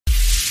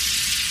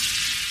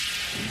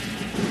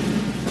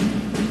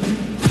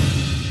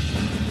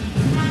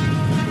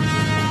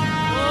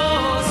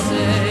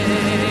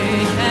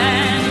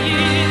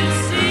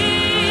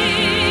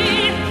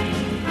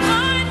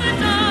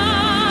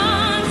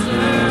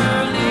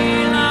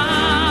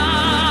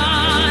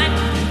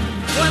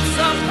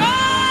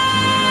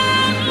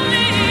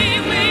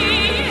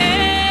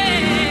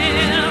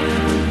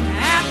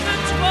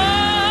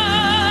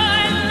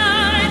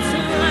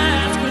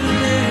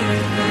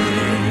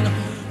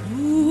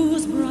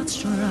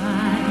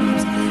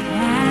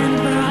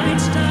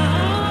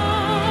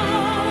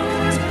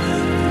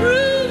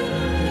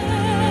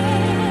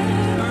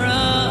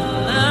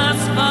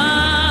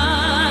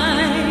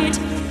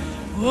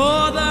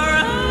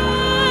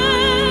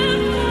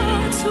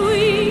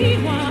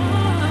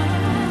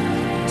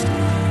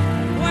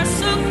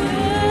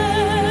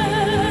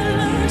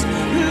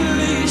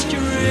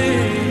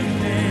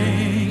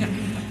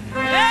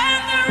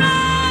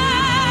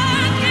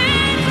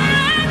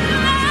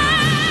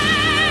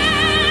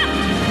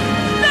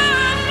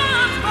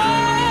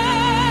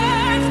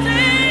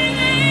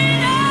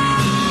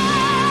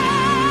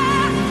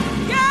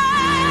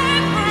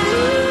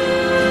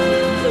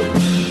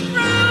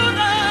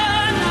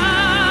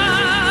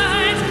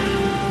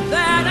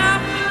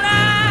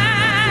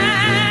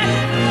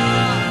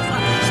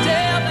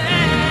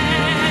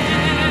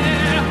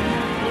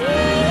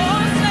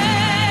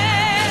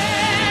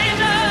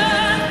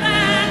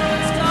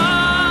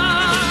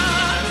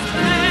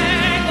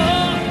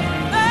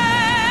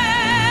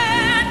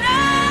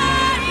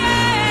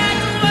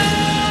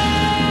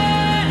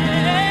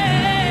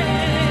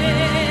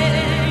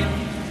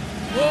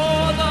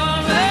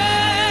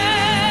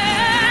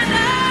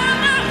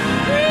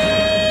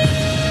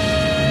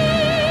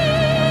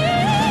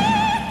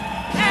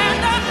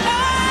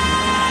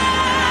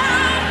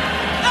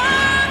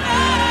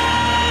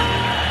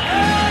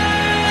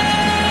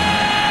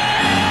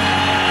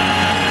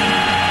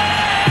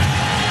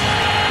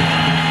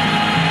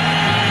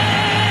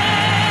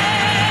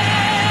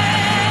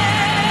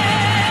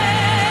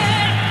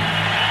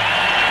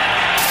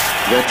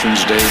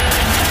Veterans Day.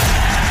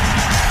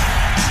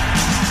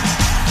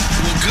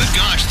 Well, good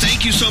gosh,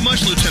 thank you so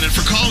much, Lieutenant,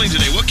 for calling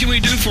today. What can we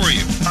do for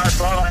you? I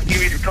thought I'd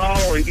give you a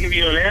call and give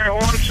you an air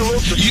horn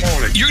salute this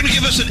morning. You're going to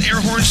give us an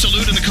air horn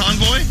salute in the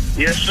convoy?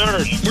 Yes,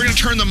 sir. We're going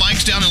to turn the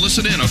mics down and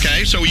listen in,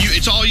 okay? So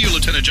it's all you,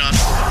 Lieutenant John.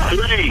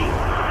 3,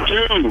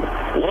 2,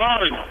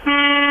 1.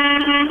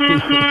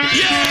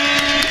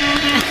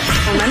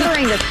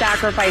 Remembering the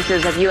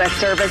sacrifices of U.S.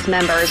 service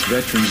members.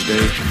 Veterans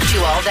Day.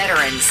 To all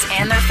veterans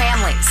and their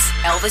families,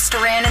 Elvis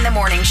Duran in the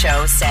Morning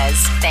Show says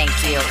thank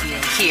you.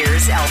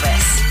 Here's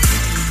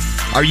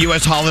Elvis. Our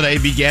U.S. holiday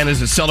began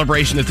as a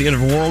celebration at the end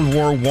of World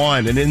War I,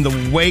 and in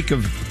the wake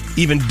of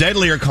even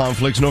deadlier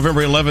conflicts,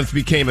 November 11th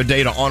became a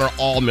day to honor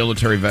all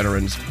military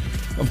veterans.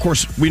 Of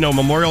course, we know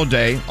Memorial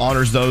Day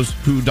honors those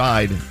who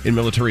died in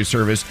military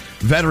service.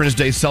 Veterans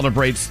Day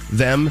celebrates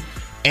them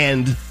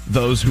and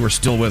those who are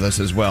still with us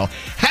as well.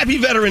 Happy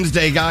Veterans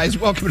Day, guys.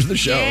 Welcome to the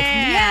show.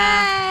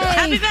 Yeah.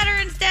 Happy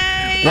Veterans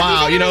Day.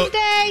 Wow,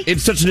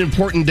 it's such an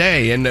important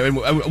day, and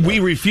we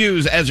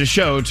refuse as a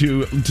show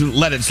to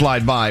let it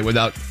slide by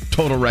without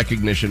total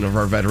recognition of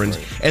our veterans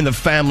and the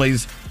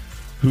families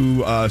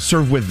who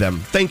serve with them.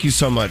 Thank you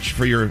so much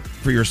for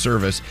your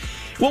service.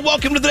 Well,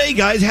 welcome to the day,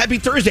 guys. Happy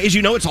Thursday. As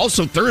you know, it's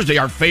also Thursday,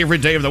 our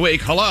favorite day of the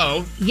week.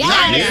 Hello.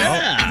 Yes.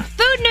 Yeah.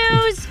 Food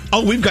news.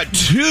 Oh, we've got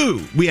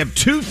two. We have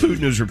two food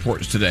news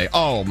reports today.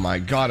 Oh, my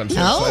God. I'm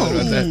so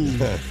excited about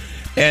that.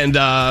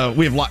 And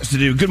we have lots to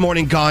do. Good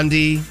morning,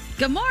 Gandhi.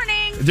 Good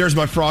morning. There's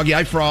my froggy.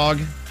 Hi, Frog.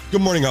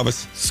 Good morning,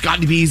 Elvis.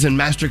 Scotty B's in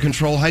Master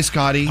Control. Hi,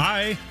 Scotty.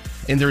 Hi.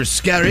 And there's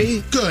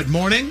Scary. Good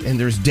morning. And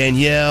there's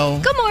Danielle.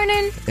 Good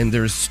morning. And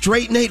there's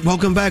Straight Nate.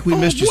 Welcome back. We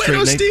missed you, Straight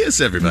Nate. Buenos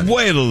dias, everybody.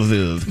 Buenos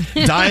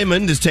dias.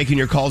 Diamond is taking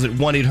your calls at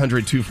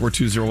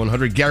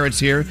 1-800-242-0100. Garrett's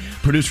here.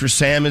 Producer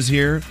Sam is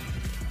here.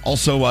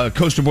 Also,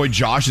 Coaster Boy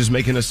Josh is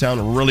making us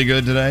sound really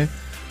good today.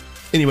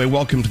 Anyway,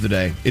 welcome to the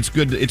day. It's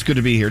good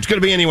to be here. It's good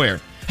to be anywhere.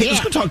 Hey,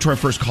 let's go talk to our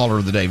first caller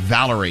of the day,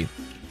 Valerie,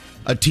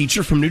 a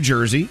teacher from New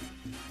Jersey.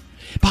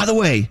 By the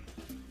way,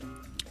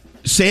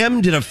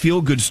 Sam did a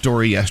feel-good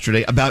story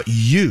yesterday about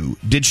you.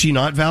 Did she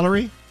not,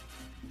 Valerie?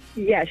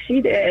 Yes,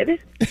 she did.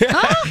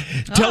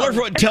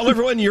 Tell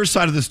everyone your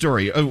side of the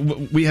story.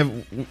 We have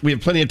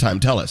plenty of time.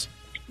 Tell us.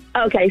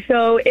 Okay,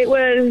 so it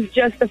was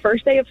just the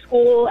first day of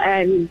school,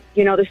 and,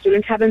 the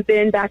students haven't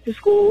been back to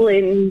school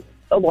in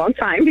a long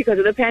time because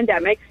of the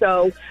pandemic.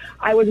 So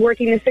I was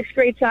working the 6th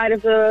grade side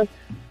of the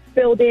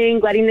building,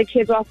 letting the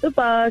kids off the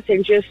bus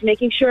and just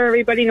making sure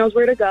everybody knows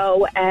where to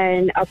go.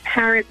 And a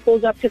parent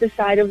pulls up to the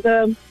side of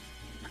the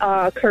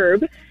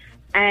curb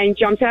and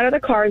jumps out of the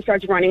car and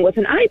starts running with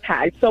an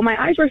iPad. So my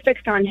eyes were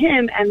fixed on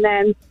him, and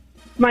then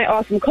my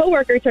awesome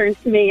coworker turns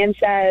to me and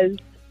says,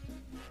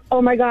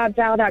 "Oh my God,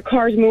 Val, that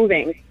car's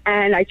moving."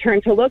 And I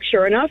turned to look.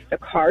 Sure enough, the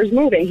car's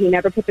moving. He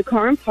never put the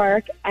car in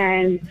park.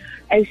 And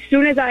as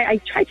soon as I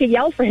tried to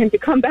yell for him to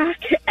come back,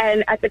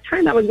 and at the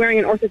time I was wearing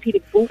an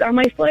orthopedic boot on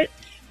my foot,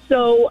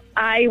 so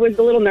I was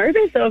a little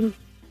nervous of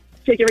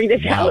figuring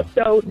this out.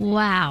 So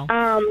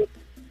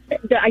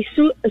as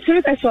soon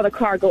as I saw the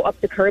car go up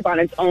the curb on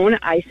its own,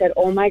 I said,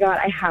 "Oh my God,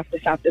 I have to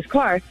stop this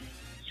car."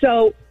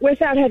 So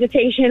without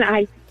hesitation,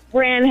 I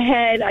ran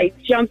ahead. I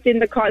jumped in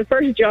the car. The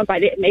first jump, I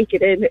didn't make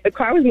it in. The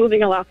car was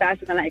moving a lot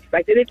faster than I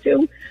expected it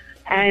to.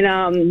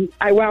 And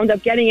I wound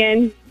up getting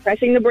in,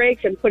 pressing the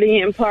brakes and putting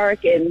it in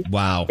park, and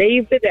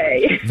saved the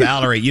day.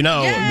 Valerie,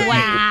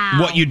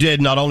 what you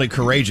did, not only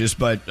courageous,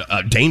 but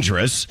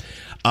dangerous.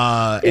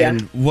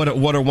 And what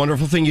a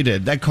wonderful thing you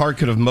did. That car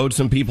could have mowed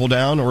some people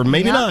down, or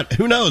maybe not.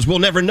 Who knows? We'll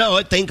never know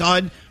it. Thank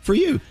God for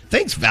you.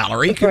 Thanks,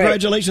 Valerie. That's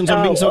Congratulations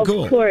on being so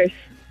cool.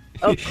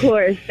 Of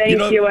course. Thank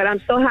you. And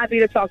I'm so happy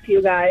to talk to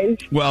you guys.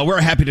 Well,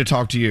 we're happy to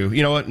talk to you.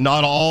 You know what?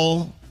 Not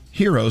all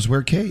heroes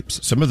wear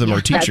capes. Some of them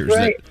are teachers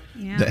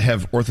that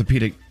have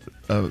orthopedic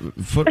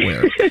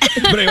footwear.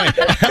 But anyway,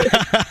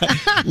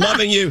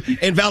 loving you.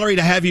 And Valerie,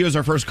 to have you as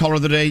our first caller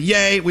of the day.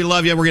 Yay, we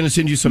love you. We're going to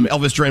send you some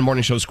Elvis Duran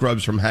Morning Show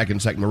scrubs from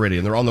Hackensack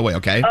Meridian. They're on the way,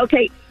 okay?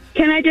 Okay.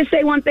 Can I just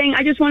say one thing?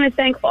 I just want to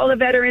thank all the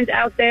veterans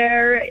out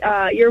there.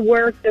 Your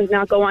work does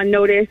not go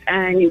unnoticed,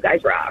 and you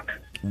guys rock.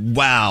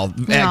 Wow.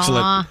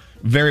 Excellent. Aww.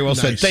 Very well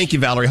said. Thank you,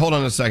 Valerie. Hold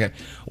on a second.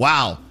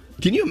 Wow.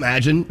 Can you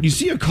imagine? You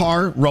see a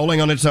car rolling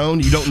on its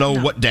own. You don't know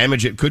what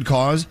damage it could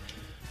cause,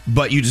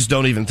 but you just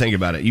don't even think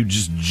about it. You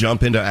just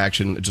jump into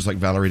action just like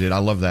Valerie did. I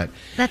love that.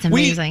 That's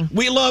amazing.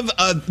 We love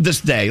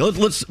this day.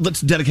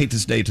 Let's dedicate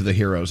this day to the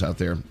heroes out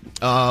there.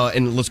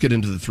 And let's get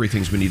into the three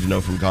things we need to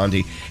know from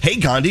Gandhi. Hey,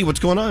 Gandhi,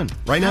 what's going on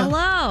right now?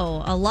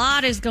 Hello. A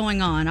lot is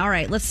going on. All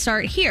right, let's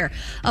start here.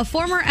 A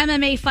former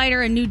MMA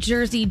fighter and New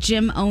Jersey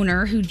gym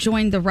owner who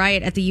joined the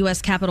riot at the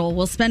U.S. Capitol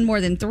will spend more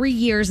than 3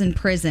 years in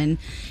prison.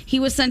 He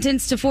was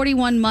sentenced to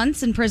 41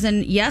 months in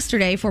prison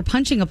yesterday for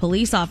punching a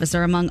police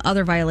officer, among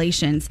other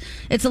violations.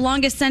 It's the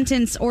longest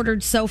sentence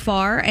ordered so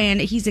far, and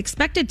it's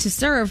expected to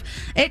serve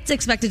as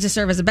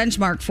a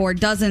benchmark for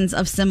dozens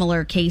of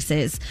similar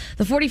cases.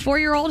 The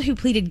 44-year-old, who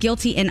pleaded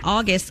guilty in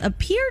August,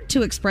 appeared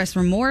to express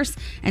remorse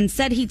and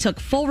said he took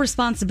full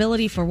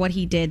responsibility for what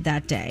he did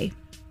that day.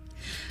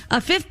 A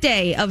fifth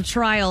day of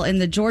trial in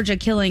the Georgia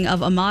killing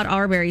of Ahmaud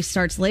Arbery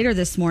starts later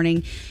this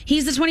morning.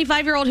 He's the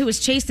 25-year-old who was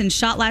chased and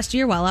shot last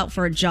year while out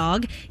for a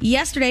jog.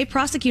 Yesterday,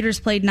 prosecutors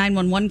played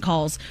 911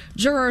 calls.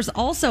 Jurors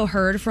also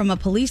heard from a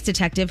police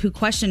detective who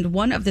questioned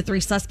one of the three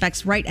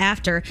suspects right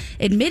after,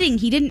 admitting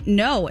he didn't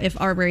know if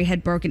Arbery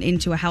had broken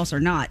into a house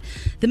or not.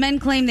 The men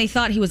claim they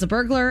thought he was a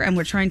burglar and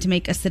were trying to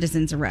make a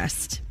citizen's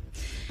arrest.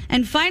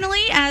 And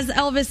finally, as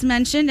Elvis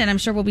mentioned, and I'm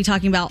sure we'll be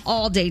talking about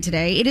all day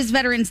today, it is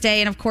Veterans Day.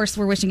 And of course,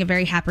 we're wishing a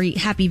very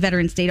happy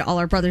Veterans Day to all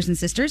our brothers and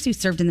sisters who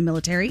served in the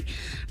military.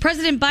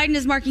 President Biden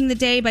is marking the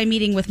day by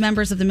meeting with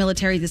members of the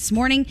military this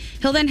morning.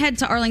 He'll then head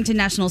to Arlington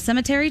National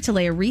Cemetery to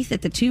lay a wreath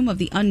at the tomb of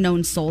the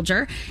unknown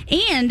soldier.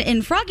 And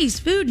in Froggy's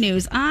food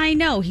news, I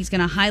know he's going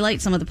to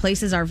highlight some of the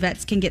places our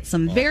vets can get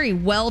some very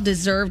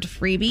well-deserved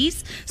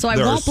freebies. So I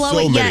won't blow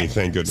it yet.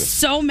 Thank goodness.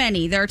 So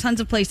many. There are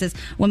tons of places.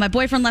 When my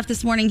boyfriend left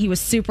this morning, he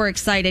was super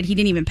excited. He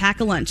didn't even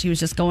pack a lunch. He was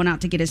just going out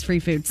to get his free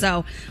food.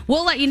 So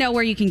we'll let you know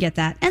where you can get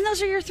that. And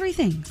those are your three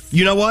things.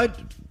 You know what?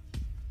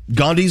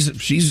 Gandhi's,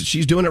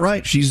 she's doing it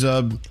right. She's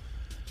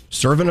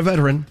serving a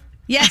veteran.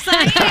 Yes,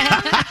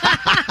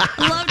 I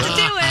am. Love to do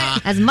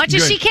it. As much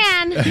as she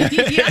can.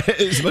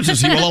 As much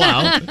as he will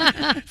allow.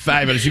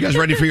 Fabulous. You guys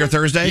ready for your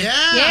Thursday? Yeah.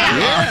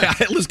 All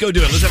right, let's go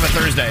do it. Let's have a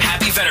Thursday.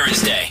 Happy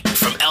Veterans Day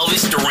from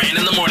Elvis Duran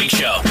in the Morning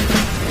Show.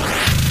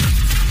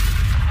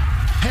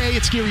 Hey,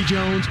 it's Gary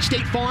Jones.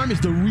 State Farm is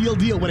the real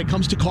deal when it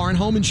comes to car and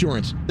home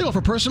insurance. They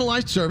offer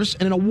personalized service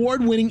and an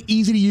award-winning,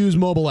 easy-to-use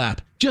mobile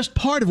app. Just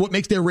part of what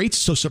makes their rates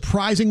so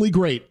surprisingly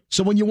great.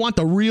 So when you want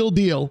the real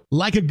deal,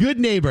 like a good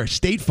neighbor,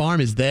 State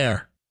Farm is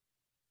there.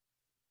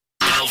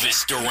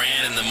 Elvis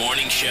Duran in the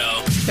Morning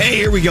Show. Hey,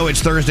 here we go.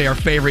 It's Thursday, our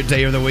favorite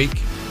day of the week.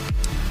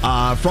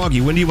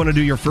 Froggy, when do you want to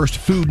do your first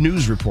food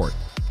news report?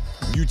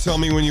 You tell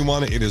me when you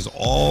want it. It is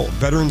all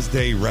Veterans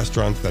Day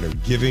restaurants that are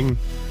giving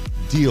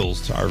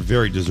deals to our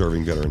very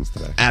deserving veterans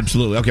today.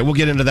 Absolutely. Okay, we'll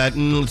get into that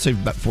in, let's say,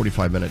 about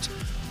 45 minutes.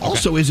 Okay.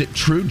 Also, is it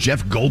true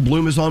Jeff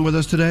Goldblum is on with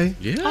us today?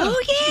 Yeah.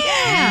 Oh,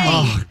 yeah.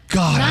 Oh,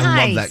 God, Nice.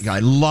 I love that guy.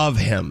 Love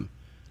him.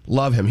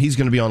 Love him. He's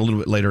going to be on a little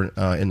bit later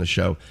in the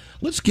show.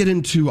 Let's get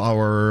into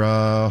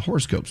our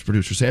horoscopes.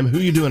 Producer Sam, who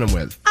are you doing them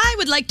with? I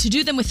would like to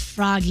do them with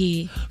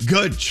Froggy.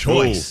 Good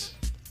choice.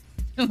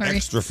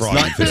 Extra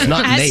froggy. It's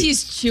not As Nate.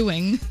 he's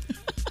chewing.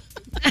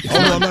 Oh,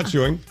 no, I'm not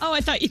chewing. Oh,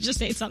 I thought you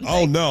just ate something.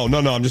 Oh, no.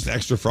 I'm just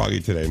extra froggy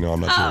today. No,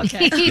 I'm not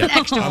chewing. Okay. He's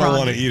extra I don't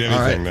want to eat anything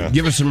All right, now.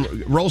 give us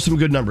roll some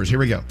good numbers. Here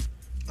we go.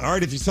 All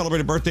right, if you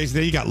celebrate a birthday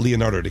today, you got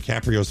Leonardo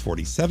DiCaprio's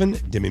 47,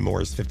 Demi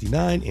Moore is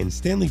 59, and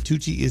Stanley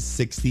Tucci is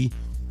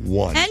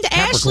 61. And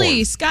Capricorn.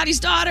 Ashley, Scotty's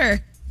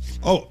daughter.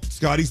 Oh,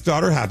 Scotty's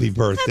daughter, happy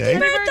birthday.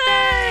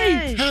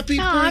 Happy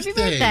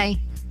birthday.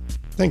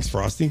 Thanks,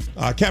 Frosty.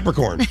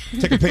 Capricorn,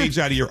 take a page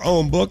out of your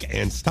own book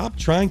and stop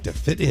trying to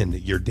fit in.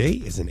 Your day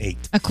is an 8.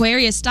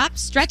 Aquarius, stop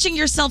stretching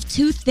yourself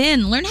too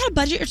thin. Learn how to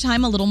budget your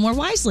time a little more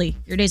wisely.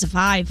 Your day's a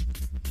 5.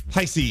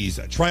 Pisces,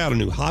 try out a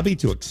new hobby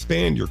to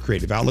expand your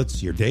creative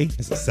outlets. Your day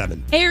is a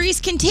 7.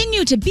 Aries,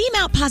 continue to beam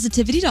out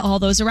positivity to all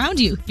those around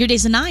you. Your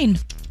day's a 9.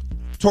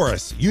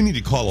 Taurus, you need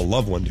to call a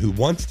loved one who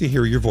wants to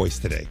hear your voice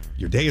today.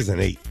 Your day is an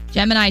 8.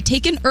 Gemini,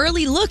 take an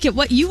early look at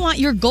what you want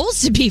your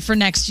goals to be for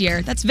next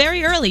year. That's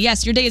very early.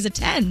 Yes, your day is a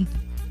 10.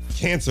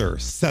 Cancer,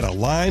 set a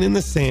line in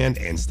the sand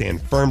and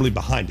stand firmly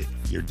behind it.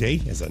 Your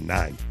day is a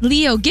 9.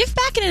 Leo, give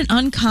back in an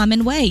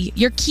uncommon way.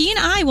 Your keen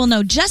eye will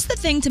know just the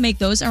thing to make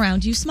those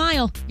around you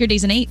smile. Your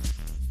day's an 8.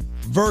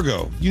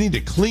 Virgo, you need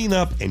to clean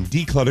up and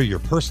declutter your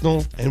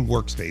personal and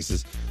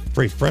workspaces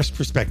for a fresh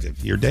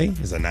perspective. Your day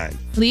is a 9.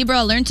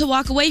 Libra, learn to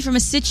walk away from a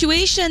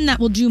situation that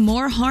will do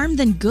more harm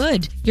than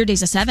good. Your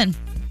day's a 7.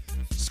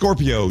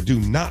 Scorpio, do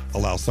not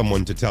allow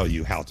someone to tell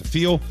you how to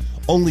feel.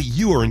 Only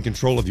you are in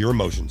control of your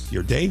emotions.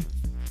 Your day,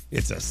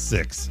 it's a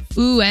 6.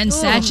 Ooh, and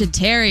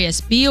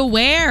Sagittarius, be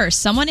aware.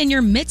 Someone in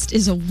your midst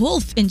is a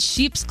wolf in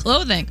sheep's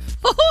clothing.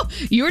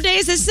 Your day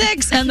is a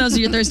 6. And those are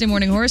your Thursday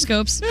morning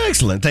horoscopes.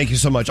 Excellent. Thank you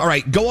so much. All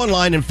right, go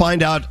online and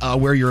find out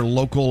where your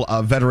local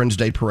Veterans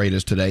Day parade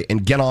is today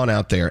and get on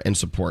out there and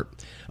support.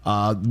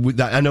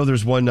 I know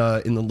there's one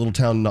in the little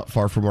town not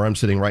far from where I'm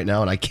sitting right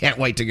now, and I can't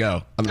wait to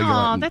go. I'm going to go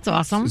out. That's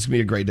awesome. It's going to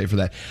be a great day for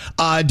that.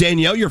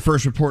 Danielle, your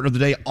first report of the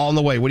day on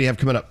the way. What do you have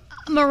coming up?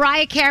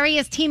 Mariah Carey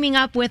is teaming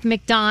up with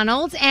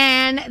McDonald's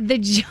and the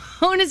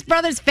Jonas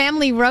Brothers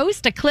Family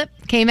Roast. A clip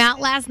came out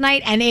last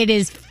night, and it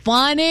is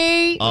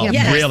funny. Oh,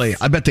 really?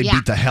 I bet they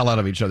beat the hell out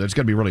of each other. It's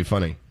going to be really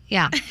funny.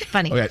 Yeah,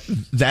 funny. Okay,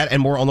 that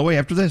and more on the way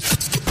after this.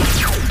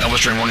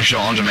 Elvis Duran Morning Show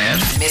on demand.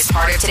 Miss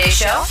part of today's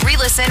show?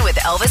 Re-listen with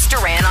Elvis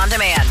Duran on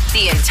demand.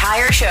 The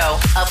entire show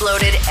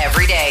uploaded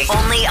every day.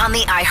 Only on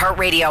the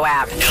iHeartRadio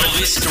app.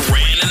 Elvis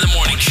Duran in the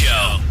Morning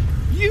Show.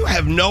 You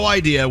have no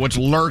idea what's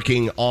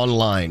lurking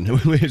online,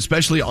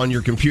 especially on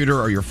your computer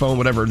or your phone,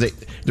 whatever.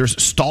 There's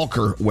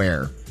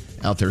stalkerware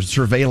out there,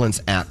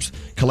 surveillance apps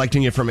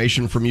collecting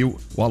information from you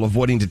while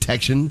avoiding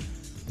detection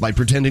by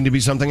pretending to be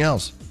something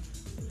else.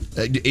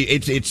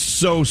 It's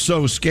so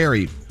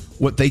scary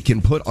what they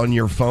can put on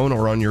your phone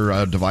or on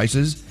your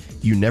devices.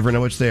 You never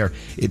know it's there.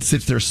 It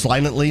sits there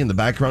silently in the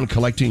background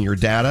collecting your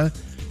data,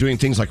 doing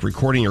things like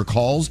recording your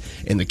calls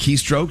and the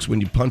keystrokes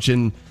when you punch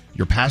in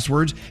your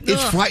passwords.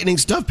 It's frightening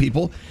stuff,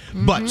 people.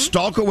 But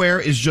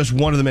StalkAware is just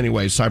one of the many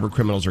ways cyber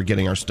criminals are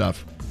getting our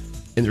stuff.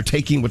 And they're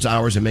taking what's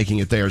ours and making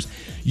it theirs.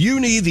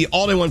 You need the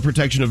all-in-one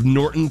protection of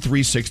Norton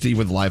 360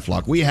 with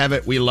LifeLock. We have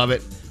it. We love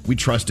it. We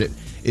trust it.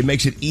 It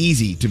makes it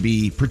easy to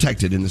be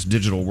protected in this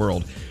digital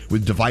world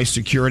with device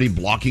security,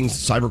 blocking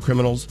cyber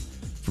criminals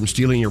from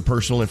stealing your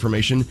personal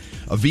information,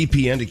 a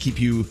VPN to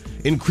keep you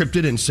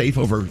encrypted and safe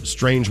over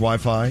strange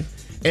Wi-Fi,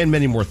 and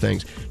many more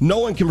things. No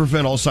one can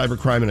prevent all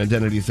cybercrime and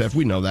identity theft.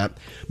 We know that.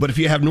 But if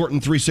you have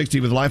Norton 360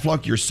 with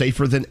LifeLock, you're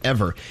safer than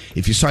ever.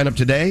 If you sign up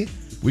today,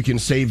 we can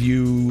save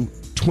you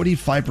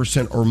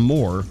 25% or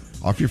more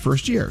off your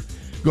first year.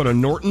 Go to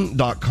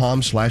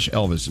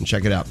norton.com/Elvis and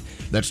check it out.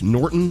 That's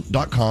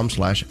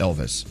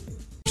norton.com/Elvis.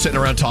 Sitting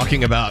around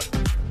talking about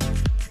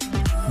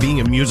being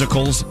in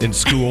musicals in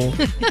school.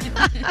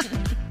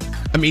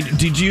 I mean,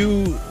 did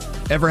you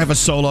ever have a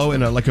solo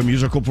in a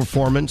musical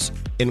performance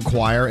in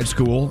choir at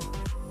school?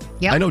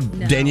 Yep. I know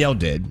Danielle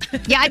did.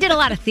 Yeah, I did a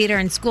lot of theater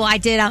in school. I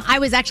did. I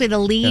was actually the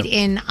lead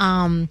in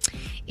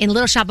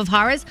Little Shop of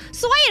Horrors.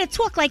 So I had to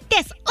talk like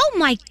this. Oh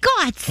my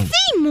God,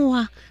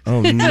 Seymour!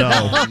 Oh no,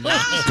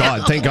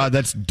 God! Thank God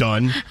that's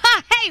done.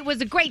 Hey, it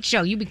was a great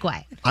show. You be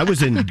quiet. I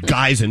was in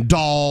Guys and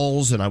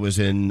Dolls, and I was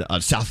in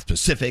South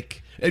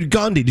Pacific.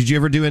 Gandhi, did you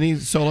ever do any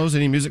solos?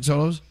 Any music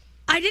solos?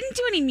 I didn't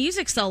do any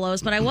music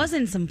solos, but I was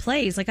in some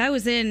plays. Like I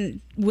was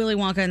in Willy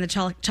Wonka and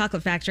the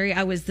Chocolate Factory.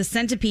 I was the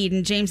Centipede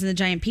in James and the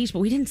Giant Peach, but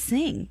we didn't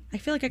sing. I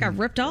feel like I got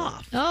ripped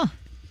off. Oh,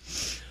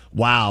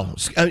 wow,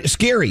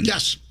 scary.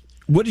 Yes.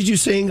 What did you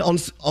sing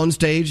on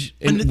stage?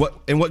 In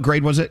what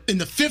grade was it? In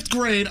the 5th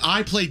grade,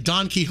 I played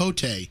Don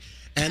Quixote,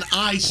 and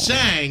I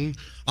sang,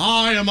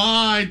 I am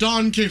I,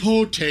 Don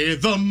Quixote,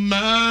 the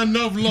man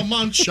of La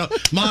Mancha.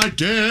 My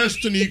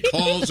destiny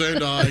calls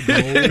and I go.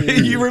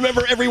 You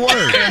remember every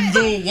word. And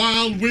the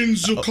wild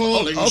winds are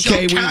calling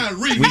okay, shall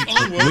carry me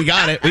onward. We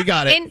got it. We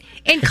got it.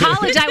 In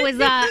college, I was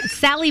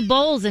Sally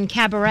Bowles in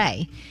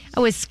Cabaret. I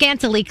was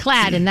scantily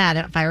clad in that,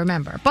 if I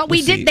remember. But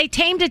they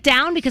tamed it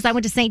down because I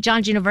went to St.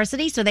 John's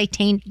University, so they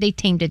tamed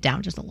it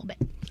down just a little bit.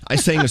 I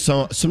sang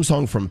some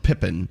song from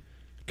Pippin.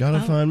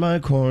 Gotta find my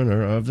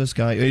corner of the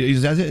sky.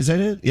 Is that it? Is that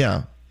it?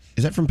 Yeah.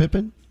 Is that from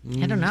Pippin?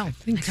 I don't know.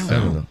 I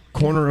don't know.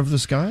 Corner of the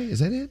sky? Is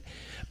that it?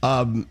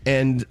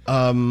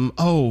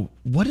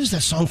 What is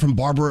that song from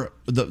Barbara,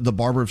 the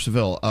Barber of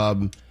Seville?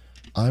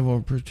 I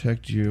will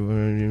protect you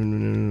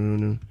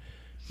when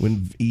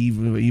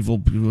evil.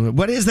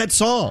 What is that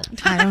song?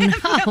 I don't know.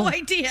 I have no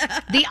idea.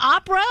 The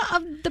opera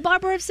of the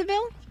Barber of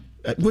Seville?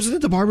 Wasn't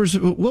it the Barber of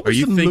Seville? What was Are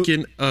you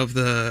thinking of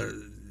the?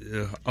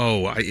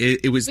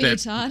 It was Sweeney that.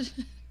 Todd?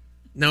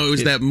 No, it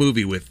was that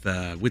movie with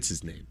what's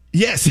his name?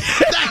 Yes. We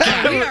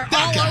are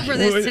all over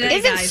this today,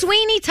 Isn't guys.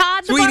 Sweeney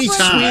Todd the Sweeney Barber of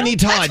Todd. Seville? Sweeney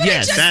Todd,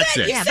 yes. That's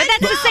it. Yeah, but that's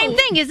the same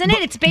thing, isn't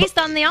it? It's based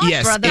on the opera.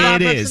 Yes, the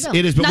Barber it of is. Seville.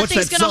 It is. But Nothing's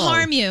what's that gonna song?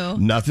 harm you.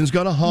 Nothing's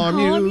gonna harm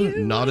you.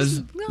 Not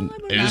as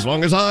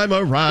long as I'm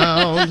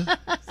around.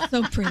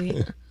 So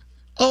pretty.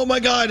 Oh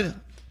my God.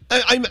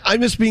 I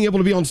miss being able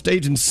to be on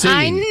stage and sing.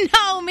 I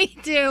know, me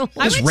too.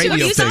 I went to a radio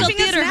musical thing.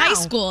 theater Now. high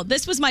school.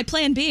 This was my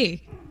plan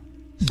B.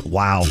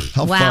 Wow.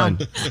 How fun.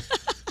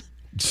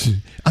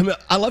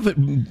 I love it.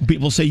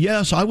 People say,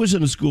 yes, I was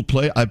in a school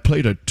play. I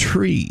played a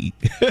tree.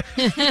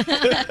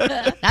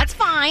 That's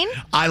fine.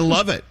 I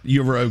love it.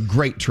 You were a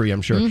great tree,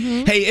 I'm sure.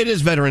 Mm-hmm. Hey, it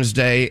is Veterans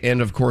Day,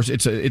 and of course,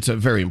 it's a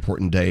very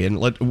important day. And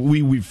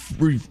we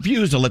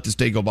refuse to let this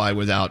day go by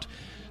without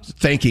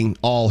thanking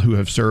all who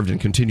have served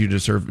and continue to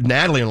serve.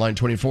 Natalie on line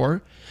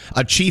 24,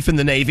 a chief in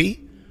the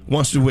Navy,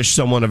 wants to wish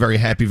someone a very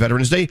happy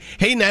Veterans Day.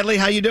 Hey, Natalie,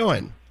 how you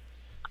doing?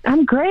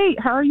 I'm great.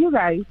 How are you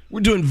guys? We're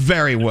doing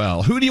very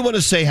well. Who do you want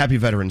to say Happy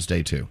Veterans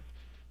Day to?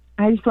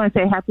 I just want to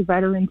say Happy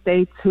Veterans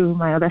Day to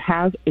my other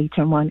half,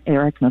 HM1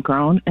 Eric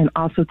Negron, and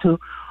also to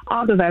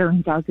all the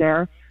veterans out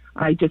there.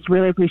 I just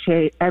really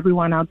appreciate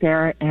everyone out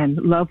there and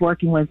love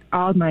working with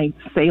all my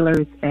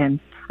sailors. And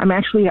I'm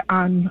actually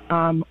on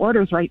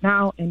orders right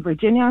now in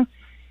Virginia,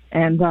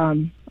 and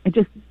I'm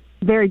just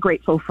very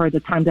grateful for the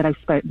time that I've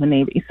spent in the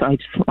Navy. So I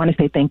just want to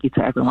say thank you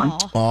to everyone.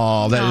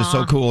 Oh, that is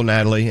so cool,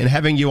 Natalie. And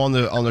having you on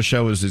the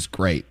show is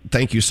great.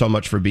 Thank you so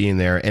much for being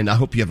there. And I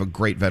hope you have a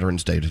great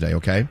Veterans Day today,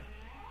 okay?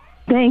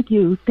 Thank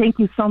you. Thank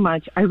you so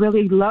much. I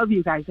really love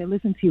you guys. I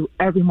listen to you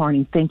every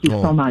morning. Thank you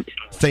so much.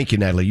 Thank you,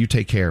 Natalie. You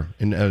take care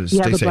and stay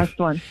You have a safe. blessed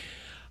one.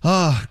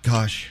 Oh,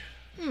 gosh.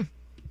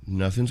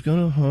 Nothing's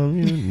going to harm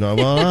you. Not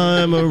while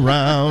I'm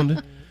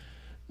around.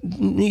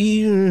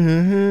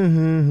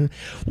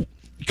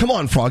 Come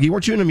on, Froggy.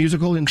 Weren't you in a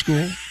musical in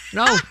school?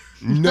 No.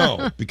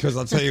 No, because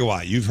I'll tell you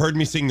why. You've heard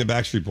me sing the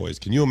Backstreet Boys.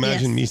 Can you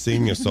imagine me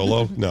singing a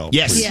solo? No.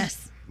 Yes. please.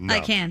 Yes, No. I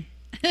can.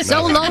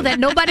 So low that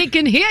nobody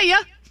can hear you.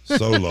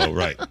 So low,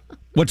 right.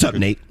 What's up,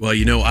 Nate? Well,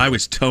 I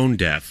was tone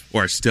deaf,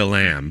 or I still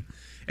am.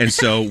 And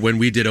so when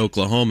we did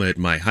Oklahoma at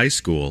my high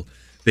school,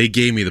 they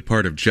gave me the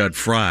part of Judd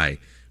Fry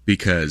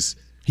because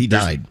he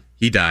died.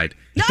 He died.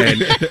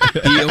 And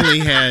he only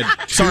had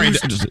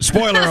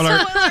spoiler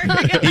alert.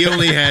 He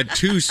only had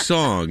 2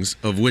 songs,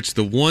 of which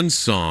the one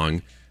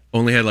song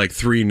only had like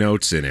 3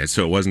 notes in it,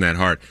 so it wasn't that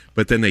hard.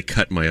 But then they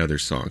cut my other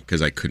song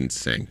because I couldn't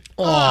sing.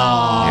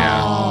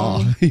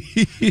 Oh,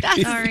 Yeah.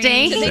 that's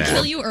Did they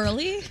kill you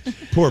early?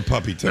 Poor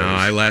puppy toes. No,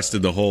 I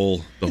lasted the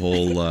whole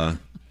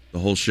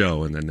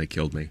show, and then they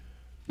killed me.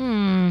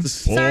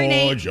 Sorry,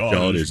 Nate.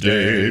 John is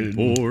dead.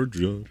 Poor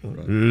John.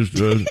 It's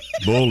just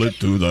bullet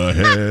to the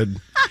head.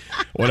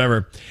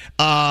 Whatever.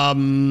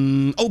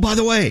 Oh, by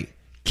the way,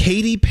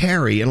 Katy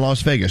Perry in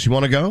Las Vegas. You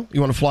want to go? You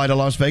want to fly to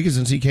Las Vegas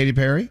and see Katy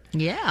Perry?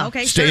 Yeah.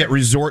 Okay, Stay sure. at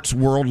Resorts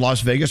World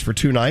Las Vegas for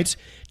 2 nights.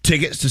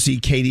 Tickets to see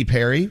Katy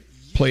Perry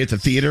play at the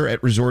theater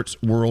at Resorts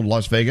World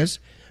Las Vegas.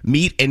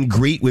 Meet and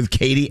greet with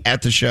Katy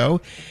at the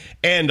show.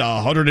 And a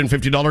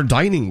 $150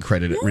 dining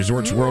credit at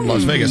Resorts World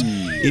Las Vegas.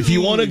 If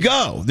you want to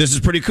go, this is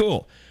pretty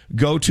cool.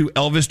 Go to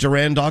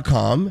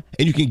ElvisDuran.com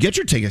and you can get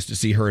your tickets to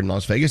see her in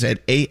Las Vegas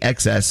at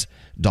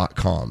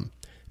AXS.com.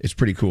 It's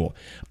pretty cool.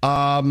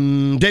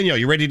 Danielle,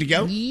 you ready to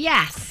go?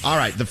 Yes. All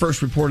right, the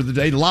first report of the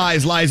day.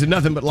 Lies, and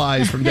nothing but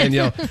lies from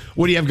Danielle.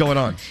 What do you have going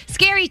on?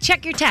 Scary,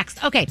 check your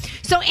text. Okay,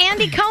 so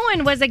Andy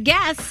Cohen was a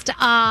guest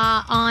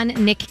on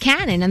Nick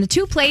Cannon, and the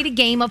two played a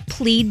game of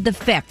Plead the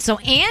Fifth. So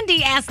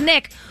Andy asked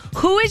Nick,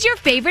 who is your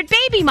favorite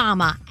baby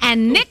mama?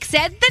 And Nick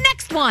said the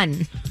next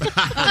one.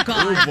 Oh,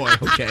 God. Oh, boy,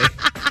 okay.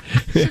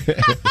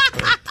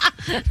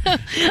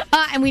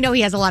 And we know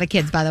he has a lot of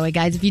kids, by the way,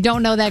 guys. If you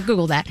don't know that,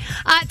 Google that.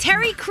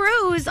 Terry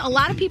Crews, a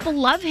lot of people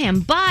love him,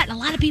 but a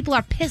lot of people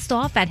are pissed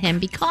off at him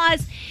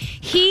because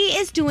he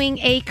is doing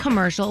a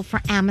commercial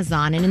for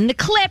Amazon. And in the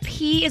clip,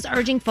 he is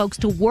urging folks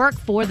to work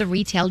for the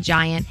retail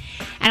giant.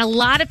 And a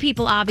lot of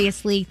people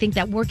obviously think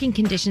that working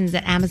conditions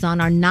at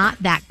Amazon are not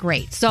that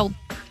great. So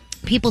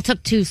people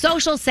took to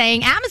social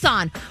saying,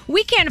 Amazon,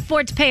 we can't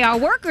afford to pay our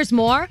workers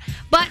more,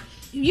 but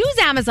use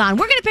Amazon.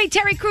 We're going to pay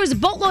Terry Crews a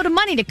boatload of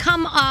money to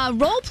come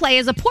role play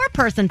as a poor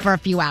person for a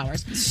few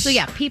hours. So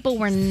yeah, people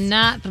were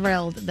not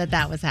thrilled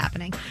that was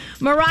happening.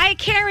 Mariah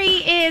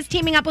Carey is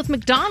teaming up with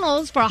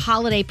McDonald's for a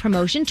holiday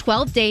promotion.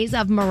 12 days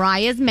of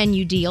Mariah's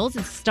menu deals.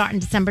 It's starting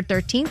December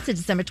 13th to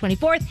December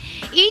 24th.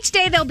 Each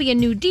day there'll be a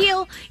new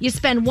deal. You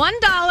spend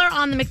 $1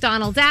 on the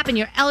McDonald's app and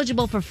you're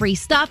eligible for free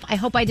stuff. I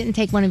hope I didn't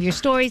take one of your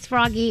stories,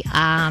 Froggy.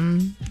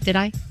 Did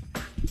I?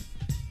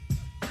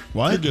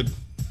 What? You're good.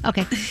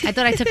 Okay. I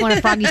thought I took one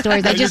of Froggy's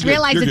stories. I just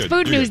realized it's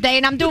Food News Day,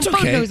 and I'm doing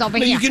food news over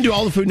here. You can do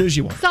all the food news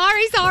you want.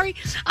 Sorry.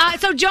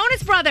 So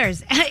Jonas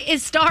Brothers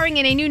is starring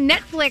in a new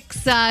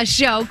Netflix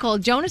show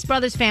called Jonas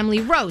Brothers Family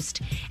Roast.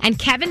 And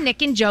Kevin,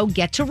 Nick, and Joe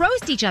get to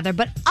roast each other,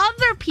 but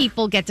other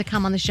people get to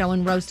come on the show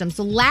and roast them.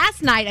 So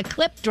last night, a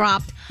clip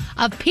dropped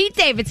of Pete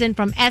Davidson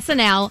from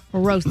SNL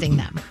roasting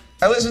them.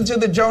 I listen to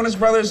the Jonas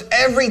Brothers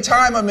every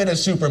time I'm in a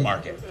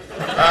supermarket.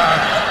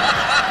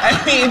 I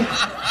mean,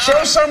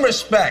 show some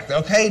respect,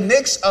 okay?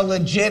 Nick's a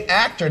legit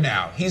actor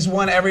now. He's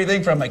won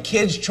everything from a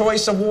Kids'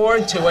 Choice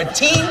Award to a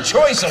Teen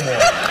Choice Award.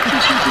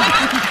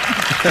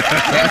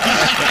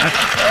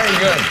 Very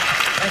good.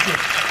 Thank you.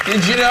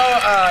 Did you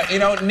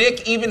know,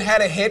 Nick even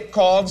had a hit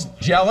called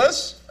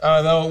Jealous,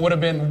 though it would have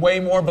been way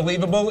more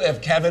believable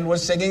if Kevin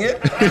was singing it.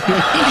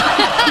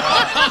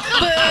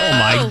 Oh,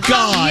 my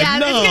God, Yeah,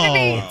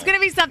 no. it's gonna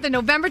be something.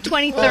 November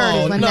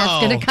 23rd is when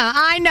that's no. gonna come.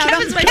 I know.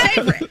 Kevin's my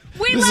favorite.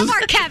 We love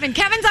our Kevin.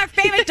 Kevin's our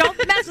favorite. Don't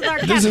mess with our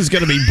Kevin. This is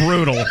going to be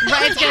brutal.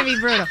 Right, it's going to be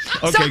brutal.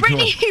 Okay, So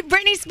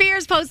Britney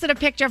Spears posted a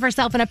picture of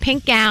herself in a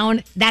pink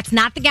gown. That's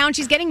not the gown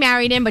she's getting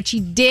married in, but she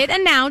did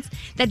announce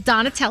that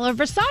Donatella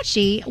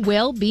Versace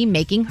will be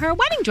making her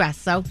wedding dress.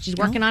 So she's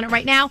working on it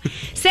right now.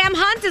 Sam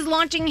Hunt is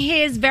launching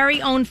his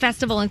very own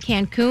festival in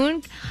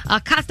Cancun.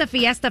 Costa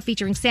Fiesta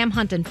featuring Sam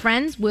Hunt and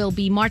friends will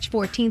be March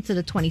 14th to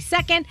the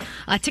 22nd.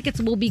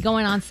 Tickets will be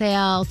going on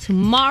sale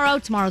tomorrow.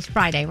 Tomorrow's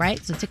Friday,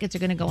 right? So tickets are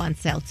going to go on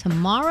sale tomorrow.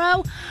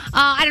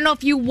 I don't know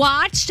if you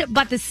watched,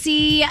 but the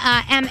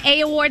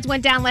CMA Awards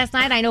went down last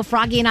night. I know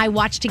Froggy and I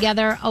watched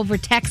together over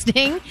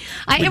texting.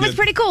 It was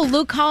pretty cool.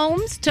 Luke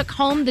Holmes took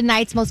home the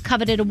night's most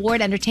coveted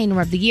award, Entertainer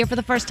of the Year, for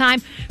the first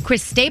time.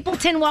 Chris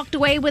Stapleton walked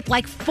away with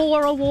like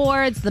 4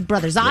 awards. The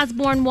Brothers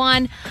Osborne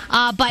won.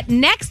 But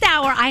next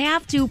hour, I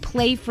have to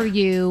play for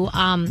you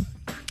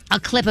a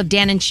clip of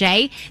Dan and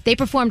Shay. They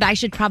performed I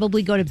Should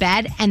Probably Go to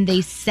Bed, and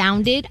they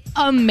sounded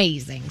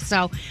amazing.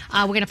 So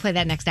we're going to play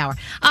that next hour.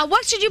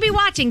 What should you be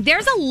watching?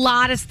 There's a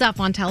lot of stuff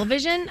on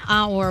television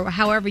or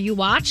however you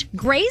watch.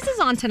 Grace is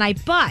on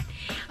tonight, but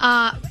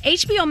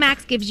HBO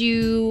Max gives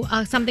you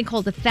something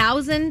called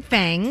 1,000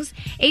 Fangs.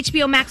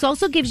 HBO Max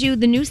also gives you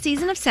the new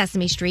season of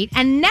Sesame Street,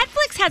 and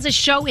Netflix has a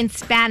show in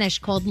Spanish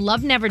called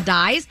Love Never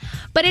Dies,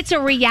 but it's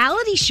a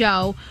reality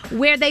show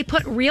where they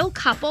put real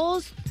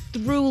couples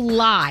through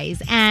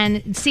lies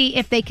and see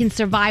if they can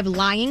survive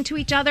lying to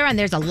each other, and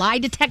there's a lie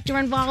detector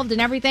involved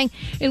and everything.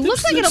 It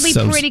looks like it'll be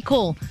pretty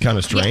cool. Kind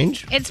of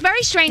strange. Yeah, it's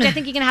very strange. I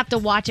think you're going to have to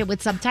watch it with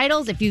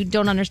subtitles if you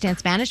don't understand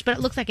Spanish, but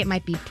it looks like it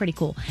might be pretty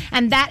cool.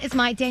 And that is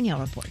my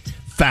Danielle report.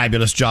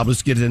 Fabulous job.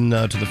 Let's get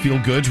into the Feel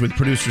Goods with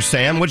producer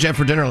Sam. What'd you have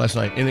for dinner last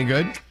night? Anything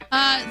good?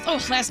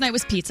 Last night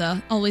was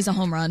pizza. Always a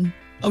home run.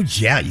 Oh,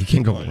 yeah. You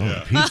can't go wrong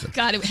with pizza.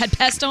 God, it had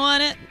pesto on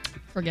it.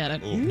 Forget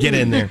it. Get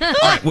in there. All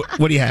right,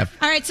 what do you have?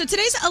 All right, so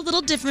today's a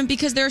little different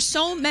because there are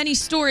so many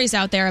stories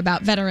out there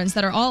about veterans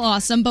that are all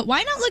awesome, but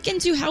why not look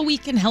into how we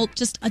can help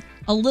just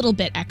a little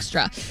bit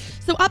extra?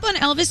 So up on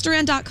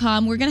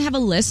ElvisDuran.com, we're going to have a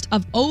list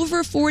of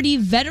over 40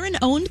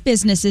 veteran-owned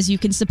businesses you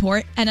can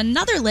support and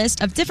another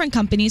list of different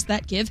companies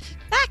that give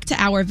back to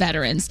our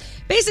veterans.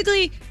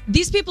 Basically,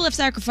 these people have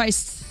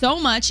sacrificed so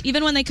much,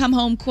 even when they come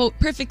home, quote,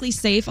 perfectly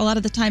safe. A lot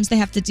of the times they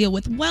have to deal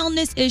with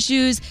wellness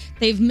issues.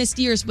 They've missed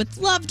years with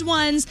loved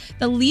ones.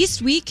 The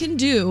least we can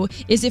do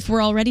is, if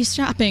we're already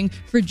shopping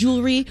for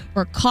jewelry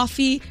or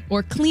coffee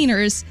or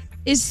cleaners,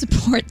 is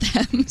support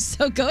them.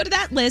 So go to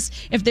that list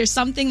if there's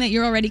something that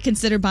you're already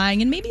consider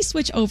buying and maybe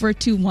switch over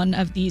to one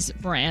of these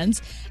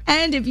brands.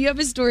 And if you have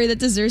a story that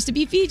deserves to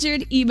be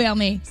featured, email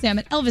me,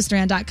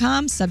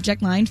 sam@elvisduran.com,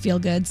 subject line feel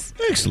goods.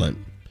 Excellent.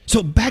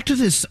 So back to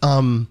this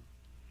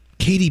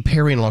Katy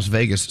Perry in Las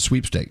Vegas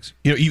sweepstakes.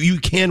 You know, you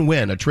can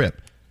win a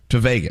trip to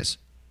Vegas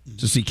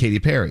to see Katy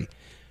Perry.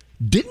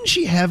 Didn't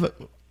she have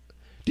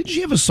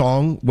a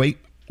song,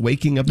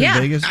 Waking Up in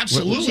Vegas?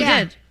 Absolutely. She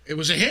did. It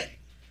was a hit.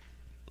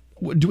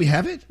 Do we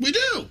have it? We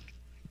do.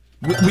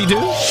 We do?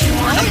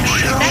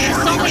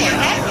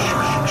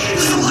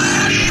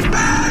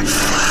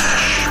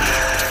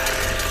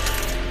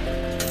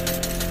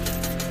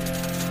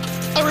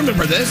 I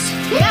remember this.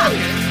 Yeah.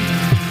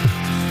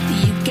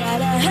 You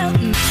gotta help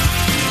me.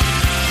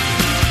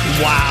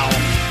 Wow.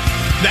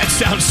 That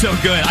sounds so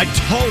good. I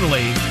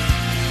totally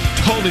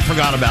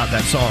forgot about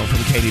that song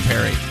from Katy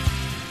Perry.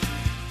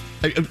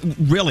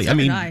 Really, I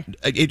mean,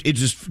 it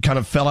just kind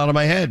of fell out of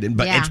my head,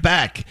 but it's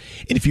back.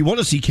 And if you want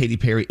to see Katy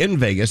Perry in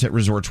Vegas at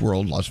Resorts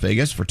World Las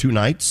Vegas for 2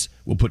 nights,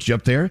 we'll put you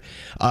up there.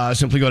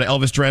 Simply go to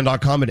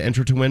ElvisDuran.com and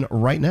enter to win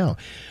right now.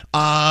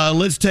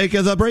 Let's take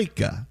the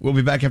break. We'll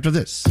be back after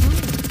this.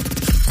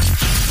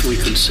 We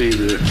could see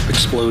the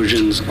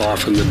explosions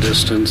off in the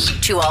distance.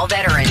 To all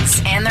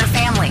veterans and their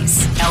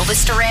families,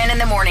 Elvis Duran in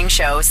the Morning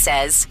Show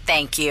says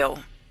thank you.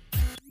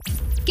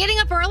 Getting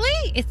up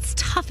early, it's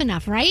tough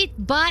enough, right?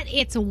 But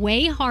it's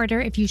way harder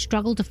if you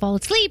struggle to fall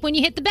asleep when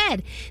you hit the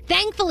bed.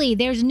 Thankfully,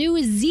 there's new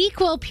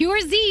ZzzQuil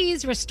Pure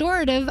Z's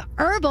Restorative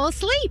Herbal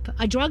Sleep,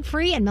 a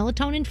drug-free and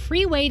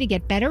melatonin-free way to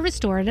get better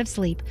restorative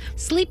sleep.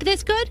 Sleep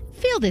this good,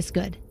 feel this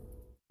good.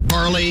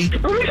 Carly.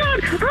 Oh my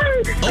God,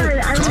 Carly.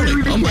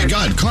 Carly. Oh my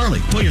God,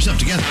 Carly, pull yourself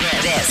together.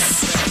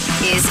 This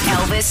is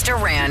Elvis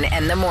Duran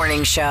and the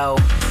Morning Show.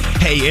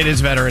 Hey, it is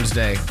Veterans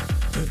Day.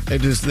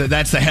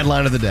 That's the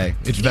headline of the day.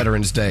 It's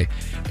Veterans Day.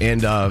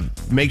 And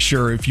make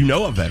sure, if you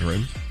know a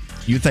veteran,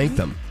 you thank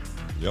them.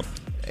 Yep.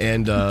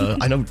 And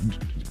I know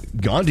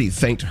Gandhi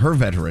thanked her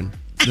veteran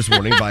this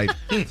morning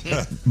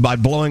by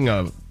blowing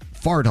a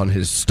fart on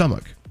his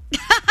stomach.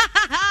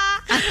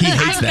 He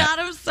hates I that. got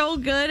him so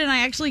good, and I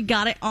actually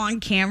got it on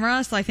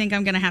camera, so I think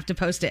I'm going to have to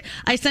post it.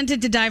 I sent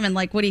it to Diamond,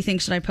 like, what do you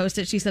think? Should I post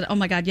it? She said, oh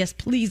my God, yes,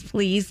 please,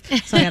 please.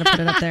 So I got to put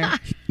it up there.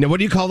 Now, what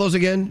do you call those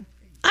again?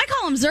 I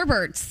call them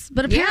Zerberts,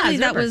 but apparently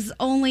that was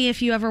only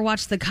if you ever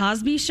watched the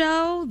Cosby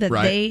Show that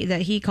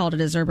that he called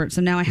it a Zerbert.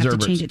 So now I have to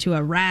change it to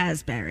a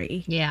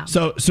raspberry. Yeah.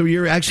 So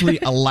you're actually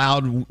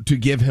allowed to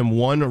give him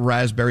one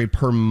raspberry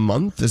per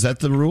month? Is that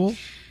the rule?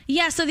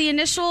 Yeah, so the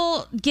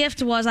initial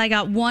gift was I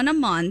got one a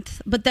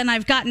month, but then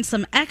I've gotten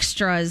some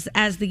extras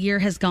as the year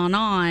has gone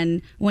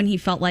on when he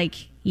felt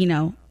like, you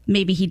know,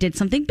 maybe he did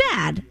something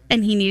bad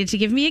and he needed to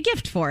give me a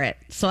gift for it.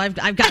 So I've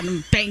gotten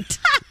him banked.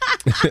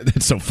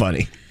 That's so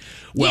funny.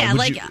 Well, yeah,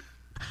 like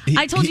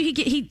I told you,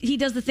 he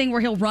does the thing where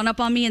he'll run up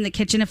on me in the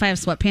kitchen if I have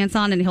sweatpants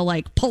on, and he'll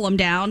like pull them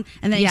down,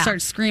 and then he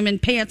starts screaming,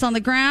 "Pants on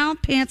the ground,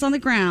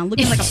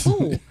 looking like a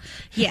fool."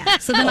 Yeah,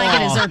 so then I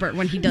get his Zerbert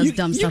when he does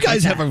dumb stuff. You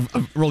guys like have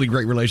a really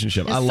great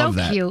relationship. It's I love so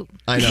that. cute.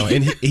 I know,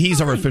 and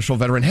he's our official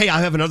veteran. Hey,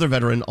 I have another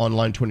veteran on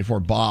line 24,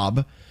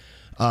 Bob,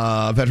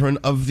 veteran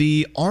of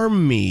the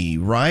Army.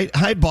 Right?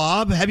 Hi,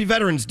 Bob. Happy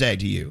Veterans Day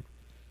to you.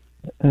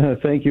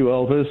 Thank you,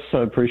 Elvis.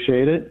 I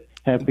appreciate it.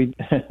 Happy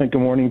good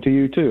morning to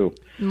you too.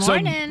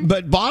 Morning.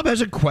 But Bob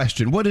has a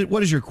question. What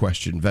is your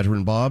question,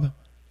 veteran Bob?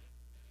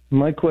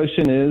 My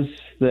question is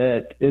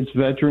that it's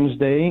Veterans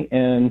Day,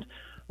 and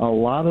a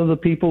lot of the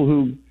people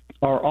who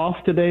are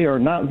off today are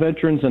not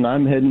veterans, and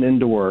I'm heading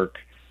into work.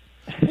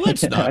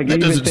 That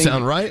doesn't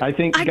sound right. I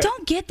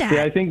don't get that.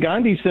 Yeah, I think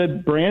Gandhi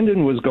said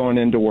Brandon was going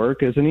into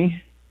work, isn't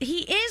he?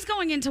 He is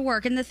going into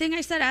work, and the thing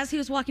I said as he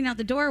was walking out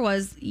the door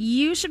was,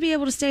 "You should be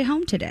able to stay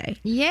home today."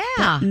 Yeah.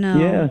 But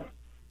no.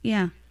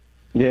 Yeah.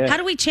 How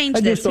do we change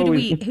this? Who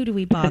do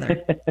we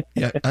bother?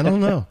 Yeah, I don't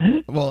know.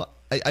 Well,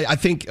 I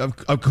think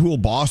a cool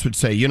boss would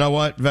say, you know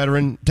what,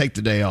 veteran, take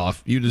the day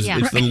off.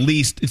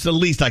 It's the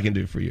least I can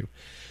do for you.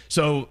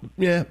 So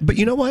yeah, but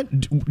you know what?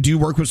 Do you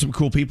work with some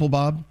cool people,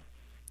 Bob?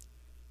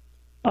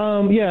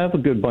 Yeah, I have a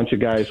good bunch of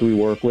guys we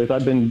work with.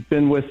 I've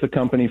been with the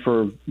company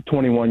for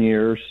 21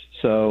 years,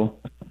 so.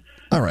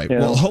 All right. Yeah.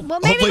 Well,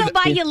 maybe they'll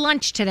buy you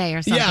lunch today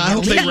or something. Yeah, I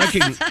hope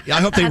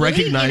they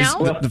recognize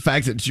you know? the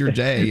fact that it's your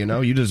day. You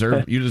know, you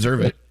deserve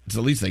it. It's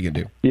the least they can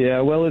do.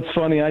 Yeah, well, it's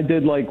funny. I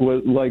did like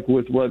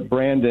with what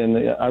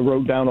Brandon. I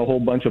wrote down a whole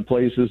bunch of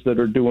places that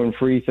are doing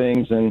free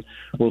things, and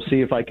we'll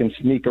see if I can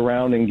sneak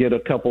around and get a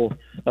couple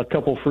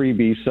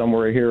freebies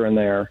somewhere here and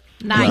there.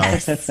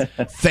 Nice.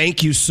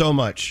 Thank you so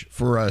much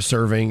for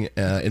serving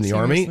in the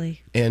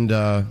Army. And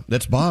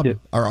that's Bob,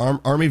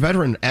 our Army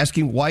veteran,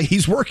 asking why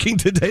he's working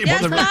today.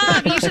 Yes,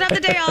 Bob, you should have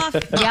the day off.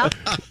 Yep.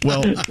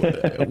 Well,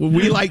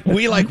 we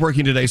like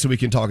working today, so we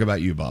can talk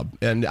about you, Bob.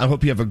 And I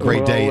hope you have a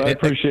great day. I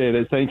appreciate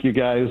it. Thank you,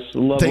 guys.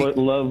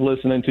 Love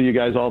listening to you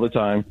guys all the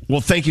time.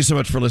 Well, thank you so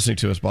much for listening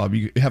to us, Bob.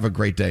 You have a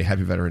great day.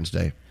 Happy Veterans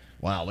Day.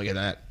 Wow, look at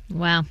that.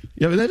 Wow.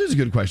 Yeah, but that is a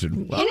good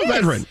question. I'm a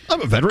veteran.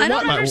 I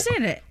don't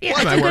understand it. Yeah,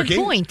 why am I working?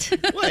 Good point.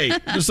 Wait,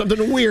 there's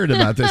something weird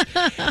about this.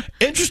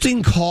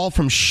 Interesting call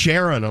from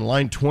Sharon on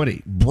line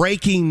 20.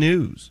 Breaking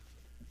news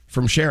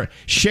from Sharon.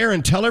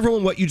 Sharon, tell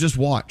everyone what you just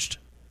watched.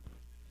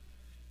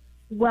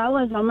 Well,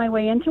 I was on my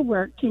way into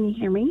work. Can you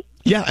hear me?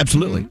 Yeah,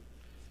 absolutely.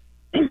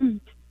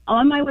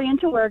 On my way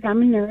into work,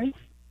 I'm a nurse,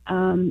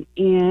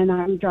 and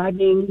I'm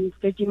driving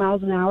 50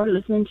 miles an hour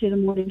listening to the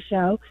morning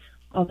show.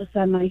 All of a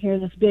sudden, I hear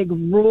this big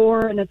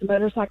roar, and it's a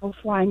motorcycle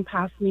flying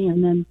past me,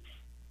 and then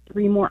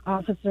 3 more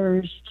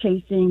officers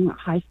chasing a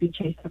high-speed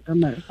chase after a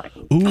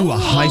motorcycle. Ooh, a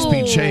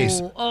high-speed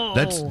chase.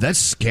 That's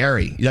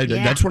scary. Yeah,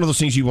 that's one of those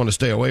things you want to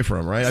stay away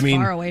from, right? I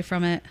mean, far away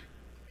from it.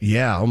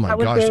 Yeah. Oh my that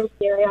was gosh. very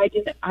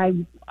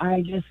scary.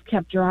 I just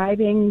kept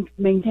driving,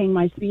 maintained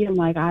my speed. I'm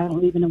like, I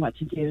don't even know what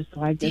to do,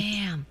 so I just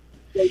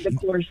stayed the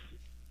course.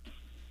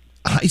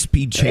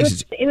 High-speed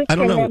chases. It was I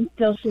don't know. I'm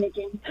still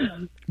shaking.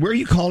 Where are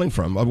you calling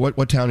from?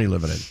 What town are you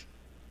living in?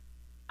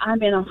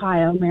 I'm in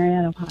Ohio,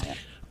 Marietta, Ohio.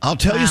 I'll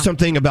tell you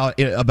something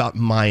about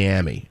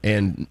Miami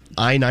and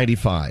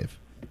I-95.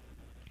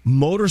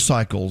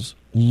 Motorcycles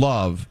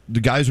the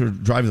guys who are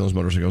driving those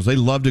motorcycles, they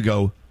love to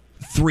go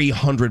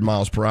 300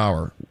 miles per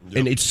hour. Yep.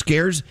 And it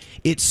scares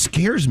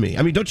me.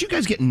 I mean, don't you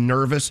guys get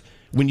nervous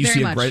when you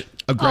see aggressive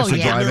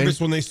driving? I get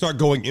nervous when they start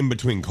going in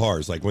between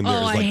cars, like when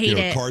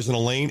there's cars in a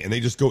lane and they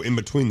just go in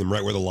between them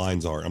right where the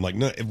lines are. I'm like,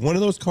 no, if one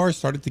of those cars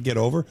started to get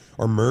over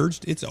or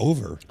merged, it's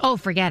over. Oh,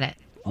 forget it.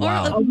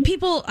 Wow. Or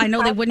people, I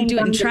know they wouldn't do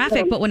it in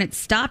traffic, but when it's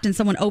stopped and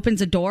someone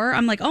opens a door,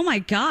 I'm like, oh my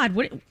God,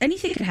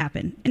 anything could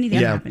happen. Anything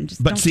could happen.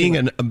 Just but don't seeing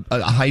do it.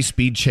 a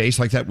high-speed chase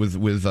like that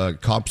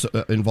with cops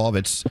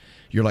involved,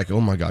 you're like,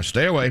 oh my gosh,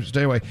 stay away.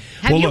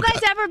 Have you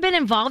guys ever been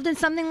involved in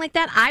something like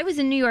that? I was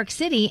in New York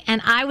City,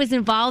 and I was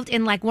involved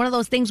in like one of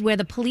those things where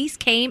the police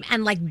came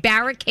and like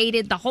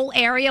barricaded the whole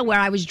area where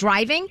I was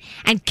driving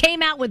and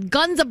came out with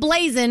guns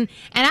ablazing,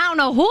 and I don't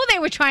know who they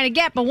were trying to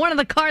get, but one of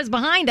the cars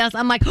behind us,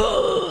 I'm like,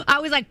 I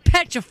was like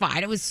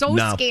petrified. It was so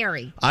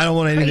scary. I don't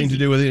want anything to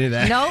do with any of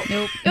that. Nope.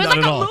 It was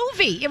like a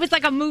movie. It was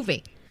like a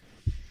movie.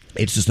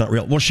 It's just not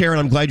real. Well, Sharon,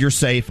 I'm glad you're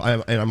safe,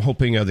 and I'm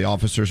hoping the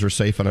officers are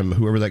safe, and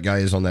whoever that guy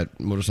is on that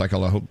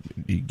motorcycle, I hope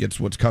he gets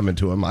what's coming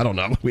to him. I don't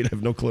know. We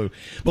have no clue.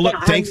 But look,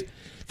 thanks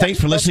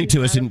for listening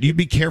to us, and you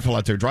be careful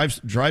out there.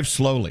 Drive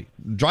slowly.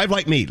 Drive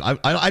like me.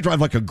 I drive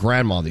like a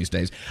grandma these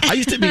days. I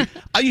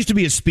used to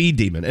be a speed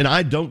demon, and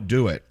I don't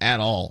do it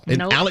at all.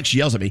 And Alex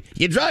yells at me,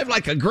 "You drive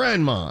like a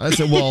grandma." I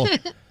said, "Well,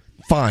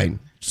 fine.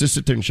 Just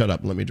sit there and shut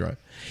up and let me drive."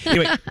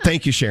 Anyway,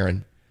 thank you,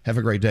 Sharon. Have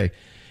a great day.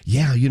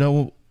 Yeah,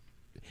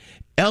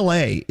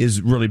 L.A.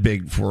 is really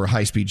big for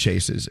high-speed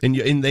chases,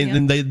 and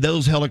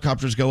those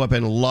helicopters go up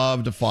and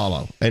love to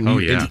follow.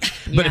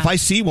 But if I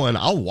see one,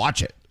 I'll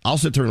watch it. I'll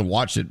sit there and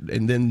watch it,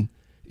 and then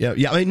I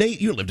mean, Nate,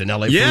 you lived in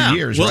L.A. for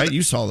years, right?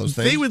 You saw those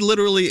things. They would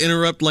literally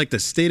interrupt like the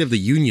State of the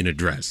Union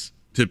address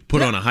to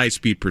put on a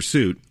high-speed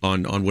pursuit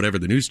on whatever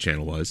the news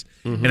channel was.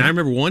 Mm-hmm. And I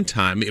remember one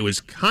time it was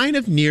kind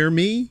of near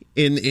me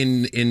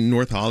in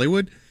North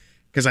Hollywood,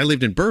 because I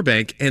lived in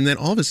Burbank, and then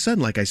all of a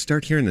sudden, like, I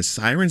start hearing the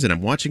sirens, and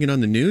I'm watching it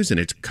on the news, and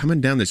it's coming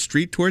down the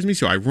street towards me,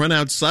 so I run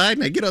outside,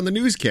 and I get on the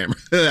news camera.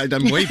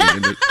 I'm waving.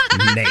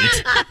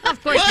 Nate.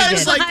 Of course you did.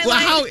 It's like,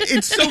 wow,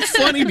 it's so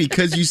funny,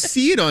 because you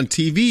see it on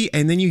TV,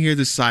 and then you hear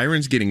the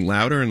sirens getting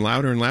louder and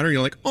louder and louder, and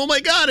you're like, oh my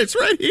God, it's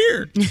right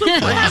here. So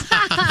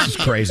this is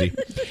crazy.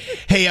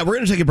 Hey, we're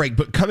going to take a break,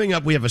 but coming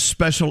up, we have a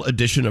special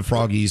edition of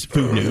Froggy's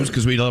Food News,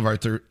 because we love our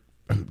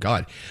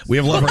we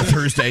have love our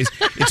Thursdays.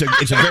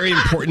 It's a very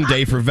important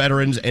day for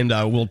veterans, and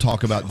we'll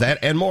talk about that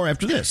and more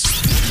after this.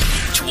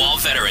 To all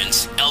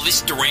veterans,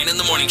 Elvis Duran in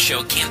the Morning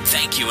Show can't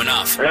thank you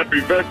enough. Happy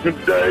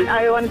Veterans Day.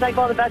 I want to thank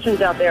all the veterans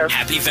out there.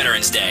 Happy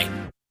Veterans Day.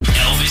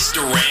 Elvis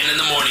Duran in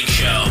the Morning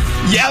Show.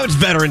 Yeah, it's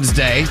Veterans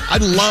Day. I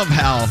love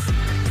how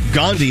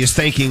Gandhi is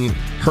thanking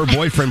her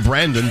boyfriend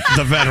Brandon,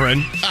 the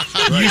veteran.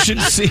 You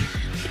should see.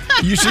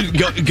 You should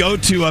go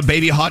to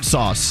Baby Hot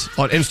Sauce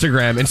on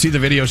Instagram and see the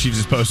video she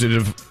just posted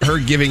of her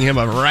giving him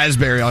a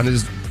raspberry on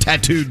his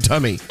tattooed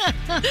tummy.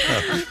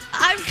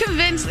 I'm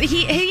convinced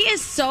he is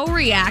so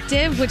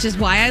reactive, which is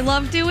why I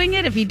love doing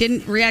it. If he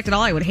didn't react at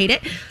all, I would hate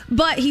it.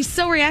 But he's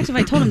so reactive.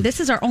 I told him, this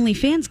is our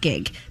OnlyFans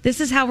gig. This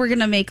is how we're going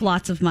to make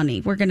lots of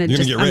money. I'm going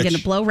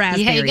to blow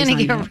raspberries. Yeah, you're going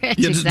to get rich.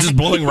 Yeah, just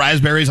blowing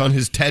raspberries on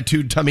his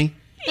tattooed tummy.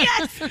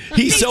 Yes.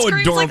 He's so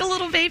screams adorable. like a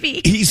little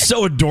baby. He's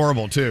so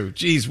adorable too.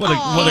 Jeez,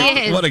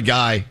 what a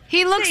guy.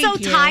 He looks Thank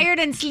so you. tired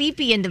and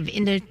sleepy in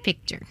the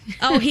picture.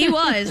 Oh, he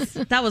was.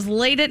 That was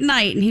late at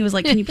night, and he was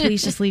like, "Can you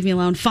please just leave me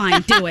alone?"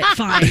 Fine, do it.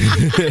 Fine.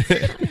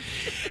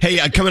 Hey,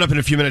 coming up in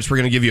a few minutes, we're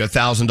going to give you a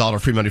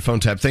 $1,000 free money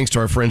phone tap thanks to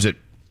our friends at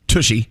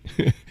Tushy.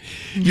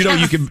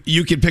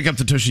 You can pick up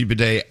the Tushy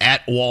bidet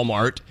at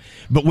Walmart,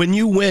 but when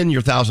you win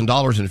your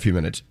 $1,000 in a few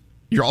minutes,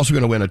 you're also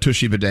going to win a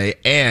Tushy bidet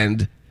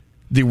and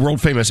the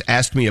world famous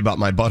 "Ask Me About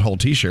My Butthole"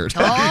 T-shirt.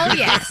 Oh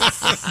yes,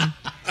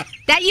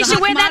 that you should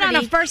wear that on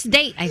a first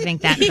date. I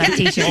think that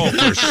T-shirt. Oh,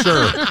 for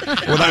sure.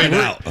 Without a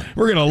doubt.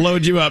 We're going to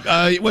load you up.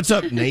 What's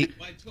up, Nate?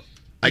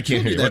 I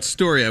can't hear you. That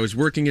story. I was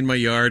working in my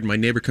yard. My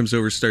neighbor comes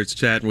over, starts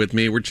chatting with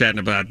me. We're chatting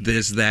about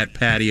this, that,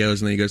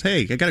 patios, and then he goes,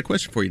 "Hey, I got a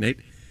question for you, Nate.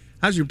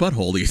 How's your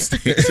butthole these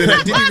days?" And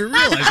I didn't even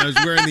realize I was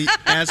wearing the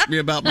 "Ask Me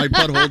About My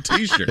Butthole"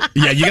 T-shirt.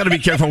 Yeah, you got to be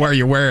careful where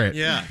you wear it.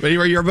 Yeah. But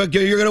you're going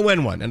to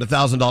win one and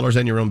 $1,000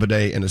 and your own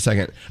bidet in a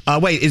second.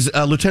 Wait, is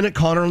Lieutenant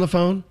Connor on the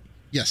phone?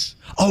 Yes.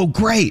 Oh,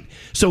 great.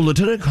 So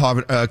Lieutenant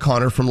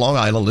Connor from Long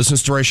Island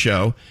listens to our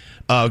show.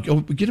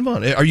 Get him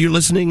on. Are you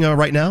listening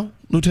right now,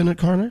 Lieutenant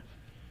Connor?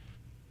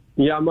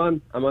 Yeah, I'm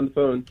on the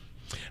phone.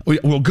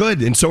 Well,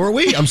 good, and so are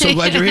we. I'm so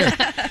glad you're here.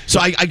 So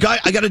I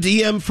got a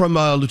DM from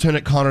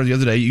Lieutenant Connor the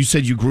other day. You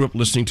said you grew up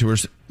listening to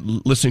us,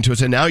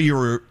 and now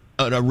you're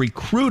a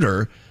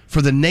recruiter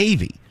for the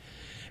Navy,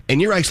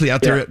 and you're actually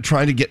out there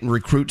trying to get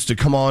recruits to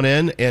come on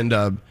in and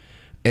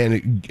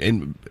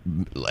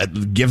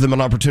give them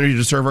an opportunity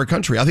to serve our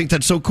country. I think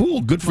that's so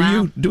cool. Good for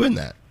you doing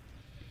that.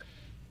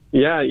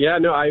 Yeah.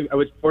 No, I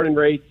was born and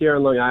raised here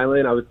on Long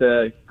Island. I was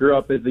grew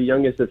up as the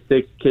youngest of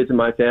 6 kids in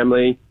my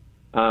family.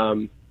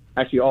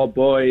 Actually, all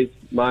boys.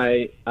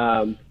 My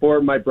 4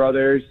 of my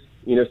brothers,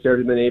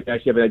 served in the Navy. I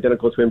actually have an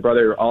identical twin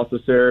brother who also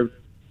served.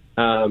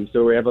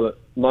 So we have a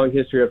long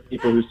history of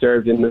people who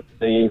served in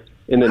the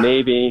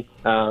Navy.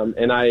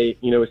 And I,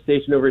 was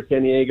stationed over at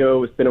San Diego.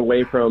 Was been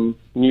away from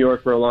New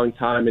York for a long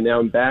time, and now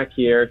I'm back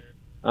here,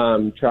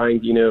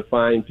 trying to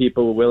find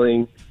people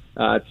willing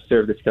to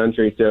serve this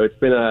country. So it's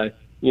been a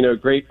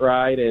great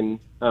ride, and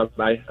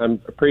I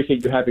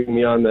appreciate you having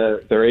me on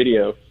the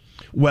radio.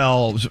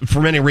 Well, for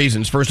many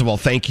reasons. First of all,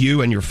 thank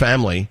you and your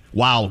family.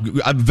 Wow,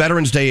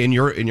 Veterans Day in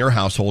your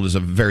household is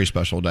a very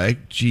special day.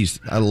 Jeez,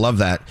 I love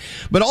that.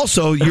 But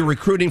also, you're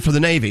recruiting for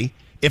the Navy.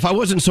 If I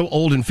wasn't so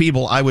old and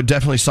feeble, I would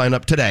definitely sign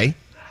up today.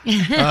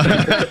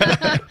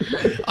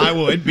 I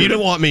would. You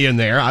don't want me in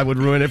there. I would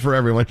ruin it for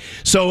everyone.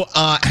 So,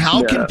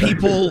 how can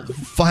people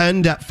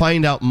find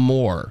out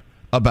more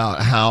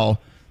about how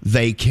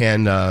they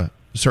can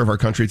serve our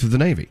country through the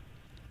Navy?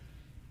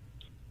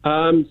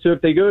 So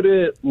if they go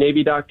to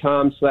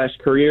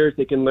Navy.com/careers,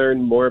 they can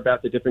learn more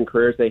about the different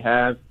careers they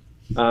have.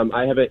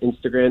 I have an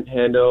Instagram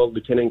handle,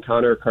 Lieutenant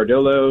Connor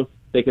Cardillo.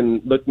 They can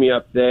look me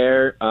up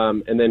there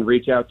and then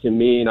reach out to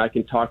me, and I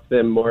can talk to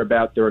them more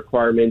about the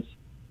requirements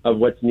of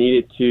what's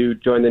needed to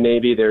join the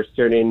Navy. There's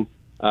certain,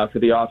 for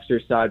the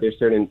officer side, there's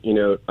certain,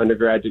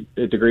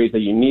 undergraduate degrees that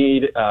you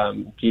need,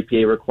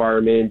 GPA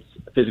requirements,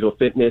 physical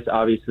fitness,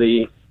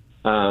 obviously.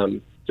 So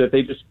if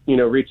they just,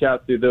 reach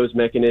out through those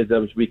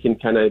mechanisms, we can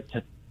kind of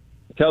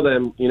tell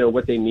them,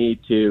 what they need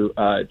to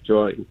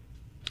join.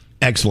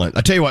 Excellent.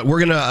 I tell you what,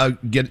 we're going to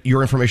get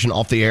your information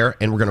off the air,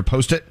 and we're going to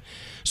post it.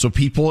 So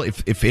people,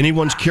 if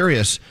anyone's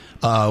curious,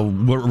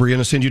 we're going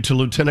to send you to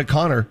Lieutenant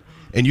Connor,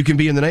 and you can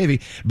be in the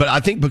Navy. But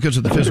I think because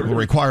of the physical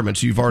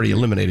requirements, you've already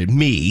eliminated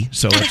me,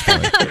 so that's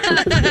fine.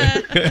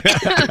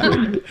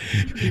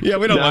 Yeah,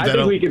 we don't want that.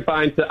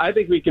 I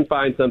think we can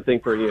find something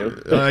for you.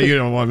 You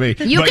don't want me.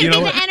 You can be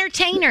the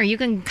entertainer. You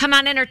can come out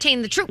and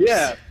entertain the troops.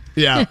 Yeah.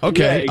 Yeah,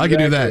 okay, yeah, exactly. I can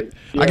do that.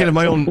 Yeah. I can have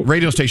my own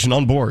radio station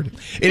on board.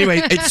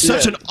 Anyway,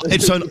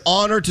 it's an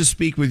honor to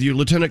speak with you,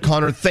 Lieutenant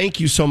Connor. Thank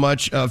you so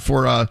much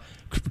for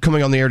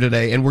coming on the air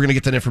today, and we're going to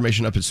get that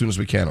information up as soon as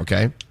we can,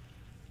 okay?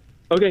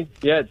 Okay,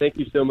 yeah, thank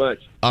you so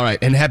much. All right,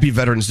 and happy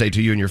Veterans Day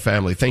to you and your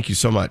family. Thank you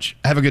so much.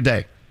 Have a good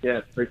day. Yeah,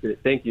 appreciate it.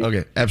 Thank you.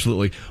 Okay,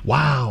 absolutely.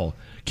 Wow.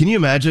 Can you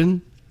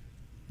imagine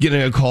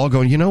getting a call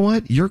going, you know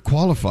what? You're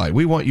qualified.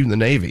 We want you in the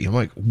Navy. I'm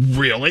like,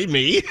 really?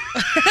 Me?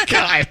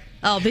 God.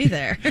 I'll be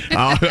there.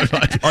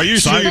 Are you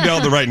sure you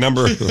dialed the right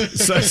number?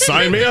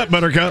 Sign me up,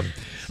 Buttercup.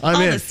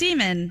 I'm in. The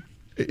seamen.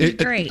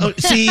 Great.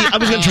 See, I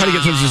was going to try to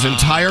get through this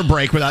entire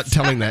break without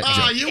telling that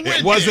joke.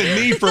 It wasn't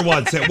me for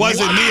once. It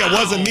wasn't me. It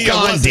wasn't me. It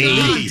wasn't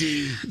me.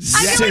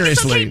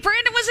 Seriously.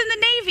 Brandon was in the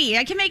Navy.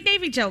 I can make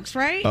Navy jokes,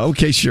 right?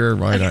 Okay, sure.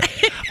 Why not?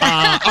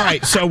 All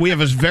right, so we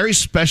have a very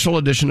special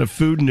edition of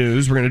Food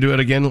News. We're going to do it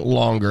again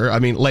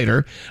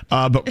later.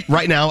 But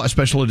right now, a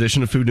special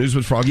edition of Food News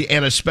with Froggy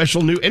and a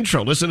special new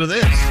intro. Listen to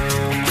this. Oh,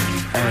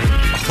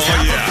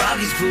 yeah.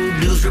 Froggy's Food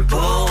News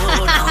Report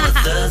on a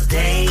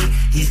Thursday.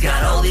 He's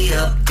got all the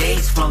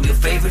updates from your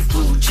favorite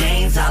food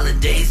chains,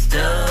 holiday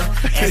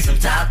stuff, and some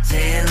top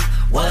 10.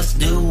 What's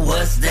new?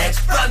 What's next?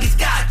 Froggy's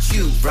got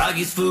you.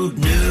 Froggy's Food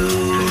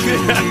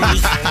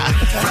News.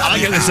 I'm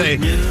going to say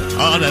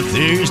on a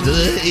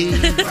Thursday.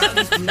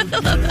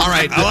 All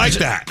right. I like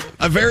that.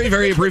 A very,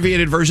 very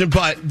abbreviated version,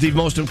 but the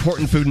most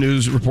important food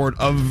news report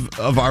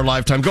of our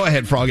lifetime. Go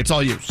ahead, Frog. It's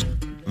all yours.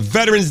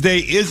 Veterans Day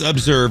is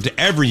observed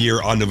every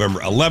year on November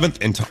 11th,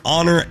 and to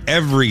honor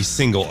every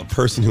single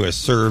person who has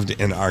served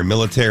in our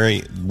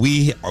military,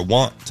 we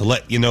want to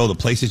let you know the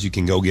places you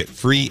can go get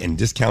free and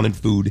discounted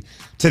food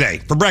today.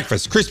 For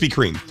breakfast, Krispy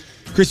Kreme.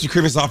 Krispy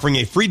Kreme is offering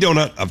a free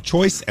donut of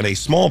choice and a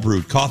small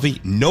brewed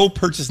coffee. No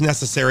purchase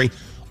necessary.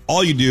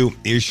 All you do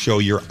is show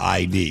your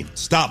ID.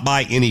 Stop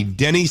by any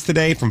Denny's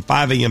today from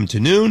 5 a.m. to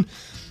noon.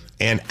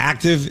 And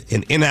active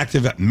and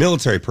inactive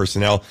military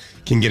personnel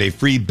can get a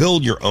free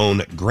Build Your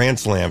Own Grand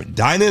Slam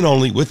dine-in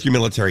only with your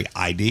military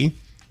ID.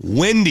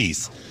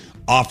 Wendy's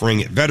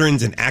offering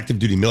veterans and active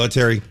duty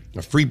military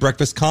a free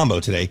breakfast combo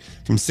today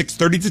from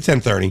 6:30 to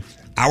 10:30.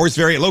 Hours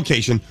vary at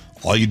location.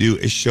 All you do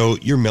is show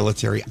your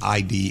military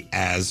ID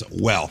as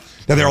well.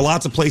 Now, there are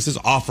lots of places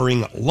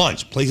offering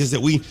lunch, places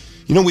that we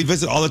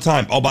visit all the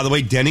time. Oh, by the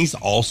way, Denny's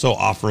also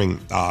offering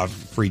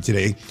free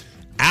today.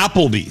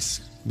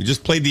 Applebee's. We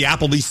just played the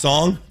Applebee's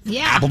song.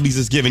 Yeah. Applebee's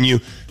is giving you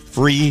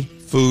free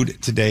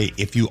food today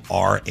if you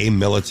are a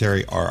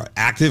military or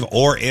active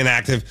or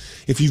inactive.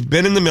 If you've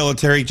been in the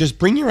military, just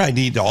bring your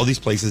ID to all these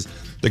places.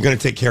 They're going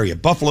to take care of you.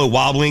 Buffalo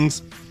Wild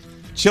Wings.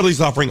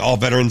 Chili's offering all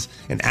veterans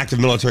and active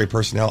military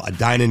personnel a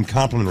dine-in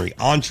complimentary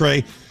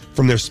entree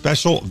from their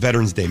special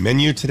Veterans Day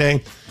menu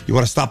today. You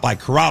want to stop by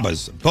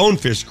Carrabba's,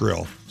 Bonefish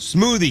Grill,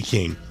 Smoothie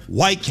King,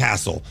 White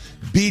Castle,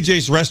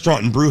 BJ's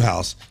Restaurant and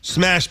Brewhouse,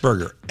 Smash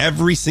Burger,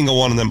 every single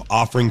one of them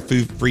offering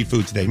free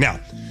food today. Now,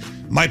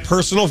 my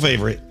personal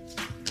favorite,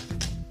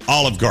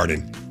 Olive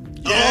Garden.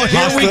 Oh,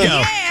 here we go.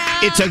 Yeah.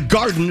 It's a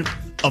garden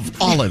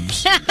of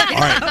olives. All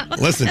right,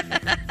 listen.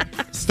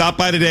 Stop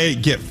by today,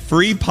 get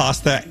free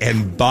pasta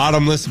and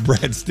bottomless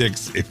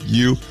breadsticks if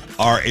you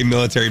are a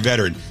military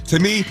veteran. To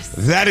me,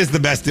 that is the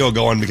best deal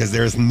going because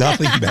there is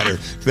nothing better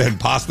than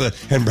pasta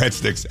and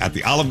breadsticks at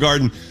the Olive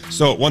Garden.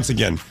 So once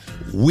again,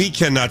 we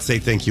cannot say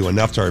thank you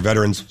enough to our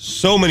veterans.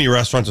 So many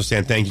restaurants are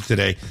saying thank you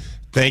today.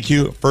 Thank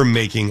you for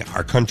making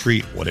our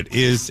country what it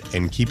is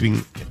and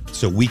keeping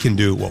so we can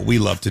do what we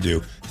love to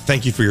do.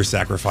 Thank you for your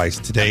sacrifice.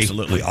 Today,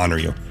 Absolutely. We honor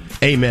you.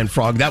 Amen,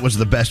 Frog. That was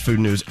the best food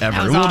news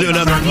ever. We'll do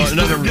another.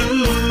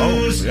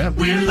 Oh, yeah.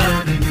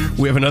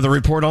 We have another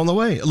report on the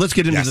way. Let's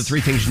get into the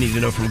three things you need to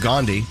know from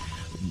Gandhi.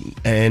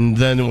 And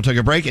then we'll take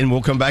a break and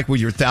we'll come back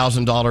with your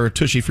 $1,000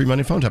 Tushy free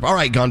money phone tap. All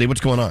right, Gandhi,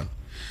 what's going on?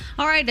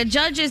 All right, a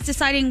judge is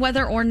deciding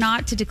whether or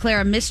not to declare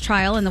a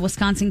mistrial in the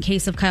Wisconsin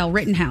case of Kyle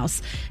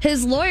Rittenhouse.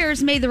 His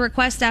lawyers made the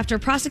request after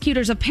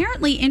prosecutors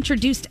apparently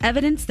introduced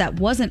evidence that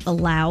wasn't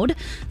allowed.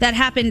 That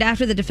happened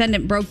after the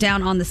defendant broke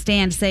down on the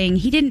stand saying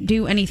he didn't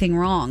do anything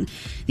wrong.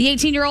 The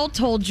 18-year-old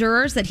told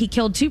jurors that he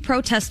killed 2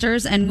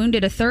 protesters and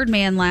wounded a 3rd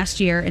man last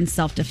year in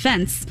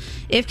self-defense.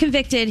 If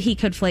convicted, he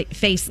could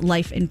face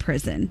life in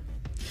prison.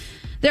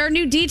 There are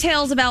new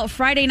details about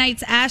Friday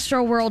night's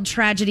Astroworld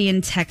tragedy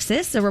in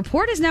Texas. A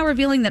report is now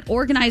revealing that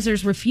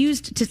organizers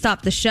refused to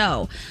stop the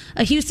show.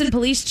 A Houston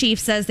police chief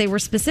says they were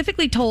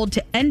specifically told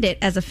to end it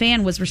as a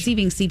fan was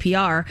receiving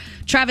CPR.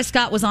 Travis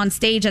Scott was on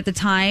stage at the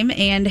time,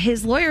 and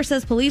his lawyer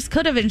says police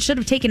could have and should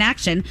have taken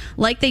action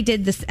like they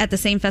did this at the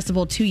same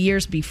festival 2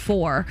 years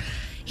before.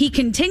 He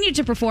continued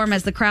to perform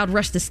as the crowd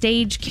rushed the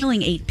stage,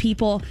 killing 8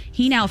 people.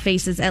 He now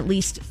faces at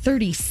least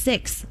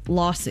 36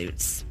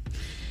 lawsuits.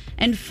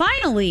 And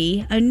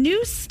finally, a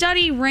new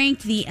study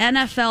ranked the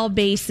NFL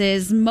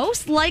bases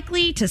most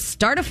likely to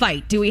start a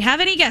fight. Do we have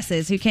any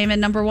guesses who came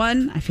in number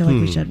 1? I feel like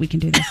we should. We can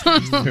do this.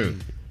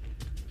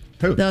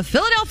 Who? The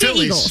Philadelphia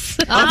Phillies. Eagles.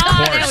 Of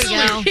course.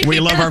 There we go. We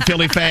love our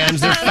Philly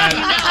fans. They're fat.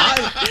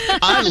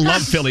 I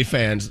love Philly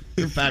fans.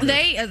 They're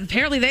fabulous.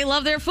 They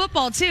love their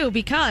football too,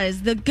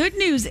 because the good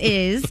news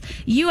is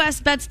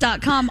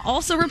USBets.com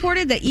also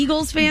reported that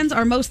Eagles fans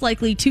are most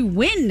likely to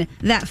win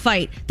that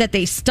fight that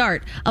they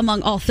start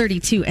among all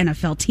 32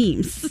 NFL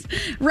teams.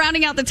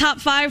 Rounding out the top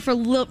 5 for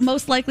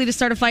most likely to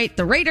start a fight,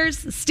 the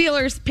Raiders,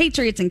 Steelers,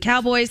 Patriots, and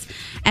Cowboys,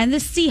 and the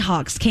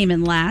Seahawks came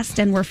in last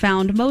and were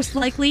found most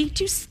likely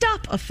to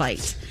stop a fight.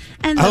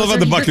 And I love how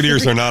the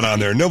Buccaneers are not on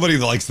there. Nobody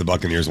that likes the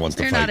Buccaneers wants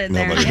to They're fight. not in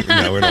there.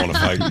 No, we don't want to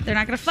fight. They're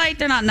not going to fight.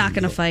 They're not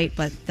going to fight,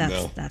 but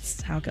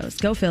that's how it goes.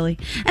 Go Philly.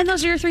 And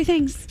those are your 3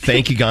 things.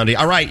 Thank you, Gandhi.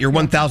 All right, your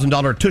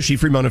 $1,000 Tushy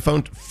free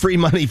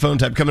money phone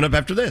tap coming up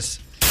after this.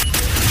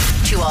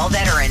 To all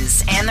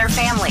veterans and their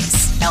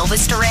families,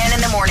 Elvis Duran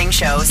in the Morning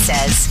Show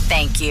says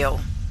thank you.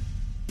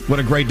 What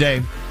a great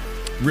day.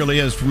 Really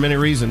is, for many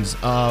reasons.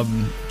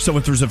 So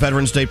if there's a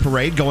Veterans Day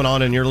parade going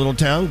on in your little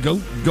town,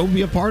 go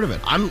be a part of it.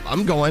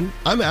 I'm going.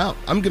 I'm out.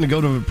 I'm going to go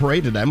to a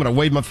parade today. I'm going to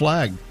wave my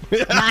flag.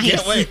 Nice.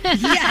 Can't wait.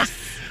 Yes.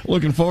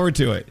 Looking forward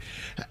to it.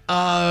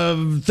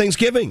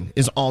 Thanksgiving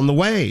is on the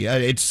way.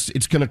 It's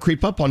going to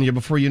creep up on you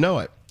before you know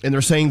it. And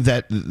they're saying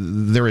that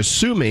they're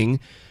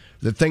assuming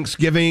that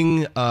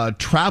Thanksgiving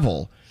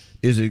travel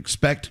is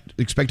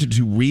expected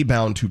to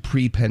rebound to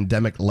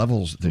pre-pandemic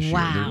levels this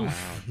year.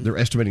 They're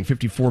estimating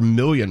 54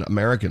 million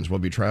Americans will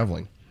be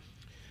traveling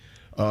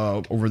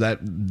over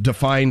that,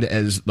 defined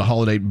as the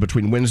holiday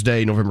between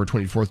Wednesday, November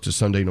 24th to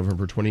Sunday,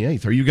 November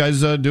 28th. Are you guys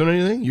doing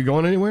anything? You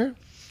going anywhere?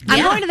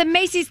 I'm going to the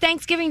Macy's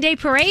Thanksgiving Day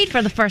Parade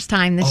for the first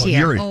time this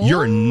year.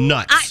 You're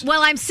nuts.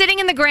 I'm sitting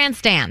in the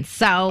grandstand,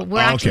 so we're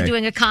actually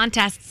doing a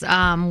contest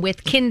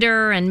with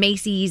Kinder and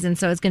Macy's, and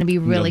so it's going to be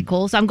really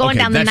cool. So I'm going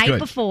down the night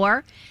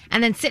before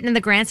and then sitting in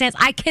the grandstands.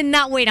 I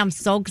cannot wait. I'm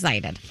so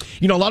excited.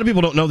 You know, a lot of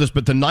people don't know this,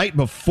 but the night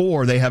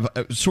before, they have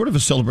sort of a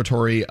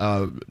celebratory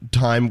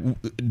time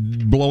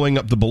blowing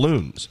up the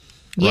balloons.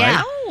 Yeah.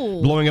 Right?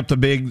 Oh. Blowing up the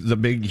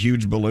big,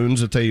 huge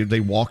balloons that they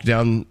walk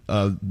down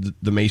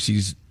the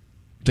Macy's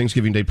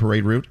Thanksgiving Day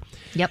Parade route.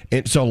 Yep.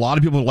 And so a lot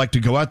of people like to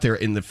go out there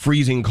in the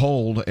freezing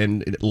cold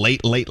and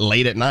late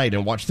at night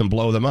and watch them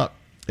blow them up.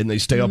 And they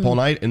stay up all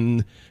night,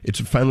 and it's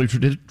a family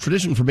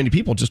tradition for many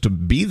people just to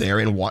be there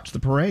and watch the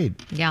parade.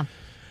 Yeah.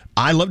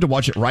 I love to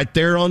watch it right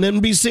there on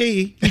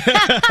NBC.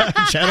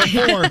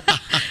 Channel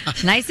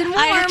 4. Nice and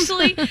warm. I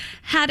actually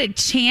had a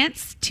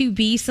chance to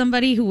be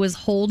somebody who was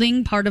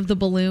holding part of the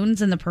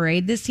balloons in the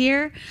parade this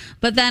year,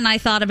 but then I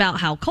thought about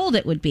how cold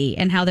it would be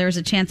and how there was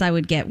a chance I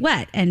would get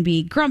wet and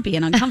be grumpy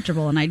and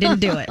uncomfortable, and I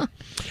didn't do it.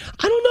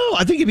 I don't know.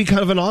 I think it'd be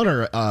kind of an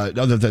honor,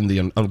 other than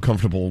the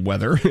uncomfortable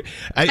weather.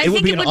 It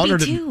would be an honor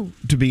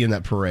to be in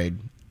that parade.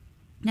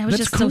 I was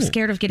just so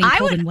scared of getting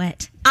cold and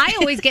wet. I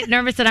always get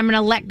nervous that I'm going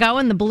to let go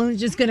and the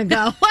balloon's just going to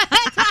go.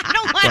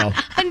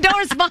 I'm not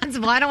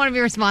responsible. I don't want to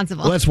be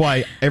responsible. Well, that's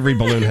why every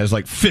balloon has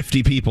like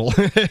 50 people.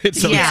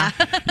 So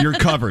you're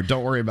covered.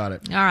 Don't worry about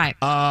it. All right.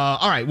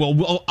 All right.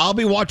 Well, I'll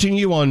be watching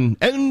you on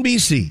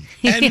NBC.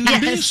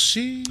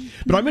 NBC.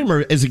 But I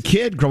remember as a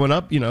kid growing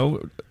up, you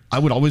know, I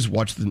would always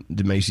watch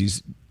the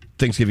Macy's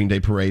Thanksgiving Day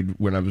Parade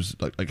when I was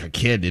like a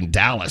kid in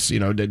Dallas. You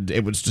know,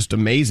 it was just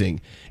amazing.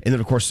 And then,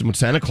 of course, when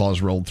Santa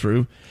Claus rolled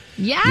through,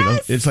 yes, you know,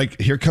 it's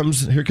like here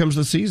comes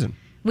the season.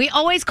 We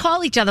always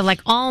call each other,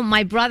 like,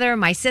 my brother,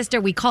 my sister,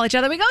 we call each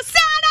other, we go,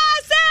 Santa,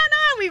 Santa!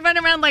 We run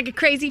around like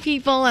crazy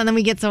people, and then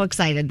we get so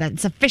excited that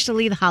it's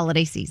officially the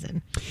holiday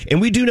season.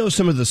 And we do know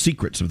some of the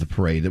secrets of the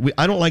parade.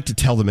 I don't like to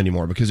tell them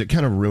anymore because it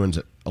kind of ruins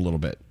it a little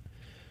bit.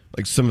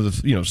 Like some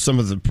of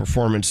the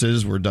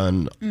performances were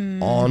done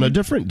on a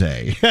different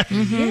day.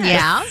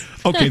 Yeah.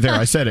 Okay, there,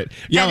 I said it.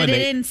 Yeah,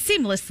 edited in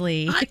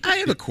seamlessly. I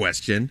have a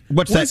question.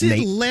 What's was that, it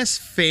Nate? less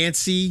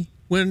fancy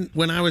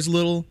when I was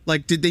little?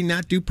 Like, did they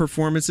not do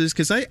performances?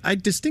 Because I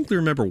distinctly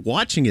remember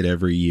watching it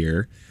every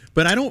year,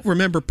 but I don't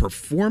remember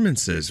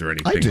performances or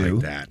anything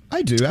like that.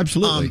 I do,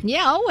 absolutely.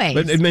 Yeah, always.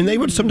 But I mean, they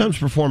would sometimes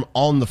perform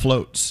on the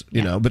floats,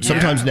 you know. But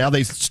sometimes now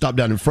they stop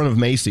down in front of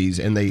Macy's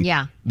and they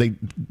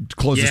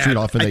close the street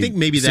off. And I think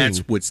maybe that's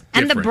what's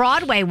different. And the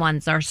Broadway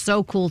ones are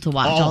so cool to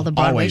watch. Oh, all the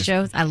Broadway always.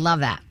 shows. I love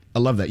that. I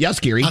love that. Yeah,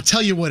 Scary. I'll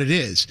tell you what it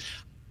is.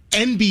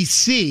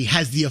 NBC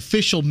has the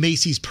official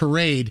Macy's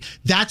parade.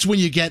 That's when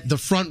you get the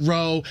front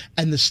row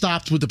and the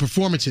stops with the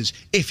performances.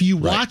 If you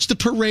watch the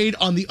parade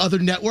on the other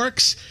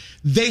networks,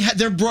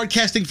 they're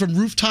broadcasting from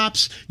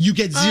rooftops. You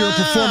get zero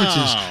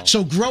performances.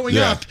 So growing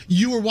up,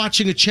 you were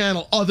watching a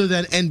channel other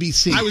than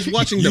NBC. I was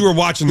watching. You were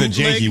watching the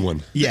janky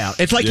one. Yeah,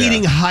 it's like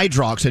eating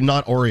Hydrox and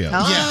not Oreos.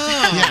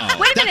 Yeah.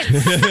 Wait a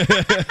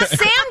minute.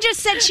 Sam just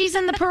said she's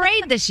in the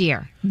parade this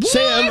year.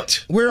 Sam,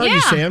 where are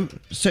you,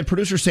 Sam?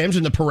 Producer Sam's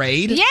in the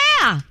parade?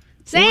 Yeah.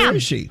 Sam. Where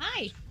is she?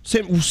 Hi.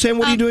 Sam,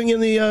 what are you doing in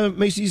the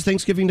Macy's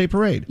Thanksgiving Day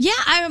Parade?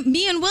 Yeah,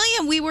 me and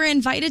William, we were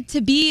invited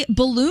to be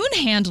balloon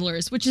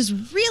handlers, which is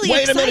really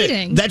Wait exciting. a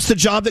minute. That's the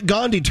job that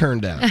Gandhi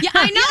turned down. Yeah,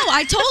 I know.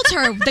 I told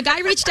her. The guy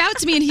reached out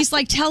to me and he's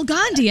like, tell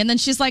Gandhi. And then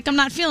she's like, I'm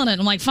not feeling it.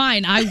 I'm like,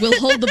 fine, I will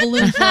hold the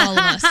balloon for all of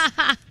us.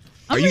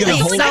 Are you going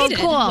to hold? So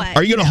cool.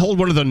 Are you going to hold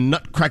one of the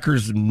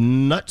Nutcracker's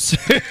nuts?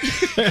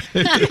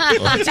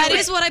 That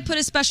is what I put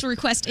a special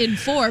request in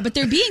for, but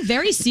they're being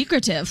very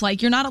secretive.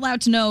 Like, you're not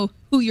allowed to know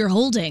who you're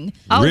holding.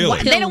 Oh,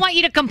 really? They don't want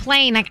you to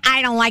complain. Like,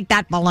 I don't like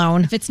that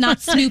balloon. If it's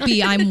not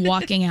Snoopy, I'm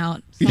walking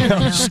out.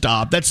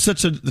 Stop. That's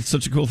such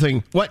a cool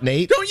thing. What,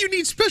 Nate? Don't you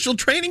need special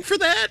training for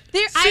that?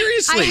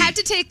 Seriously. I had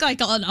to take like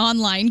an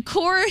online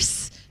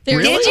course.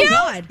 Really? Did you? Oh,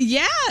 God.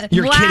 Yeah.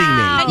 You're kidding me.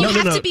 And you No.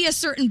 have to be a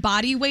certain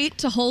body weight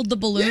to hold the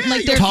balloon. Yeah,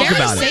 like they're Talk very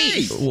about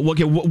safe. it.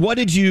 Okay,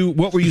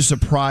 what were you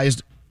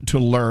surprised to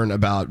learn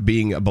about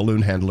being a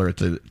balloon handler at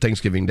the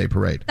Thanksgiving Day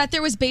Parade? That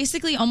there was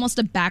basically almost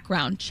a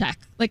background check.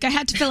 Like I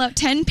had to fill out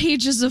 10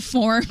 pages of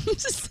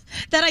forms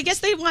that I guess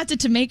they wanted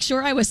to make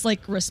sure I was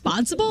like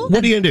responsible.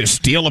 What are you going to do?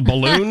 Steal a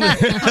balloon?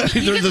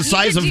 They're the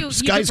size of You could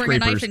bring a skyscrapers.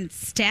 knife and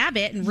stab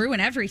it and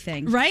ruin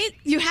everything. Right?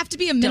 You have to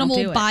be a do minimal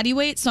it. body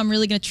weight, so I'm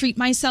really going to treat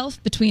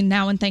myself between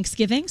now and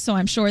Thanksgiving. So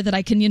I'm sure that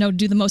I can,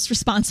 do the most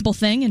responsible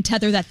thing and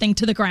tether that thing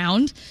to the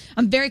ground.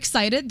 I'm very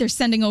excited. They're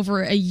sending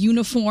over a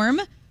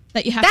uniform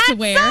that you have to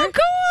wear. That's so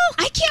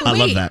cool. I can't I wait.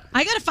 love that.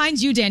 I got to find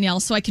you, Danielle,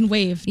 so I can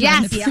wave.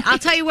 Yes, I'll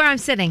tell you where I'm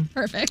sitting.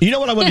 Perfect. You know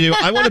what I want to do?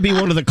 I want to be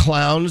one of the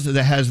clowns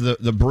that has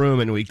the broom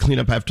and we clean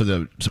up after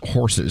the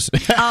horses.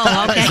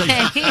 Oh,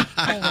 okay.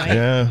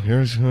 Yeah,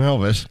 here's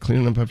Elvis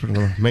cleaning up after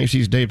the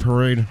Macy's Day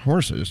Parade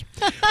horses.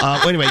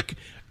 Anyway,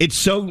 it's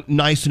so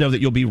nice to know that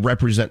you'll be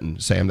representing,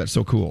 Sam. That's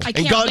so cool. I And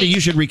can't Gandhi, wait. you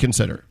should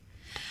reconsider.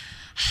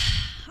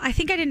 I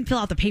think I didn't fill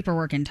out the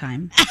paperwork in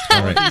time.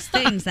 All right. These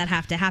things that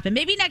have to happen.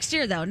 Maybe next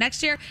year, though.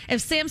 Next year,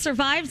 if Sam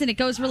survives and it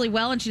goes really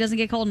well and she doesn't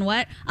get cold and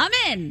wet, I'm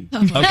in.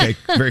 Okay,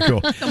 very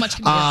cool. So much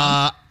can be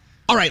wrong.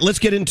 All right, let's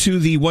get into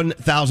the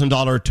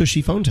 $1,000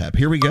 Tushy phone tap.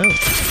 Here we go.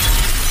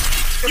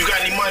 You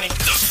got any money? The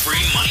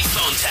free money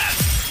phone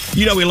tap.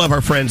 You know we love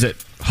our friends at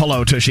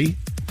Hello Tushy.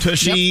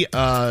 Tushy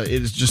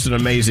is just an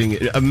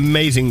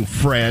amazing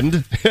friend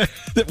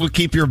that will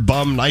keep your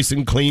bum nice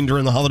and clean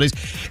during the holidays.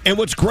 And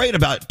what's great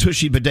about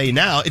Tushy Bidet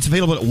now, it's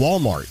available at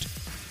Walmart.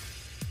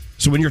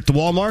 So when you're at the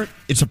Walmart,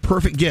 it's a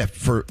perfect gift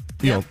for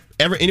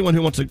anyone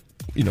who wants a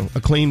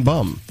clean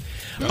bum.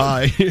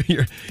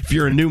 If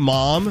you're a new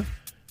mom,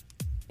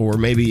 or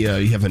maybe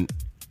you have an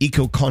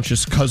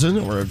eco-conscious cousin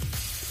or a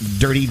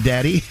dirty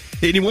daddy.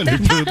 Anyone who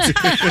poops,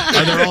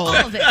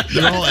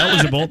 they're all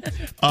eligible.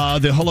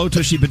 The Hello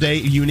Tushy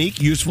Bidet,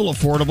 unique, useful,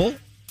 affordable.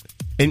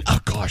 And, oh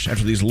gosh,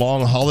 after these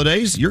long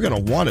holidays, you're going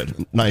to want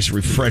a nice,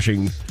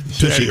 refreshing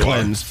Tushy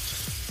cleanse.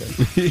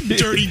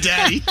 Dirty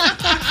daddy.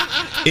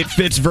 It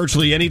fits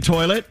virtually any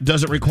toilet.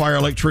 Doesn't require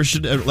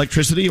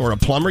electricity or a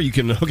plumber. You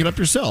can hook it up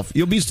yourself.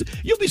 You'll be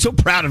so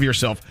proud of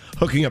yourself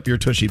hooking up your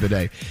Tushy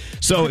Bidet.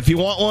 So if you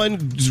want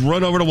one, just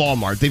run over to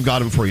Walmart. They've got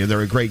them for you.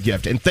 They're a great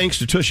gift. And thanks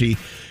to Tushy,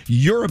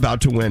 you're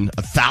about to win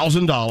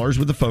 $1,000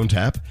 with the phone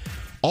tap.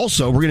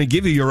 Also, we're going to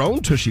give you your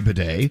own Tushy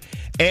Bidet,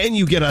 and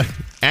you get a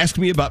Ask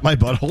Me About My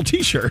Butthole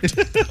t-shirt.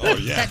 Oh,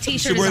 yeah. That t-shirt You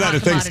should is wear a that hot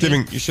at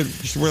Thanksgiving. commodity. You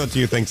should wear that to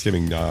your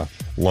Thanksgiving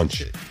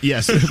lunch.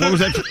 Yes. What was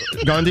that,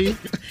 Gandhi?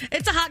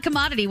 It's a hot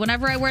commodity.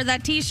 Whenever I wear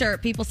that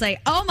t-shirt, people say,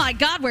 "Oh my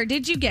God, where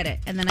did you get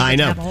it?" And then I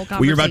know. have a whole conversation.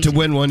 Well, you're about to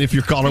win one if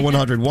you're caller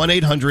 100.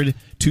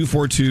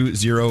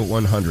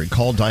 1-800-242-0100.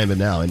 Call Diamond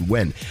now and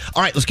win.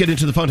 All right, let's get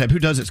into the phone tap. Who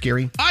does it,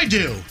 Scary? I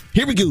do.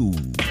 Here we go.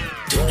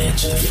 Don't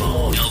answer the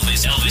phone.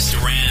 Elvis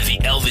Duran, the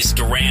Elvis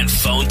Duran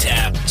phone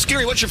tap.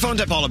 Scary, what's your phone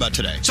tap all about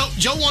today? So,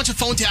 Joe wants to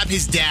phone tap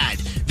his dad.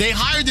 They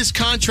hired this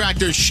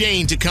contractor,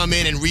 Shane, to come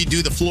in and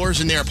redo the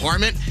floors in their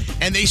apartment,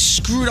 and they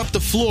screwed up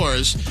the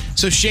floors,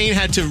 so Shane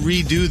had to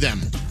redo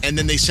them, and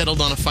then they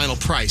settled on a final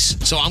price.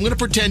 So I'm going to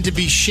pretend to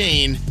be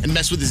Shane and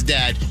mess with his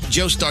dad.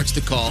 Joe starts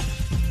the call.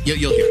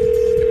 You'll hear.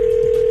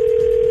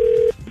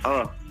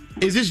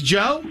 Is this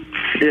Joe?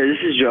 Yeah, this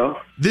is Joe.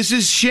 This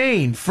is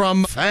Shane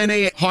from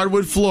NA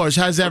Hardwood Floors.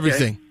 How's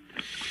everything?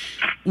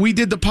 We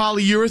did the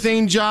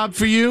polyurethane job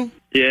for you.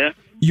 Yeah.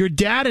 Your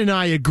dad and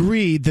I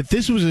agreed that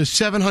this was a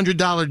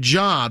 $700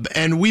 job,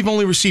 and we've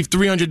only received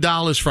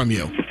 $300 from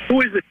you. Who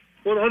is it?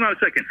 Hold on a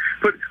second.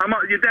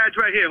 Your dad's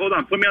right here. Hold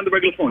on. Put me on the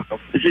regular phone.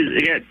 This is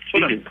again.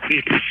 Hold on.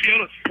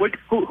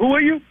 Who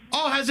are you?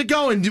 Oh, how's it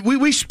going?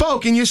 We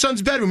spoke in your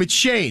son's bedroom. It's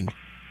Shane.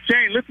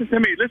 Shane, listen to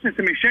me,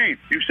 Shane.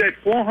 You said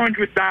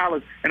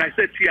 $400, and I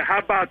said to you, how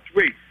about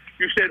 $300?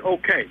 You said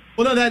okay.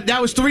 Well, no,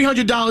 that was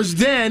 $300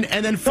 then,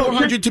 and then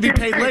 $400 to be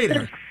paid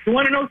later. You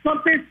want to know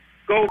something?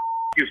 Go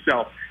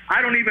yourself.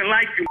 I don't even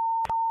like you.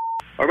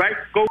 All right?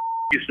 Go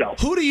yourself.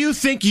 Who do you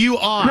think you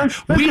are?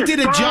 We did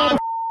a job.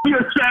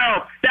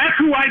 Yourself. That's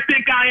who I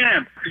think I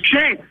am.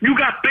 Shane, you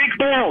got big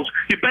balls.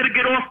 You better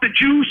get off the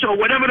juice or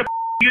whatever the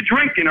you're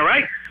drinking, all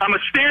right? I'm a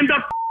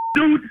stand-up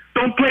dude.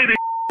 Don't play this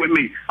with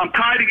me. I'm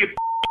tired of your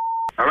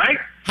all right?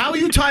 How are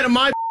you tired of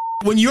my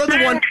when you're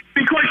the one?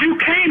 Because you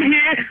came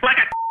here like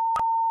a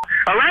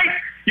all right?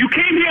 You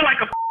came here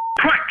like a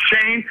prick,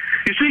 Shane.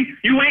 You see,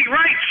 you ain't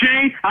right,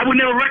 Shane. I would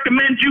never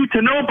recommend you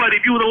to nobody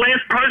if you were the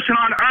last person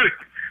on earth.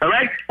 All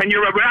right? And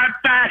you're a rat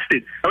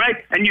bastard. All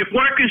right? And your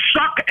workers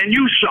suck and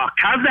you suck.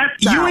 How's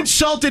that sound? You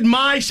insulted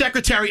my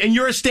secretary and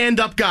you're a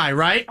stand-up guy,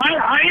 right?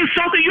 I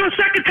insulted your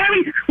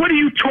secretary? What are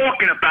you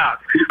talking about?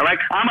 All right?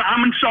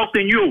 I'm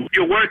insulting you.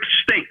 Your work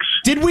stinks.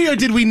 Did we or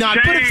did we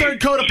not? Shane, put a third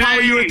coat of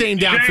polyurethane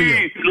down for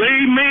you. Leave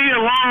me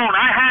alone.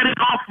 I had it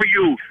off for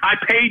you. I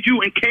paid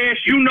you in cash.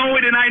 You know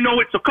it and I know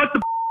it. So cut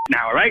the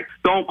now, all right?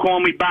 Don't call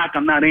me back.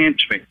 I'm not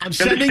answering. I'm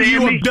sending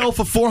you a bill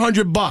for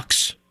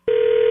 $400.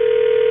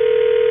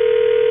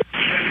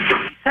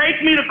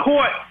 Take me to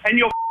court and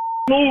you'll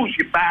lose,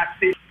 you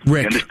bastard.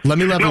 Rick, let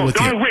me level with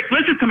you. No, Rick,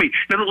 listen to me.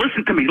 No,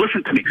 listen to me.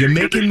 You're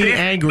making me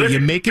angry. You're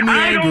making me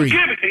angry. I don't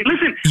give it.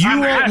 Listen. You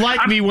won't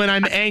like me when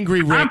I'm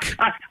angry, Rick.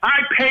 I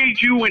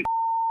paid you in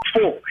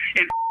full.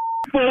 In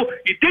full.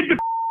 You did the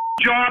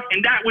job,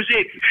 and that was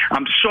it.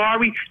 I'm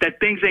sorry that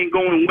things ain't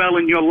going well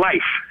in your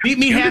life. Meet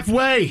me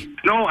halfway.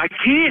 No, I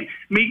can't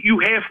meet you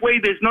halfway.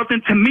 There's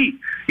nothing to meet.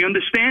 You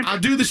understand? I'll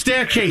do the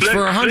staircase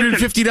for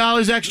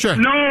 $150 extra.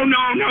 No.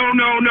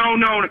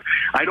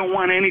 I don't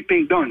want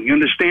anything done. You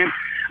understand?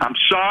 I'm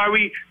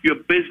sorry, your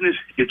business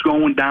is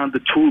going down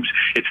the tubes.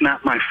 It's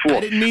not my fault.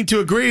 I didn't mean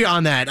to agree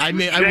on that.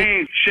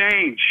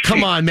 Shane.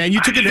 Come on, man. You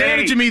took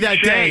advantage of me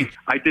that day.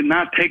 I did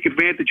not take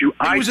advantage of you.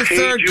 It was a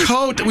third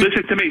coat.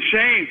 Listen to me.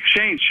 Shane.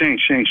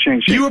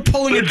 You were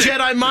pulling a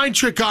Jedi mind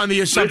trick on me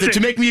or something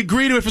to make me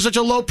agree to it for such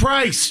a low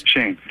price.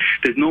 Shane,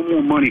 there's no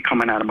more money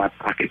coming out of my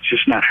pocket. It's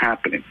just not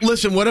happening.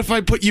 Listen, what if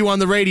I put you on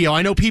the radio?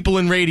 I know people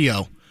in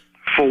radio.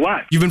 For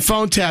what? You've been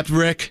phone tapped,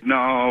 Rick.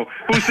 No.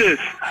 Who's this?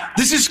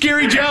 This is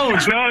Scary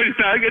Jones. No, he's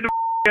not. Get the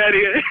out of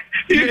here.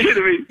 You're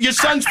kidding me. Your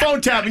son's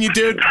phone tapping you,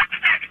 dude.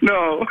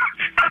 No.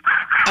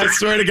 I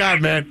swear to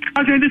God, man.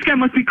 I said, this guy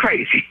must be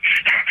crazy.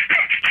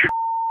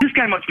 This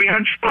guy must be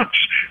on drugs.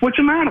 What's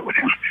the matter with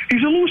him?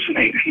 He's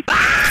hallucinating.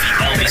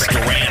 Elvis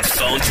Duran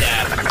phone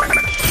tap.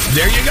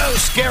 There you go.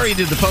 Scary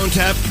did the phone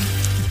tap.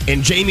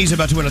 And Jamie's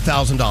about to win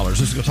 $1,000.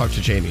 Let's go talk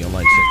to Jamie on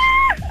line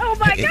 6. Oh,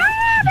 my God.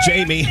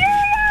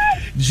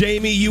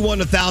 Jamie, you won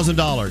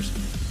 $1,000.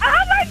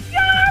 Oh, my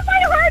God.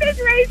 My heart is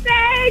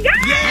racing.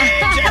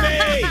 Yay,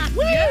 Jamie!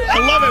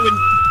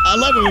 I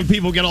love it when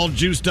people get all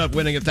juiced up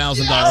winning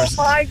 $1,000. Oh,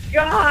 my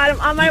God. I'm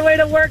on my way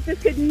to work. This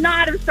could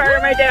not have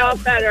started my day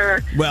off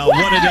better. Well,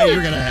 what a day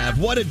you're going to have.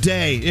 What a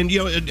day. And,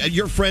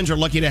 your friends are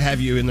lucky to have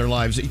you in their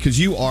lives because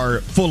you are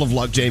full of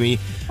luck, Jamie.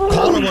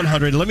 Caller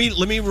 100. Let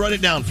me run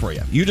it down for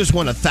you. You just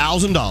won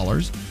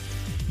 $1,000.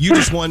 You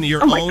just won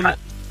your own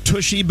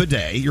Tushy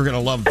bidet. You're going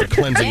to love the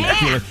cleansing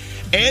feeling.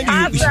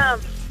 And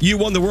you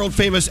won the world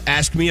famous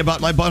Ask Me About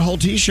My Butthole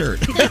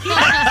t-shirt.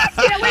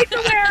 Can't wait to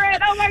wear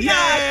it. Oh, my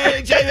God.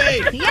 Yay,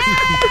 Jamie.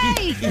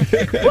 Yay.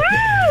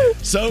 Woo!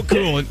 So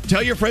cool. And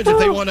tell your friends if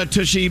they want a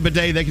Tushy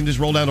bidet, they can just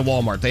roll down to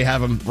Walmart. They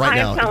have them right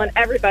now. I'm telling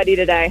everybody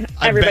today.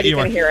 Everybody's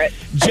going to hear it.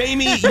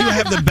 Jamie, you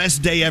have the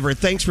best day ever.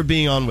 Thanks for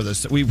being on with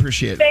us. We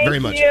appreciate it very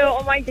much. Thank you.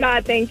 Oh, my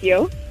God. Thank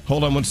you.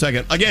 Hold on one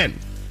second. Again,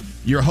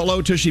 your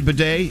Hello Tushy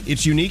bidet.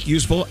 It's unique,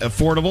 useful,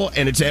 affordable,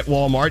 and it's at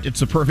Walmart.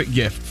 It's a perfect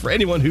gift for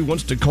anyone who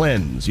wants to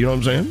cleanse. You know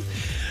what I'm saying?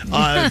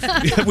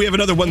 We have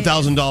another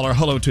 $1,000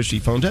 Hello Tushy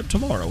phone tap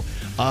tomorrow.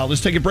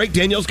 Let's take a break.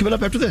 Danielle's coming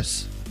up after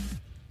this.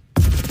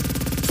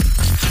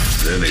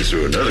 Then they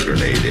threw another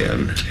grenade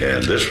in,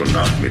 and this one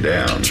knocked me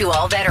down. To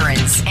all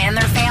veterans and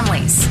their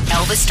families,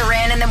 Elvis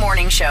Duran in the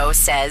Morning Show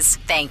says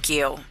thank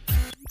you.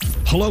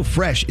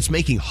 HelloFresh, it's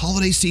making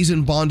holiday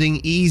season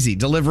bonding easy,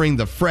 delivering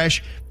the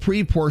fresh,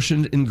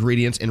 pre-portioned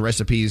ingredients and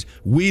recipes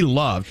we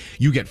love.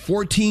 You get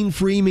 14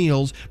 free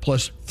meals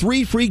plus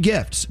 3 free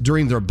gifts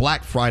during their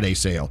Black Friday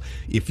sale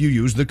if you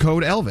use the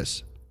code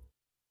Elvis.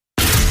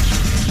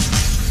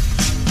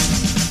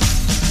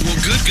 Well,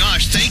 good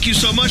gosh. Thank you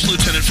so much,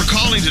 Lieutenant, for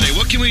calling today.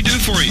 What can we do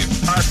for you?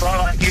 I thought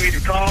I'd give you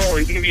the call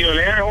and give you an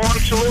air horn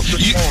salute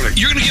this morning.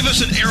 You're going to give us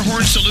an air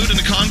horn salute in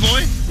the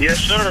convoy? Yes,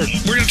 sir.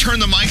 We're going to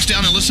turn the mics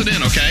down and listen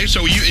in, okay?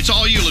 So it's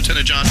all you,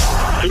 Lieutenant John.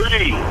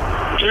 3,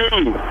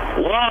 2,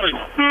 1.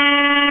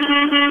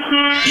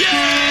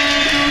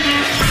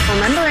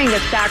 Remembering the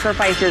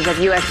sacrifices of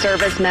U.S.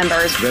 service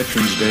members.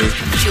 Veterans Day.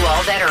 To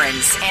all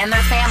veterans and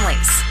their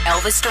families,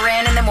 Elvis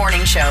Duran in the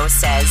Morning Show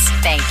says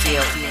thank you.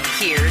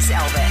 Here's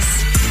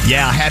Elvis.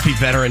 Yeah, happy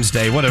Veterans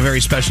Day. What a very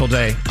special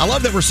day. I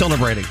love that we're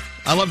celebrating.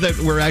 I love that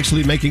we're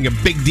actually making a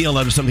big deal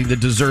out of something that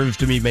deserves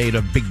to be made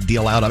a big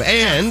deal out of.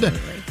 And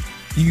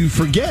you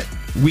forget,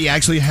 we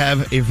actually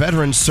have a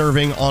veteran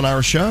serving on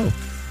our show.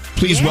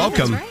 Please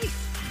welcome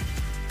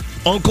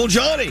Uncle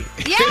Johnny.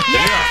 Yay!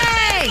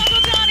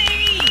 Uncle Johnny!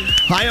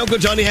 Hi, Uncle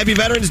Johnny. Happy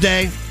Veterans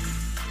Day.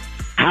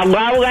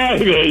 Hello,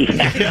 lady.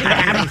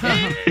 Happy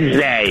Veterans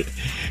Day.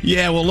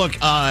 Yeah, well, look,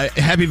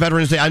 happy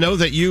Veterans Day. I know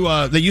that you,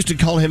 they used to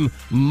call him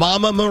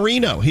Mama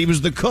Marino. He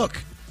was the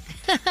cook.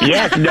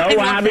 Yes, no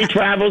army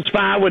travels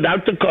far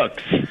without the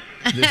cooks.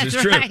 This is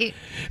true. Right.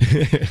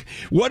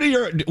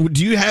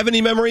 Do you have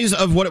any memories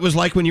of what it was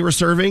like when you were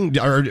serving?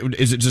 Or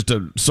is it just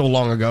so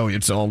long ago,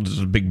 it's all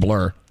just a big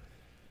blur?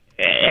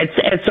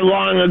 It's a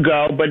long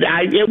ago, but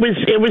it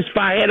was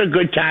fun. I had a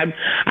good time.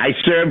 I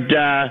served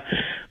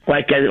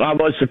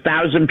almost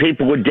 1,000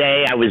 people a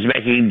day. I was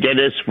making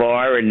dinners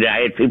for, and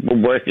I had people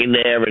working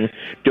there and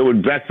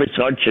doing breakfast,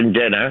 lunch, and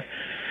dinner.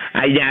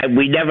 I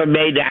never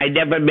made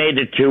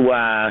it to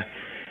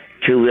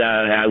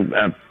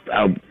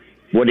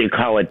what do you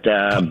call it?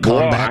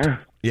 Combat. War.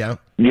 Yeah.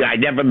 Yeah, I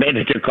never made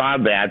it to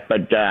combat,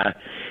 but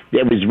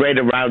it was right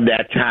around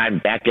that time,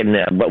 back in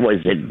what was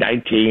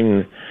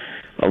it,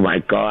 Oh, my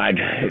God,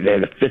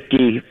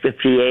 50,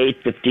 58,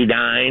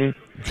 59.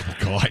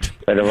 God.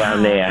 Right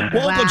around there.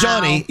 Well, Uncle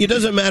Johnny, it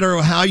doesn't matter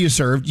how you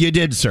served. You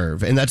did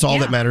serve, and that's all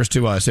that matters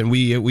to us. And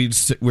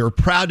we're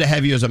proud to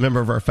have you as a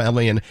member of our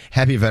family, and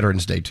happy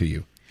Veterans Day to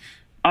you.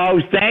 Oh,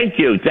 thank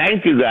you.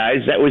 Thank you, guys.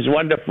 That was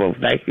wonderful.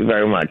 Thank you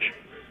very much.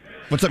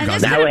 What's up, and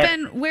guys? this could have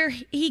been where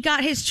he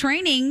got his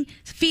training,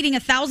 feeding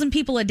 1,000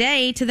 people a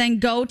day, to then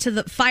go to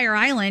the Fire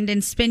Island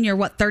and spin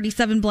your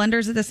 37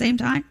 blenders at the same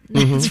time.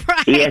 Mm-hmm. That's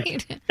right.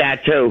 Yes,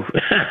 that too.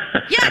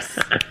 Yes,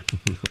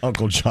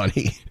 Uncle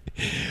Johnny.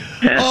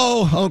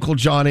 Oh, Uncle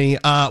Johnny.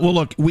 Well,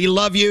 look, we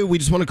love you. We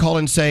just want to call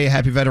and say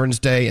Happy Veterans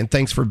Day, and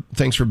thanks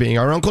for being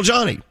our Uncle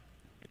Johnny.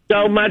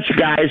 So much,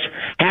 guys.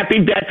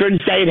 Happy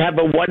Veterans Day, and have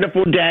a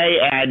wonderful day.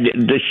 And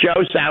the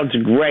show sounds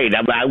great.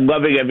 I'm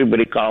loving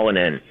everybody calling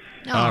in.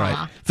 Aww. All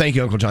right. Thank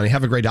you, Uncle Johnny.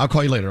 Have a great day. I'll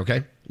call you later,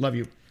 okay? Love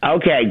you.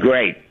 Okay,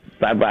 great.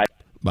 Bye-bye.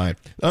 Bye.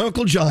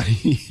 Uncle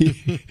Johnny.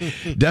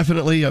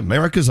 Definitely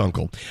America's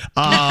uncle.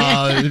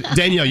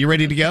 Danielle, you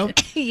ready to go?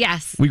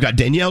 Yes. We've got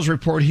Danielle's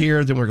report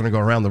here. Then we're going to go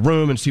around the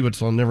room and see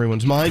what's on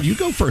everyone's mind. You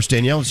go first,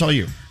 Danielle. It's all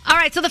you. All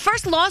right, so the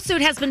first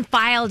lawsuit has been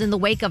filed in the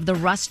wake of the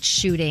Rust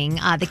shooting.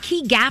 The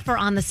key gaffer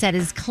on the set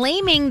is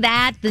claiming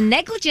that the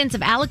negligence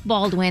of Alec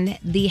Baldwin,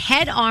 the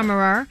head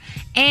armorer,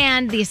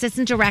 and the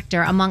assistant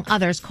director, among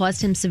others,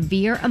 caused him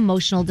severe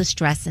emotional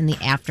distress in the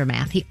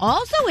aftermath. He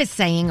also is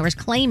saying or is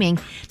claiming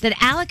that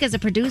Alec, as a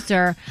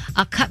producer,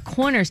 cut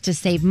corners to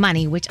save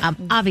money, which I'm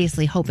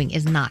obviously hoping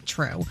is not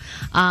true.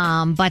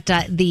 But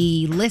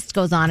the list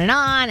goes on,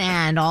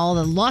 and all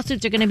the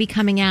lawsuits are going to be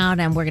coming out,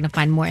 and we're going to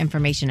find more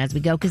information as we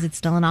go because it's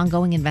still an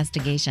ongoing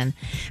investigation.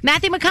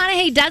 Matthew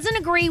McConaughey doesn't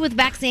agree with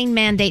vaccine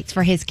mandates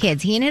for his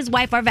kids. He and his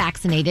wife are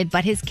vaccinated,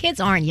 but his kids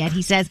aren't yet.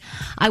 He says,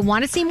 I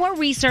want to see more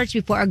research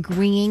before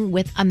agreeing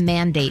with a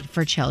mandate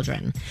for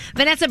children.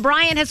 Vanessa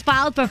Bryant has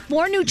filed for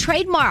 4 new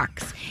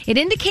trademarks. It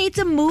indicates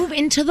a move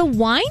into the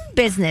wine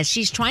business.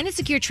 She's trying to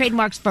secure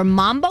trademarks for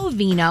Mambo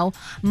Vino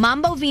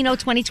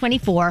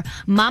 2024,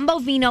 Mambo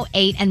Vino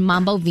 8, and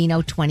Mambo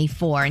Vino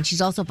 24. And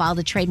she's also filed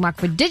a trademark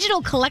for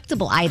digital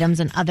collectible items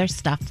and other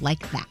stuff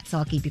like that. So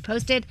I'll keep you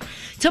posted.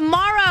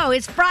 Tomorrow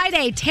is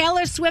Friday.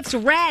 Taylor Swift's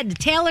Red.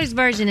 Taylor's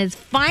version is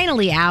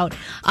finally out.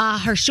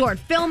 Her short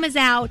film is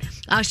out.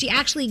 She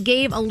actually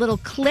gave a little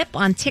clip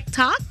on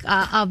TikTok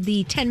of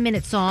the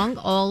 10-minute song,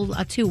 All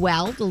Too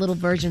Well, the little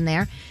version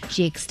there.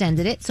 She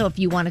extended it. So if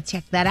you want to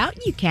check that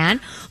out, you can.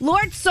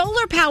 Lord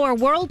Solar Power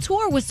World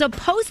Tour was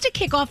supposed to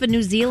kick off in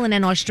New Zealand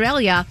and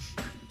Australia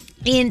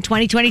in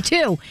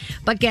 2022.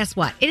 But guess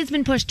what? It has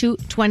been pushed to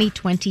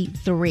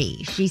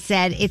 2023. She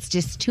said it's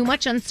just too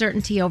much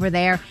uncertainty over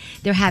there.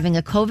 They're having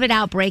a COVID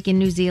outbreak in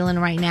New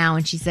Zealand right now,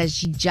 and she says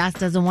she just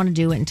doesn't want to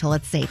do it until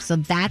it's safe. So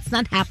that's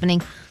not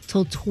happening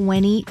till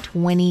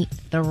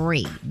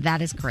 2023.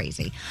 That is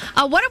crazy.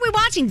 What are we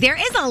watching? There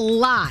is a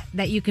lot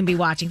that you can be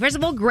watching. First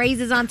of all,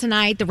 Grey's is on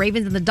tonight. The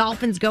Ravens and the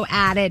Dolphins go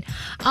at it.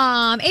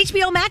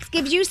 HBO Max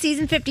gives you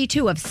season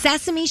 52 of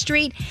Sesame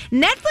Street.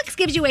 Netflix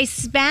gives you a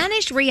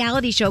Spanish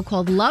reality show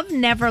called Love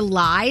Never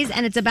Lies,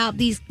 and it's about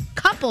these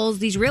couples,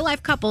 these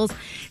real-life couples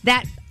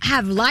that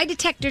have lie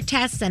detector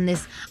tests and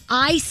this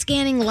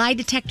eye-scanning lie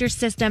detector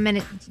system, and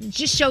it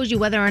just shows you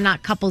whether or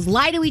not couples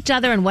lie to each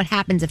other and what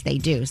happens if they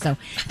do. So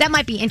that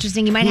might be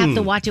interesting. You might have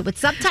to watch it with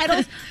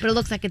subtitles, but it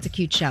looks like it's a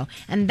cute show.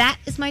 And that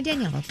is my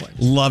Danielle report.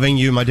 Loving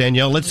you, my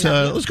Danielle. Let's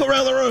go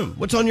around the room.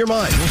 What's on your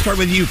mind? We'll start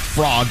with you,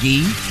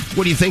 Froggy.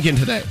 What are you thinking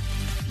today?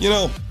 You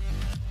know,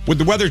 with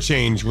the weather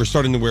change, we're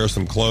starting to wear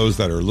some clothes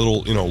that are a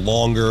little,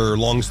 longer,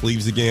 long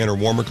sleeves again, or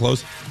warmer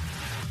clothes.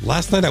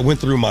 Last night I went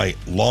through my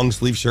long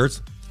sleeve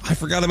shirts. I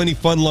forgot how many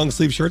fun long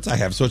sleeve shirts I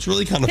have. So it's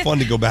really kind of fun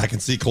to go back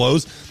and see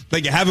clothes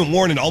that you haven't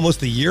worn in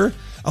almost a year.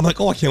 I'm like,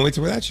 I can't wait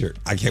to wear that shirt.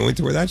 I can't wait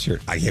to wear that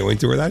shirt. I can't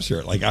wait to wear that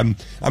shirt. Like I'm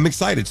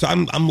excited. So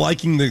I'm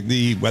liking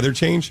the weather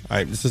change.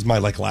 This is my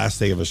last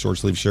day of a short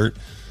sleeve shirt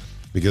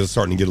because it's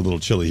starting to get a little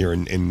chilly here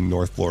in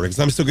North Florida because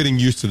I'm still getting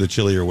used to the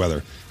chillier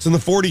weather. It's in the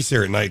 40s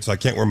here at night, so I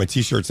can't wear my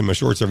t-shirts and my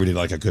shorts every day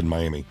like I could in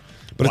Miami.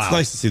 But It's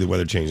nice to see the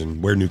weather change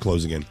and wear new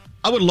clothes again.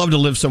 I would love to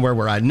live somewhere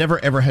where I never,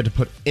 ever had to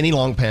put any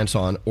long pants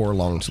on or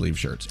long sleeve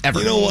shirts, ever.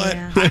 You know what?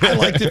 Yeah. I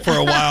liked it for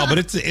a while, but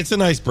it's a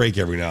nice break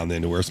every now and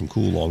then to wear some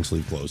cool long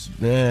sleeve clothes.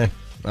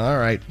 All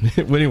right.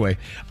 Well, anyway,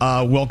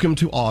 welcome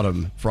to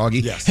autumn,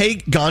 Froggy. Yes. Hey,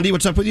 Gandhi,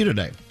 what's up with you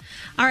today?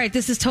 All right,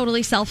 this is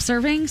totally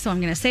self-serving, so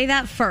I'm going to say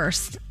that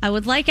first. I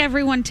would like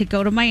everyone to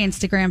go to my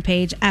Instagram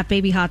page at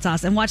Baby Hot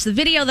Sauce and watch the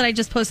video that I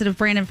just posted of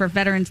Brandon for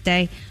Veterans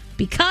Day,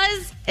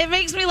 because it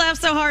makes me laugh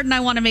so hard and I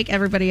want to make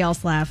everybody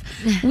else laugh.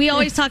 We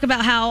always talk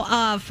about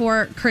how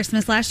for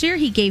Christmas last year,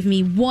 he gave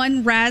me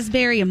 1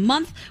 raspberry a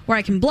month where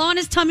I can blow on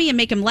his tummy and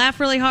make him laugh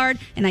really hard.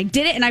 And I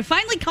did it, and I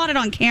finally caught it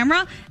on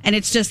camera, and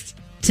it's just,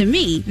 to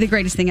me, the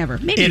greatest thing ever.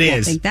 Maybe you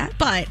won't think that,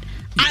 but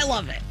I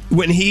love it.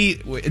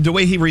 The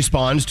way he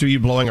responds to you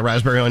blowing a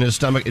raspberry on his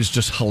stomach is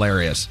just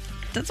hilarious.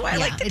 That's why I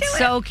like to do it. It's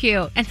so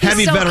cute. And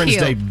Happy Veterans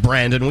Day,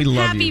 Brandon. We love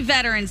you. Happy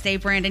Veterans Day,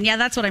 Brandon. Yeah,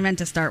 that's what I meant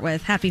to start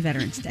with. Happy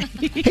Veterans Day.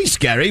 Hey,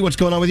 Scary, what's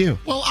going on with you?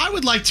 Well, I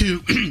would like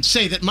to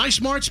say that my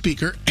smart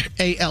speaker,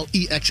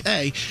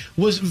 Alexa,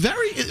 was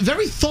very,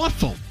 very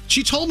thoughtful.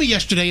 She told me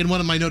yesterday in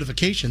one of my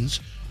notifications,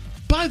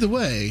 by the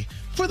way,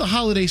 for the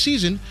holiday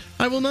season,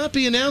 I will not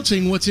be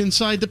announcing what's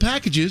inside the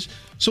packages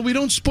so we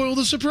don't spoil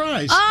the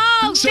surprise.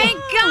 Oh, thank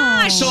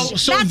gosh.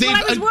 That's what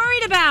I was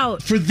worried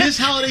about. For this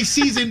holiday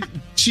season,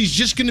 she's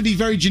just going to be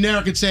very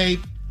generic and say,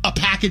 a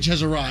package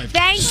has arrived.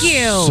 Thank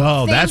you.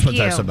 So that's what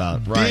that's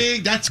about, right?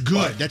 Big, that's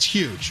good. That's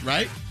huge,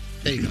 right?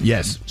 There you go.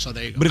 Yes. So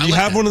there you go. But if you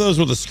have one of those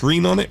with a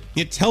screen on it,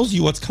 it tells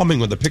you what's coming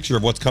with a picture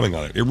of what's coming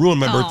on it. It ruined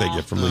my birthday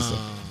gift from Lisa.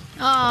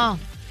 Oh.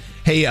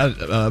 Hey,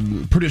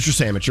 Producer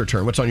Sam, it's your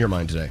turn. What's on your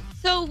mind today?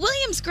 So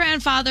William's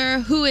grandfather,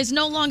 who is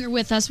no longer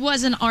with us,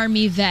 was an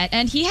Army vet,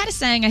 and he had a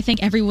saying I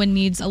think everyone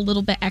needs a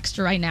little bit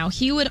extra right now.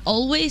 He would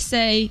always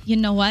say, you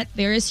know what,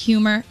 there is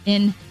humor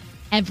in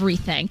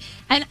everything.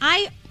 And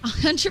I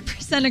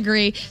 100%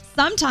 agree.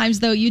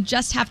 Sometimes, though, you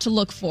just have to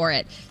look for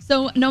it.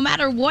 So no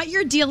matter what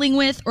you're dealing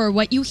with or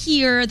what you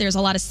hear, there's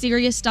a lot of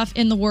serious stuff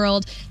in the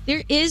world.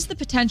 There is the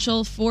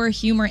potential for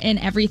humor in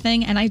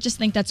everything, and I just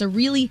think that's a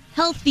really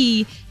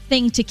healthy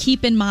thing to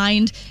keep in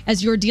mind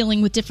as you're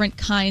dealing with different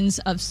kinds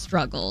of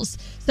struggles.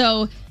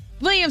 So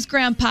William's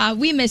grandpa,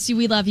 we miss you,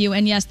 we love you,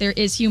 and yes, there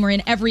is humor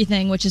in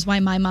everything, which is why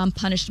my mom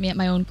punished me at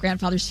my own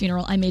grandfather's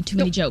funeral. I made too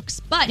many jokes,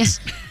 but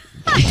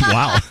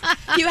Wow.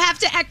 you have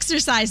to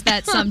exercise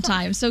that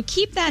sometimes. So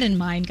keep that in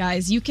mind,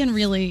 guys. You can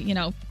really,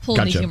 pull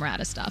the Gotcha. humor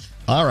out of stuff.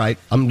 All right.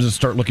 I'm going to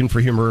start looking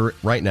for humor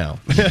right now.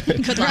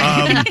 Good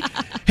luck.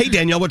 Hey,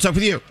 Danielle, what's up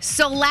with you?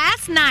 So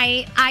last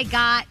night I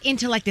got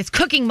into like this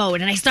cooking mode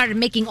and I started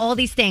making all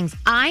these things.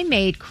 I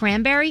made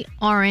cranberry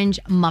orange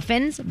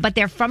muffins, but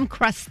they're from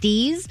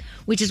Krusteaz,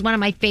 which is one of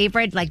my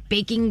favorite like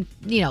baking,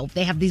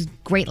 they have these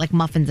great like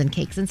muffins and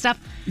cakes and stuff.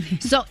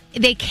 So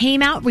they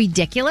came out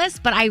ridiculous,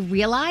 but I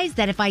realized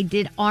that if I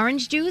did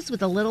orange juice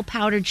with a little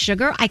powdered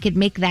sugar, I could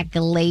make that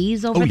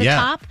glaze over the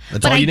top.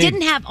 That's but all I you need.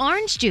 didn't have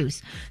orange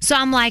juice. So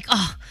I'm like,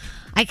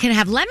 I can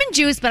have lemon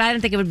juice, but I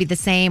didn't think it would be the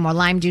same, or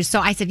lime juice. So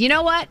I said, you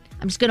know what?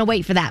 I'm just going to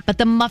wait for that. But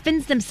the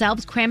muffins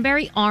themselves,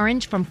 cranberry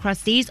orange from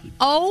Krusteaz,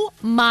 oh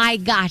my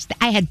gosh.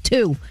 I had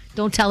 2.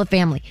 Don't tell the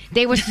family.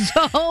 They were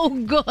so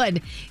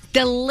good.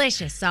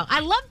 Delicious. So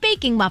I love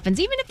baking muffins,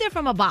 even if they're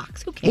from a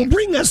box. Who cares? Well,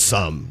 bring us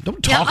some.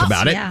 Don't talk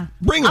about it. Yeah.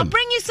 Bring I'll them.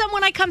 bring you some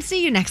when I come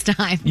see you next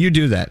time. You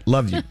do that.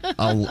 Love you.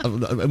 I'm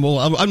not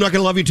going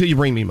to love you till you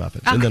bring me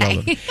muffins. And then I'll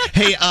love you.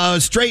 Hey,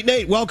 Straight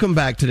Nate, welcome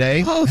back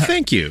today. Oh,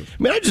 thank you.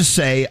 May I just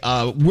say,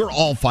 we're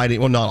all fighting.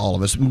 Well, not all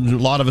of us. A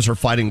lot of us are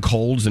fighting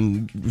colds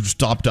and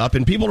stopped up.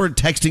 And people are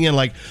texting in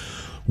like,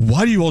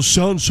 why do you all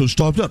sound so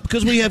stopped up?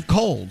 Because we have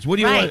colds. What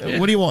do you want?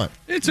 What do you want?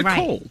 It's a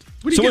cold.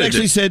 What are you Someone gonna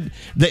actually do? said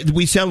that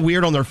we sound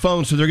weird on their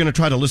phone, so they're going to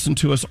try to listen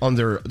to us on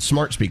their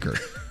smart speaker.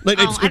 Like,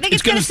 I think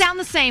it's going to sound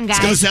the same, guys.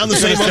 It's going to sound the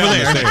same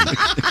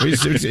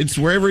over there. It's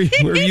wherever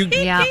you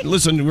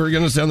listen, we're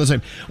going to sound the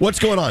same. What's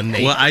going on,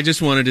 Nate? Well, I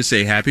just wanted to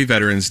say Happy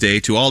Veterans Day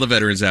to all the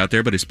veterans out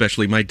there, but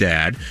especially my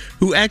dad,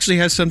 who actually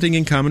has something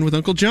in common with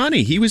Uncle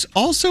Johnny. He was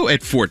also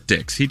at Fort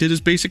Dix. He did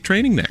his basic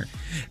training there.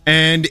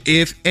 And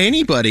if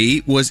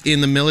anybody was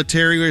in the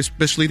military, or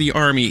especially the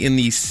Army, in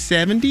the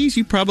 70s,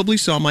 you probably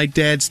saw my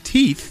dad's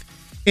teeth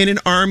in an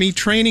Army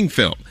training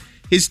film.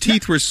 His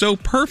teeth were so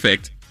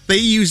perfect, they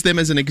used them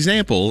as an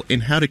example in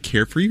how to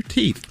care for your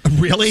teeth.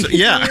 Really? So,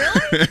 yeah.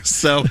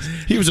 So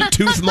he was a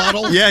tooth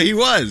model? Yeah, he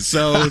was.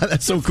 So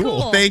that's so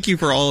cool. Thank you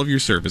for all of your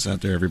service out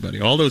there, everybody.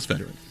 All those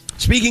veterans.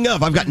 Speaking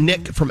of, I've got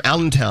Nick from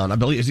Allentown. I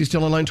believe, is he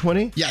still on line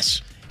 20?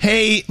 Yes.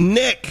 Hey,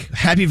 Nick,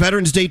 happy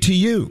Veterans Day to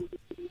you.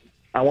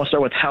 I want to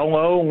start with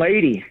hello,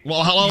 lady.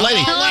 Well, hello,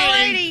 lady. Hello,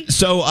 lady.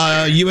 So,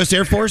 U.S.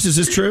 Air Force, is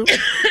this true?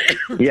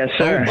 Yes,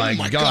 sir. Oh,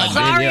 my God.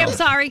 Sorry, Danielle. I'm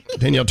sorry.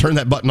 Danielle, turn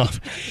that button off.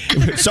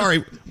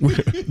 Sorry,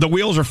 the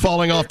wheels are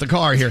falling off the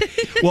car here.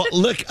 Well,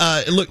 look,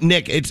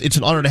 Nick, it's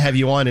an honor to have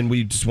you on, and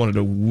we just wanted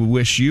to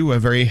wish you a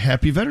very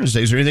happy Veterans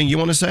Day. Is there anything you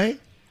want to say?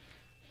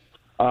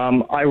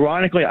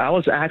 Ironically, I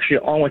was actually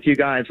on with you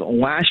guys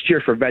last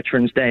year for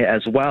Veterans Day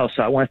as well,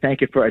 so I want to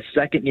thank you for a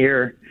second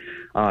year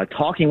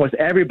talking with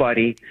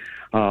everybody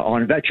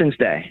on Veterans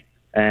Day.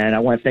 And I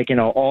want to thank,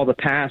 all the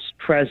past,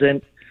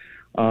 present,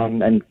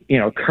 and,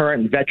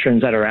 current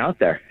veterans that are out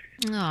there.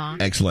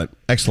 Aww. Excellent.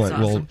 That's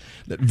awesome. Well,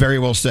 very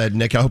well said,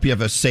 Nick. I hope you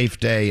have a safe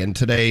day. And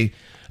today,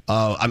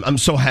 I'm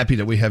so happy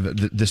that we have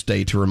this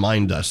day to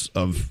remind us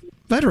of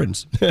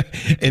veterans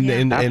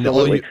and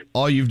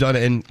all you've done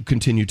and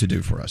continue to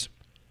do for us.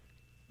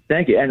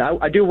 Thank you. And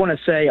I do want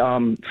to say,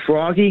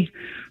 Froggy,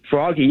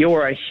 you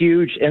are a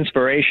huge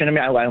inspiration. I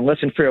mean, I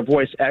listen for your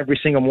voice every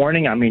single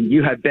morning. I mean,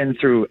 you have been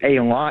through a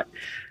lot,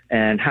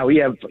 and how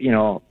you have,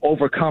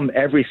 overcome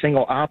every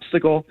single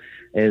obstacle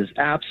is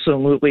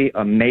absolutely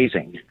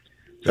amazing.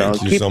 So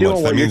Thank you keep so doing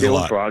much. what That you're means a doing,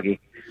 lot. Froggy.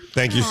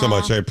 Thank you so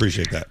much. I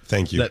appreciate that.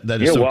 Thank you.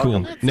 That is You're so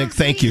welcome. cool. Nick,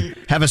 thank you.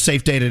 Have a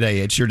safe day today.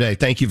 It's your day.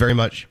 Thank you very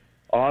much.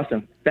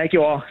 Awesome. Thank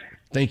you all.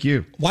 Thank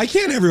you. Why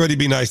can't everybody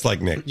be nice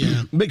like Nick?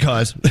 Yeah.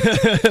 Because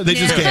they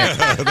just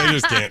can't. They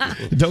just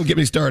can't. Don't get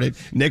me started.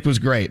 Nick was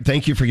great.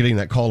 Thank you for getting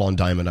that call on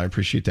Diamond. I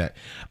appreciate that.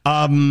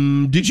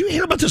 Did you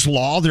hear about this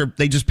law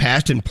they just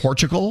passed in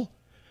Portugal?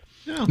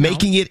 No.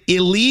 Making it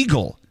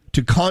illegal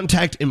to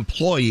contact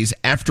employees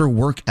after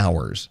work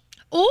hours.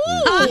 Ooh.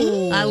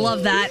 I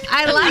love that.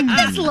 I like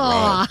this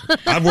law.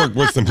 I've worked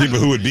with some people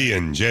who would be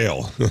in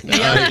jail.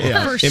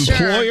 For sure.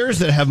 Employers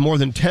that have more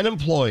than 10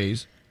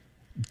 employees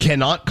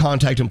cannot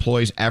contact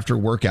employees after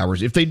work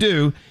hours. If they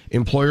do,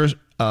 employers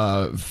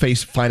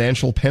face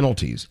financial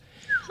penalties.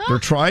 They're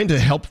trying to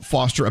help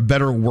foster a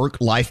better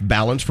work-life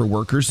balance for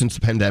workers since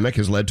the pandemic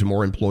has led to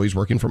more employees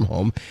working from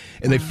home.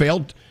 And they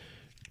failed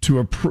to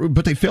approve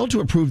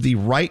the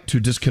right to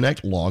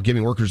disconnect law,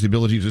 giving workers the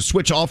ability to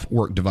switch off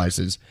work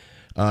devices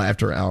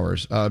after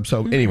hours.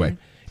 Anyway,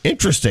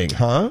 interesting,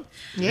 huh?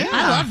 Yeah.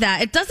 I love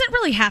that. It doesn't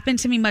really happen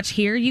to me much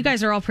here. You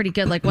guys are all pretty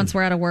good. Like once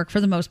we're out of work, for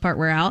the most part,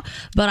 we're out.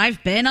 But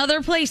I've been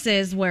other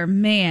places where,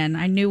 man,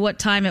 I knew what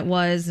time it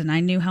was and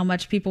I knew how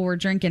much people were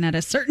drinking at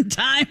a certain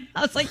time.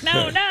 I was like,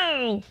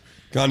 no.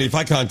 Gandhi, if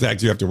I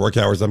contact you after work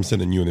hours, I'm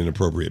sending you an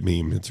inappropriate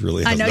meme. It's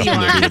really has I know you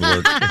nothing to do are.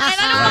 with work.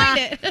 I don't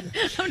mind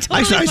it. I'm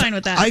totally fine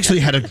with that. I actually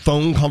had a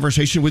phone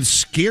conversation with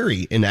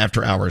Scary in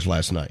after hours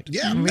last night.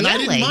 Yeah, and I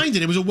didn't mind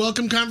it. It was a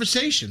welcome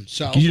conversation.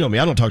 So You know me,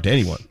 I don't talk to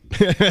anyone.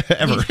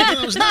 Ever.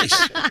 That was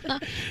nice.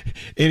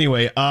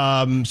 Anyway,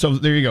 so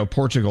there you go,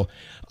 Portugal.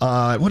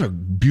 What a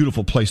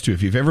beautiful place, too.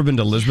 If you've ever been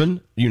to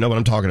Lisbon, you know what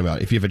I'm talking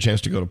about. If you have a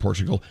chance to go to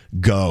Portugal,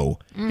 go.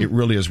 It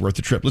really is worth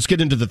the trip. Let's get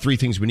into the 3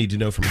 things we need to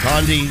know from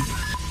Gandhi.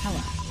 Hello.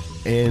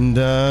 And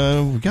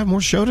we got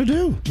more show to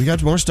do. We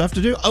got more stuff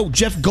to do. Oh,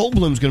 Jeff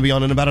Goldblum's going to be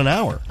on in about an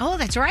hour. Oh,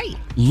 that's right.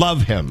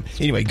 Love him.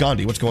 Anyway,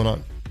 Gandhi, what's going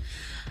on?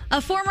 A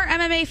former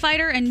MMA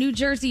fighter and New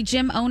Jersey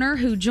gym owner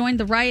who joined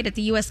the riot at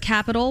the U.S.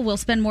 Capitol will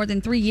spend more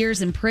than 3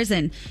 years in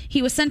prison.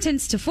 He was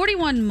sentenced to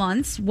 41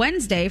 months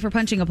Wednesday for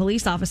punching a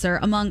police officer,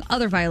 among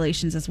other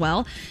violations as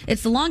well.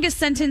 It's the longest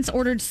sentence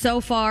ordered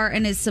so far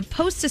and is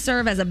supposed to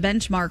serve as a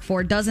benchmark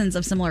for dozens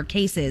of similar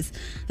cases.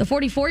 The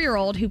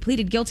 44-year-old, who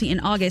pleaded guilty in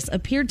August,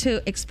 appeared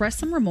to express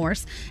some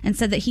remorse and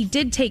said that he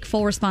did take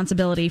full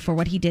responsibility for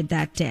what he did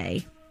that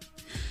day.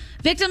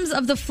 Victims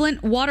of the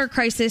Flint water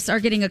crisis are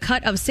getting a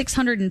cut of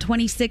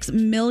 $626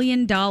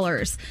 million.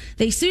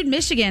 They sued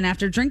Michigan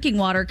after drinking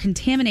water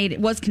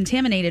was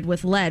contaminated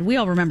with lead. We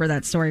all remember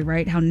that story,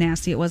 right? How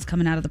nasty it was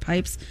coming out of the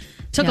pipes.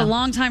 Took a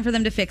long time for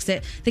them to fix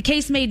it. The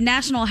case made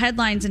national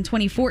headlines in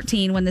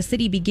 2014 when the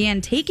city began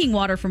taking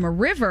water from a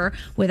river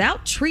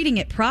without treating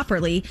it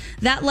properly.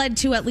 That led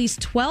to at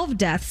least 12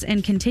 deaths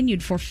and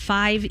continued for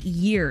 5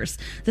 years.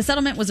 The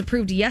settlement was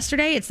approved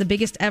yesterday. It's the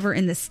biggest ever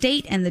in the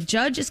state, and the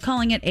judge is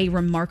calling it a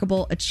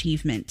remarkable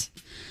achievement.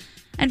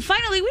 And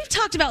finally, we've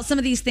talked about some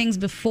of these things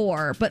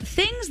before, but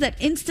things that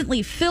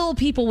instantly fill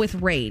people with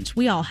rage.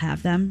 We all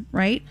have them,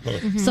 right?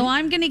 Mm-hmm. So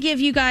I'm going to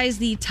give you guys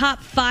the top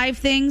 5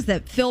 things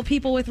that fill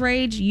people with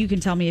rage. You can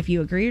tell me if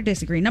you agree or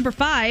disagree. Number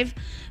 5,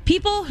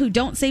 people who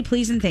don't say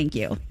please and thank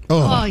you.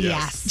 Oh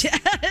yes.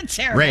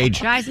 Terrible. Rage.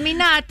 Drives me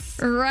nuts.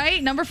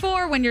 Right? Number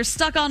 4, when you're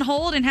stuck on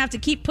hold and have to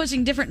keep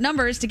pushing different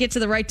numbers to get to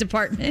the right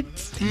department.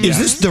 Is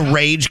this the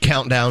rage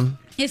countdown?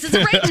 This is a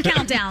rage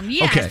countdown,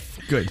 yes. Okay,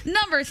 good.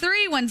 Number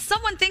 3, when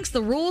someone thinks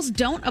the rules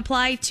don't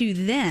apply to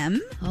them.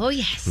 Oh,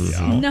 yes.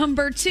 Yeah.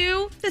 Number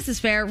 2, this is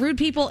fair, rude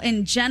people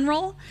in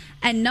general.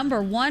 And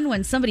number 1,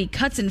 when somebody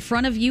cuts in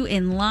front of you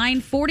in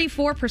line,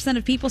 44%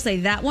 of people say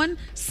that one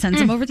sends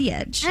them over the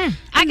edge.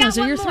 I got those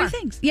are one your more. 3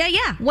 things.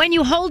 Yeah. When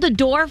you hold a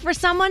door for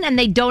someone and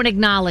they don't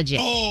acknowledge it.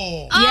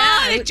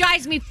 Yeah. It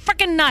drives me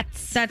freaking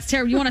nuts. That's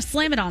terrible. You want to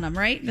slam it on them,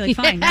 right? You're like,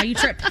 fine, now you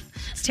trip.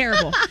 It's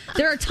terrible.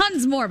 There are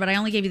tons more, but I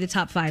only gave you the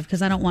top 5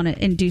 because I don't want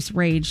to induce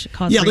rage.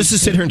 Let's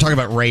just sit here and talk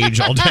about rage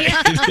all day.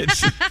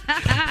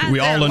 We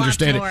all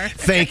understand it.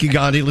 Thank you,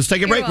 Gandhi. Let's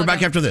take a break. We're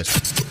back after this.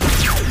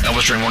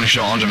 Elvis Duran Morning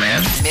Show on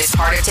demand. Miss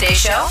part of today's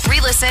show?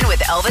 Re-listen with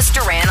Elvis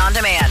Duran on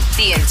demand.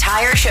 The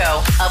entire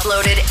show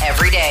uploaded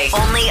every day,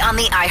 only on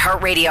the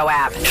iHeartRadio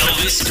app.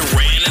 Elvis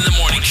Duran in the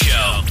Morning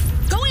Show.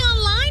 Going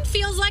online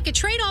feels like a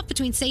trade-off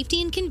between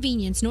safety and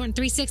convenience. Norton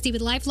 360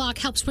 with LifeLock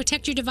helps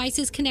protect your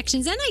devices,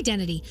 connections, and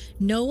identity.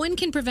 No one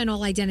can prevent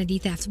all identity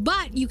thefts,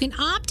 but you can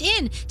opt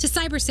in to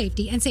cyber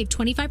safety and save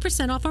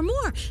 25% off or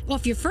more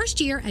off your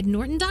first year at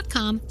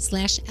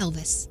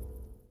norton.com/Elvis.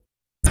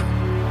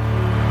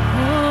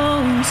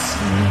 Oh, say,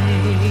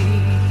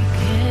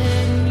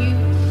 can you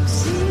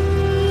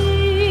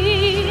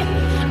see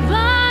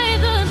by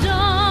the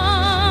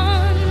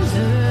dawn's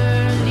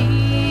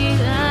early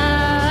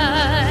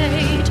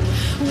light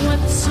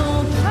what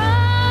so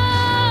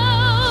proudly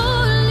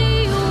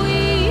we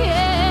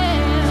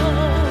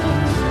hailed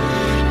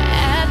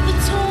at the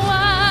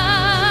twilight's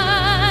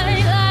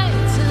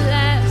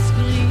last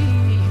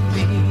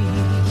gleaming,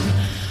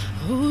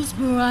 whose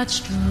broad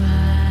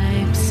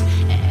stripes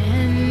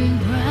and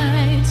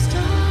bright stars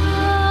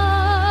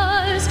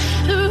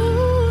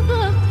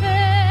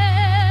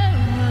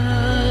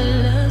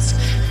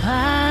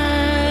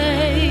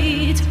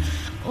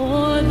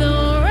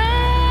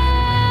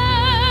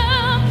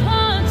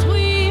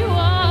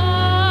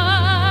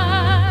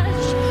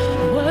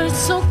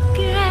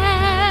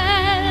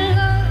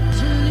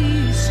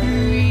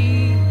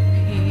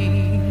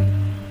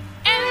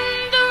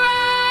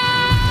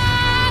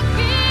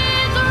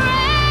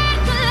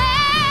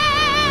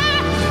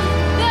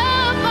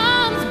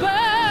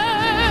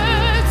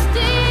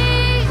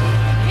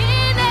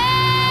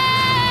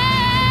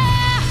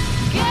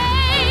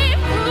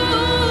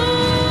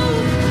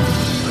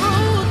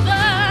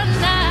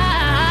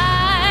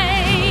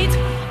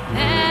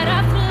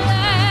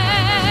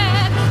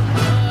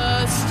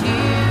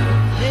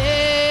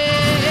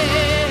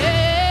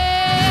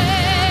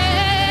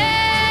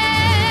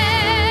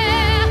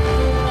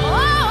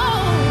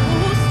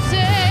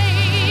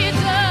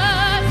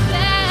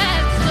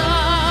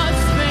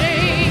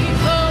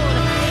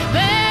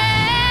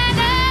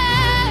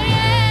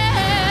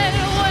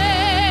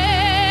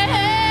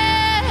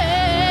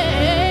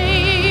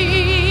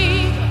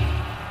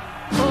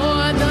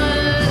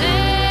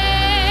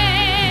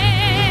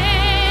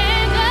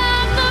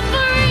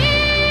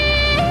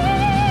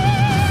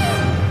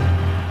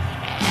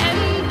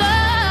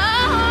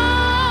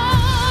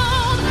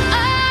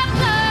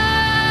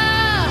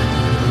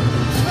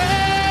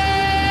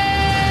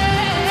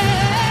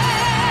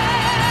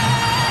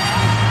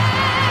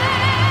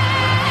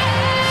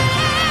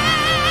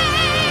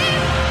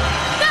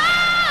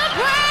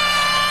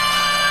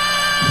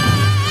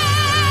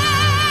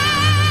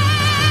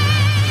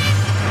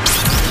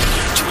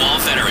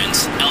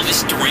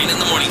Duran in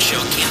the Morning Show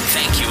can't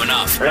thank you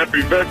enough.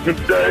 Happy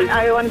Veterans Day.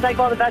 I want to thank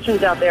all the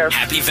veterans out there.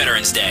 Happy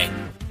Veterans Day.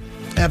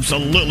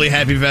 Absolutely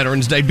happy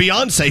Veterans Day.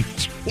 Beyonce,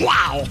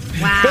 wow.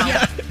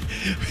 Wow.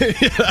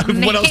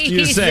 What else do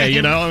you say,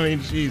 you know? I mean,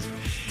 jeez.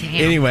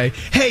 Anyway,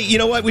 hey, you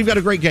know what? We've got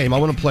a great game. I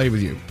want to play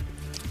with you.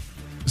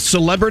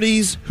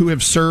 Celebrities who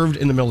have served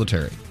in the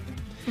military.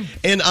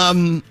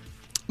 And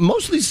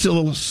most of these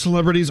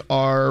celebrities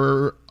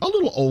are a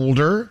little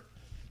older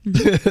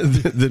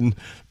than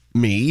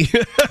me.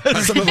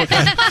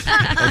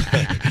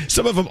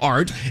 Some of them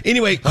aren't.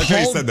 Anyway, like how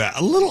you said that.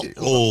 A little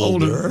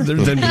older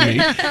than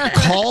me.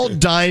 Call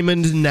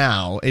Diamond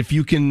now if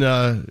you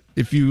can.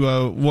 If you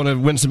want to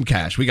win some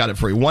cash, we got it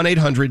for you.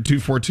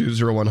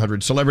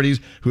 1-800-242-0100. Celebrities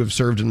who have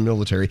served in the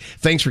military.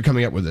 Thanks for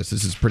coming up with this.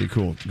 This is pretty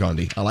cool,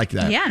 Gandhi. I like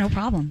that. Yeah, no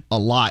problem. A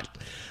lot.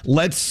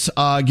 Let's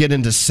get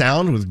into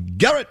sound with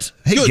Garrett.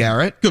 Hey,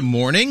 Garrett. Good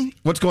morning.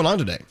 What's going on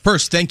today?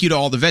 First, thank you to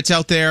all the vets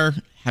out there.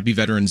 Happy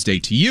Veterans Day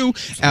to you.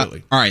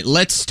 Absolutely. All right,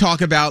 let's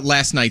talk about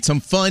last night. Some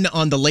fun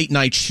on the late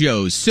night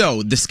shows.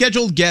 So, the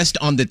scheduled guest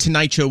on The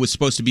Tonight Show was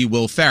supposed to be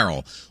Will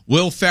Ferrell.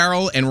 Will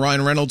Ferrell and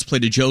Ryan Reynolds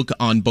played a joke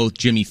on both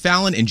Jimmy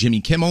Fallon and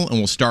Jimmy Kimmel, and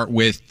we'll start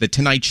with The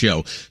Tonight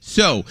Show.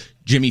 So,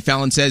 Jimmy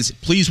Fallon says,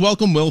 "Please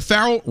welcome Will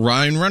Ferrell."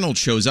 Ryan Reynolds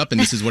shows up, and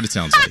this is what it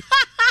sounds like.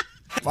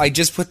 I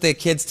just put the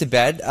kids to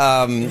bed.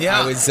 I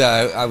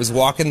was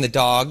walking the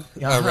dog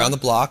around the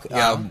block.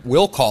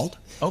 Will called.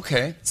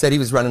 Okay. Said he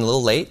was running a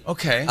little late.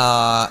 Okay.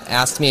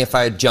 Asked me if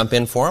I'd jump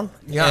in for him.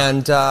 Yeah.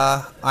 And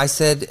I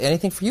said,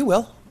 anything for you,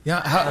 Will.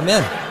 Yeah. I'm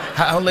in.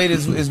 How late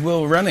is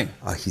Will running?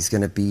 He's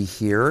going to be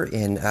here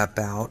in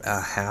about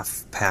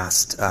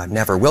 5:30.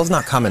 Never. Will's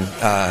not coming.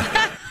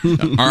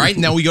 All right,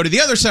 now we go to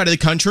the other side of the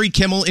country.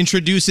 Kimmel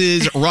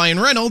introduces Ryan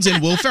Reynolds,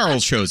 and Will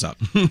Ferrell shows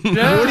up.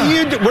 Yeah. What are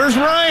you do? Where's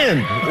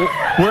Ryan?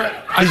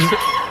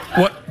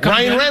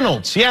 Ryan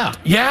Reynolds, yeah.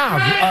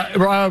 Yeah,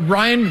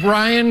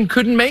 Ryan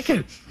couldn't make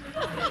it.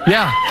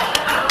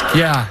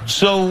 Yeah.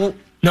 So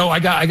no, I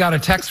got a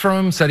text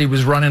from him, said he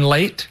was running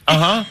late.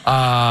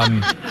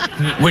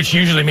 Which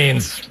usually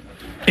means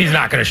he's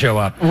not going to show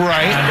up.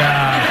 Right.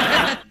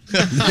 And,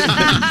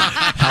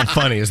 how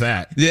funny is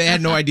that? They had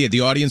no idea.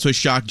 The audience was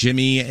shocked.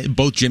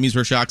 Both Jimmys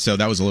were shocked, so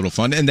that was a little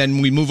fun. And then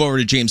we move over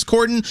to James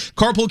Corden.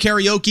 Carpool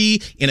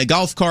karaoke in a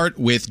golf cart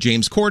with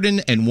James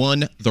Corden and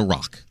won The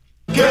Rock.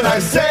 Can I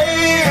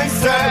say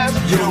instead,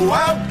 you're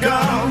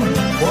welcome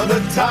for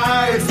the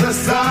tides, the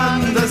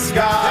sun, the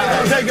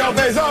sky. They gonna take your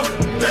face off.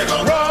 They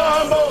gonna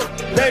rumble.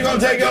 They gonna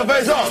take your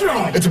face off.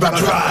 It's about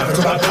drive. It's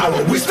about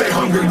power. We stay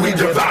hungry. We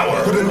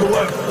devour. Put in the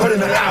work. Put in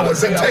the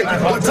hours and take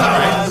what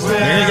time.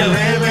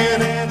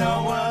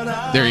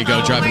 There you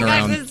go, driving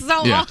around. This is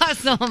so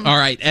awesome. All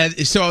right.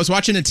 So I was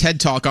watching a TED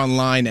Talk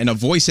online, and a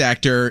voice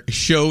actor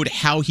showed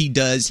how he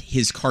does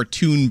his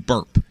cartoon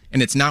burp.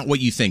 And it's not what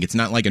you think. It's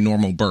not like a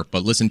normal burp,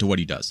 but listen to what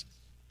he does.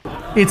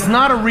 It's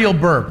not a real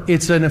burp.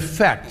 It's an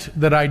effect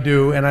that I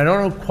do, and I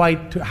don't know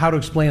quite how to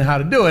explain how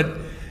to do it.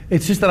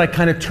 It's just that I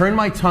kind of turn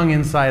my tongue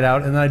inside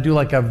out, and then I do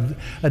like a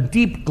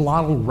deep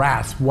glottal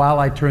rasp while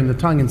I turn the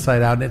tongue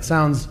inside out, and it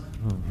sounds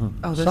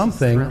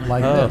something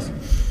like this.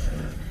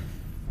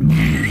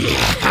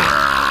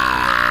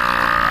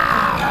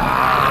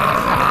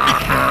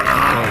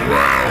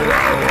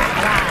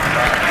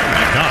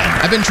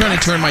 I've been trying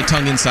to turn my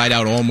tongue inside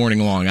out all morning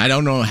long. I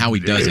don't know how he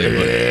does it,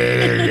 but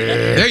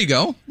there you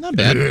go. Not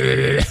bad.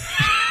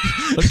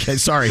 Okay,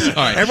 sorry. All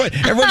right.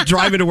 Everyone's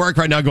driving to work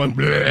right now going...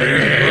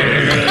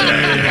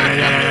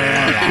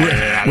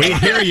 We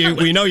hear you.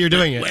 We know you're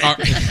doing it. All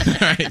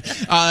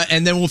right.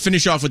 And then we'll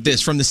finish off with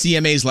this from the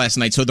CMAs last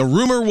night. So the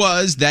rumor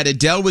was that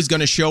Adele was going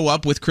to show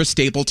up with Chris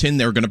Stapleton.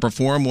 They were going to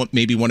perform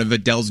maybe one of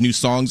Adele's new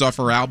songs off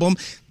her album.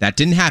 That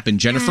didn't happen.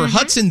 Jennifer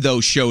Hudson, though,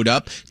 showed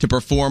up to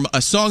perform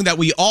a song that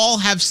we all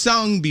have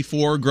sung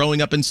before growing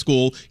up in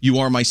school, You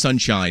Are My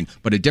Sunshine,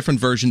 but a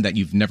different version that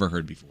you've never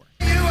heard before.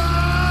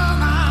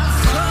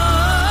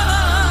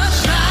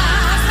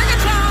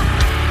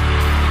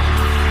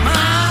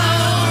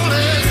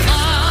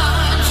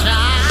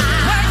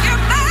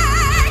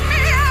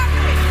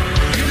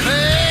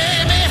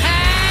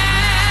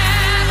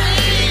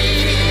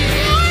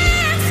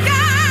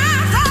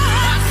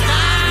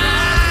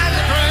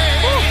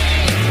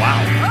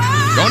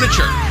 Going to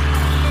church.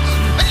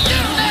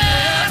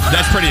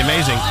 That's pretty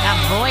amazing.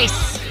 That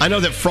voice. I know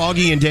that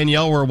Froggy and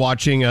Danielle were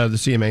watching the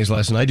CMAs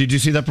last night. Did you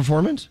see that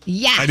performance?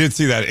 Yeah. I did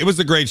see that. It was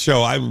a great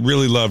show. I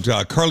really loved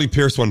Carly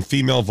Pearce won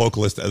Female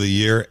Vocalist of the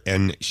Year,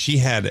 and she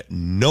had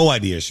no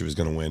idea she was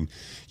going to win.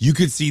 You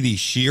could see the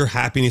sheer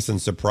happiness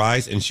and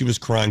surprise, and she was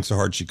crying so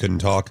hard she couldn't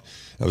talk.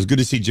 It was good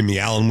to see Jimmy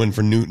Allen win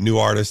for new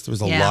artist. There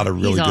was a lot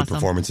of really good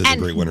performances and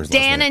great winners last night.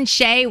 Dan and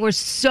Shay were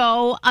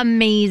so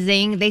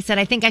amazing. They said,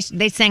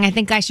 they sang, I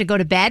think I should go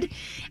to bed.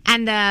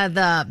 And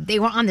they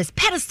were on this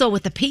pedestal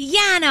with the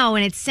piano,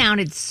 and it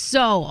sounded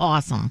so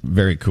awesome.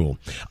 Very cool.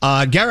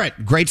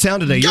 Garrett, great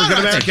sound today. You're a good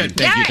American.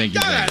 Thank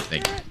you.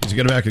 He's a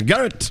good American.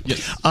 Garrett.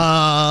 Yes.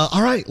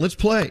 All right, let's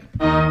play.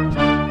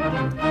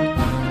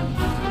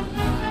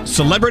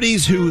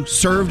 Celebrities who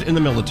served in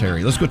the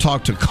military. Let's go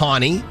talk to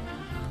Connie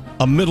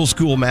a middle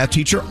school math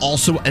teacher,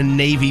 also a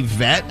Navy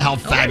vet. How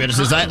fabulous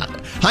is that?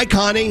 Hi,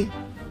 Connie.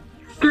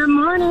 Good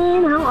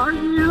morning. How are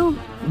you?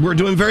 We're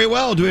doing very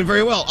well,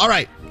 All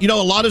right. You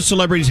know, a lot of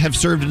celebrities have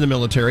served in the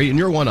military, and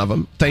you're one of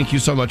them. Thank you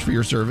so much for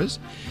your service.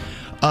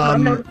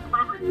 I'm not a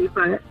celebrity,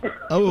 but...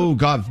 Oh,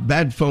 God,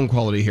 bad phone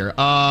quality here.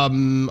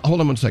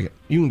 Hold on 1 second.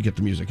 You can get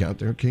the music out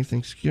there. Okay,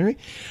 thanks, Gary.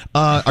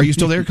 Are you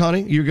still there,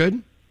 Connie? You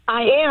good?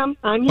 I am.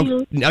 I'm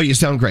here. No, you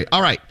sound great.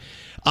 All right.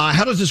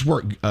 How does this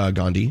work,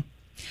 Gandhi?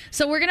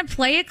 So we're going to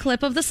play a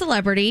clip of the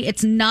celebrity.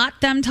 It's not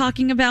them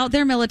talking about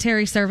their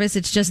military service.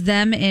 It's just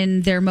them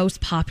in their most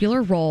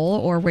popular role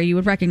or where you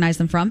would recognize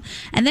them from.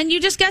 And then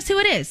you just guess who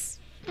it is.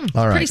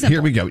 All right, Pretty simple.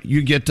 here we go.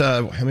 You get,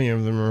 how many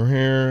of them are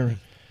here?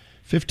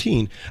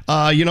 15.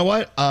 You know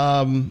what?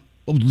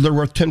 They're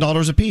worth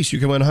 $10 a piece. You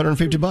can win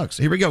 $150.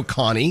 Here we go,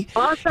 Connie.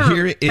 Awesome.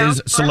 Here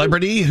is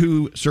celebrity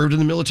who served in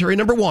the military,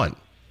 number 1.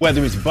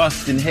 Whether it's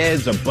busting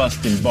heads or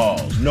busting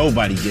balls,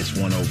 nobody gets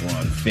one over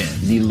on Finn.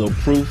 Need a little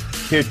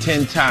proof? Here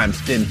 10 times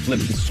Finn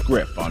flipped the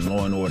script on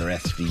Law & Order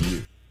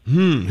SVU.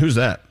 Who's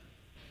that?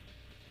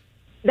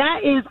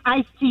 That is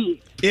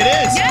Ice-T. It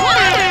is.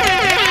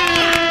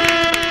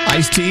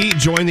 Ice-T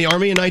joined the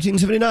Army in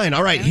 1979.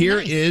 All right, here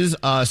is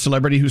a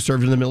celebrity who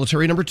served in the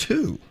military, number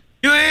 2.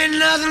 You ain't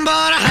nothing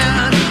but a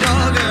hound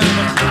dog, girl.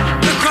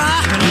 You're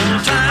crying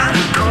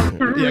all the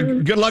time.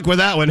 Yeah, good luck with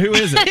that one. Who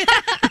is it?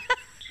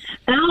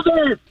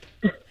 Elvis.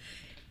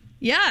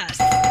 Yes.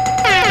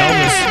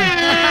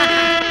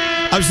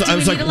 I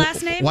was like, need a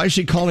last name? why is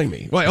she calling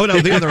me? Wait, oh, no,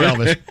 the other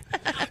Elvis.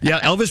 Yeah,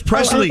 Elvis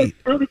Presley.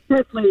 Elvis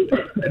Presley.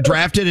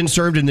 Drafted and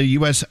served in the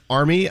U.S.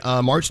 Army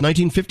March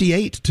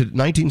 1958 to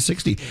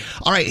 1960.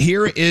 All right,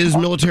 here is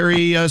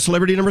military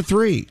celebrity number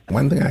 3.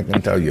 One thing I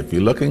can tell you, if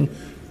you're looking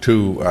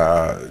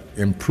to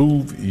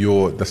improve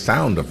the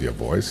sound of your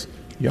voice,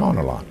 yawn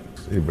a lot.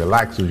 It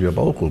relaxes your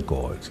vocal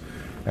cords.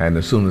 And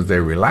as soon as they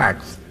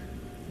relax,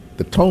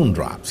 the tone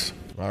drops.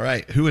 All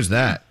right, who is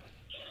that?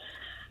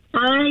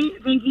 I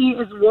think he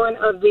is one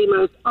of the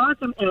most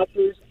awesome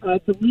actors. I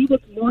believe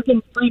it's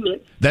Morgan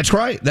Freeman. That's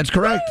right. That's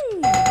correct.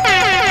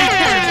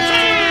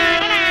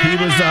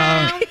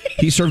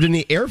 He served in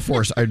the Air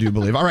Force, I do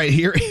believe. All right,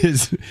 here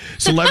is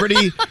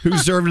celebrity who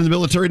served in the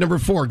military, number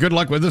 4. Good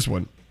luck with this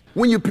one.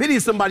 When you pity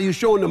somebody, you're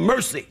showing them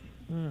mercy.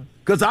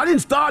 Because I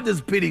didn't start this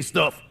pity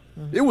stuff.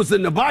 It was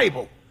in the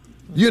Bible.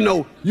 You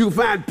know, you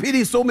find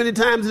pity so many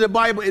times in the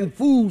Bible and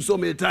food so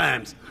many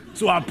times.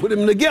 So I put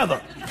them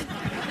together.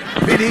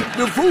 Pity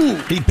the fool.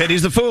 He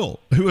pities the fool.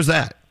 Who is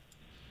that?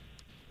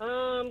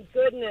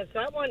 Goodness,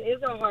 that one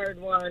is a hard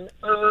one.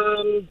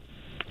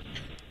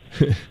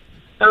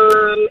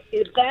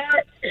 Is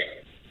that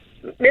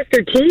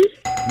Mr. T?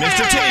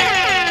 Mr. T.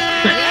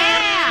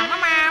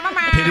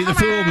 Pity the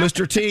fool,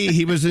 Mr. T.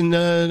 He was in.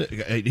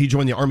 He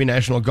joined the Army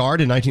National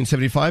Guard in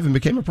 1975 and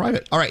became a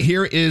private. All right,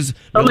 here is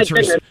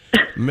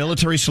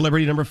military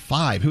celebrity number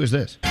 5. Who is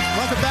this?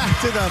 Welcome back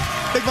to the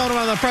Big Moment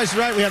on The Price is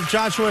Right. We have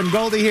Joshua and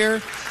Goldie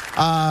here.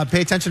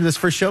 Pay attention to this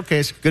first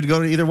showcase. Good to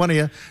go to either one of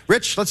you.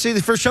 Rich, let's see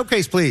the first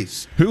showcase,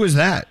 please. Who is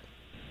that?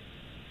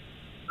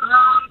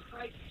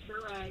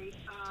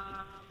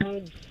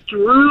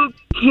 Drew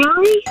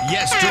Carey?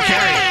 Yes, Drew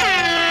Carey.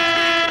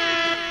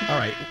 All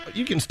right,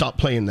 you can stop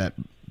playing that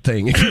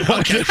thing if you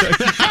want.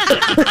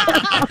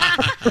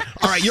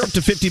 All right, you're up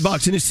to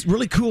 $50, and it's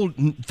really cool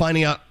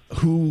finding out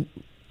who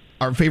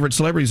our favorite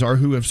celebrities are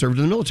who have served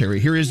in the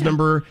military. Here is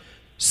number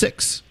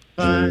 6.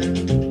 I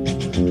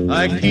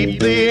keep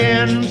the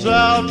ends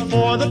out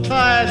for the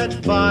tie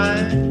that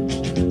binds,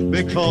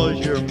 because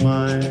you're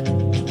mine.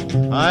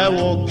 I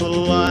walk the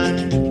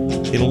line.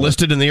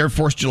 Enlisted in the Air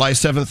Force July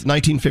 7th,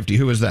 1950.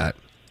 Who is that?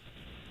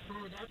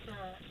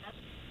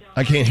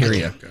 I can't hear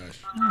you.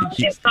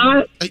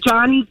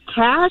 Johnny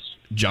Cash?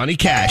 Johnny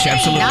Cash,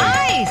 absolutely.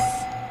 Nice.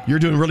 You're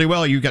doing really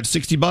well. You got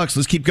 $60.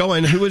 Let's keep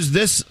going. Who is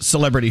this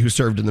celebrity who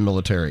served in the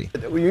military?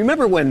 You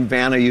remember when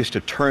Vanna used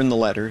to turn the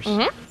letters?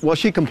 Mm-hmm. Well,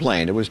 she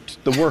complained.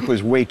 The work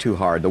was way too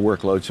hard, the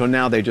workload, so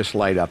now they just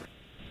light up.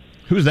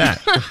 Who's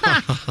that?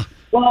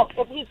 Well,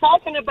 if he's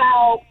talking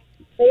about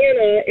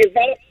Vanna, is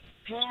that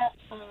Pat?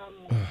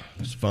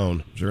 This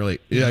phone is really.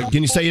 Yeah,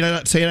 can you say it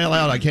out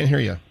loud? I can't hear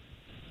you.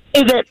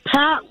 Is it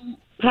Pat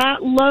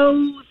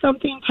Lowe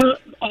something?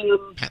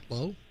 Pat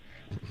Lowe?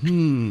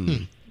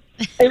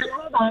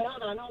 Hold on.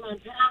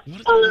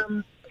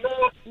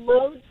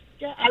 LoJack.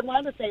 I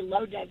want to say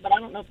LoJack, but I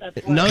don't know if that's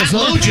right. No, it's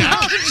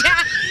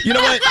LoJack. You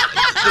know what?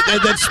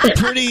 That's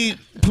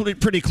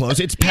pretty close.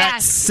 It's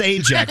Pat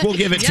Sajak. We'll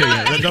give it to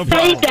you. No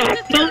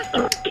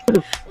problem.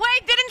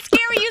 Wait, didn't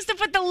Scary used to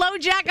put the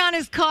LoJack on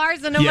his car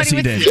so nobody Yes, he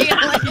would did. steal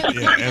it?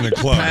 Yeah, and a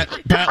club.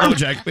 Pat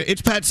LoJack.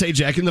 It's Pat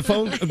Sajak, and the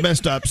phone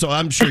messed up, so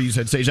I'm sure you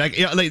said Sajak.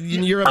 Yeah,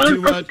 you're up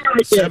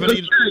to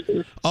 70.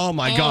 Oh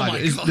my God,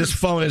 this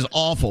phone is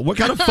awful. What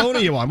kind of phone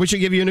are you on? We should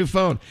give you a new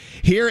phone.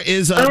 Here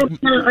is. That's what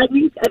I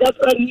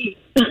need.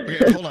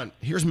 Okay, hold on.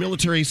 Here's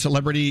military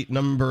celebrity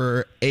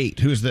number 8.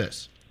 Who's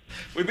this?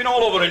 We've been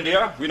all over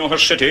India. We know her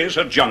cities,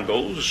 her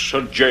jungles,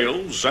 her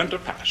jails, and her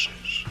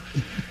palaces.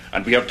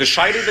 And we have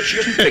decided that she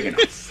isn't big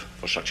enough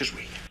for such as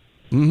we.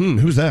 Mm-hmm.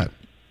 Who's that?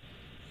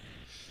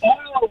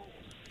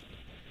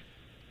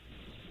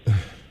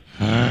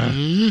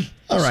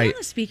 All right.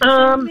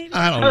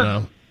 I don't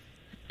know.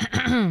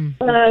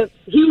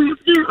 Hugh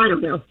Hefner? I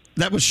don't know.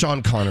 That was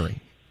Sean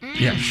Connery.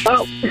 Yeah.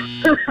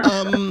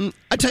 Oh.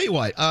 I tell you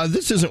what,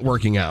 this isn't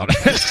working out.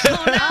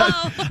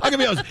 I'm gonna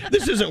be honest,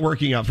 this isn't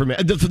working out for me.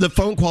 The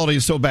phone quality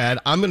is so bad.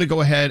 I'm gonna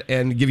go ahead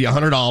and give you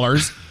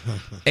 $100,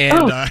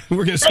 and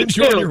we're gonna send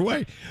you on your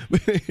way.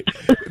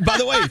 By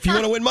the way, if you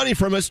want to win money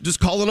from us, just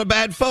call on a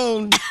bad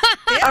phone.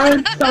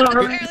 I'm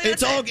sorry.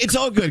 It's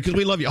all good because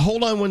we love you.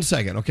 Hold on 1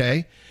 second,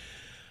 okay?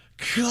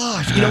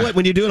 Gosh, you know what?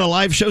 When you're doing a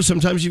live show,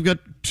 sometimes you've got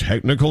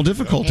technical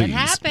difficulties. It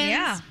happens.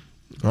 Yeah.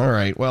 All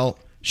right. Well,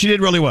 she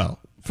did really well.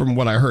 From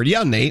what I heard.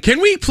 Yeah, Nate. Can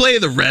we play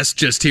the rest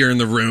just here in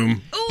the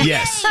room? Ooh,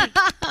 yes.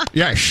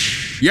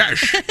 Yes.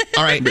 Yes.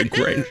 All right.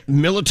 Great.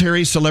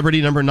 Military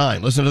celebrity number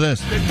 9. Listen to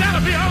this. It's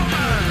gotta be over.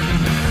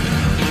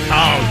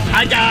 Oh,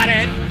 I got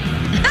it.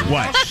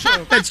 What?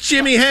 That's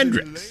Jimi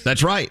Hendrix.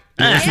 That's right.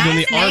 He was in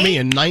the Army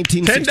in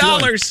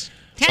 1961. $10.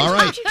 All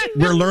right.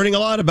 We're learning a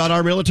lot about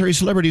our military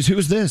celebrities. Who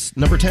is this?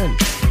 Number 10.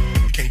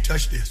 Can't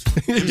touch this.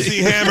 MC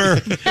Hammer.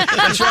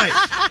 That's right.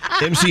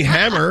 MC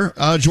Hammer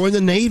joined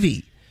the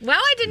Navy. Well,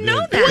 I didn't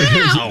know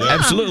that. Wow.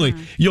 Absolutely.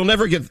 You'll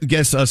never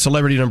guess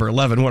celebrity number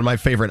 11, one of my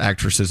favorite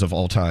actresses of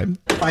all time.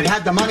 If I'd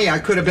had the money, I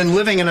could have been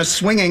living in a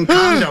swinging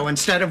condo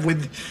instead of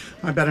with...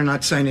 I better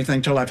not say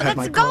anything till I've had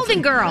my coffee.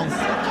 Golden Girls.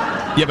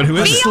 Yeah, but who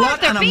is a it?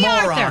 slut and a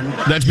moron.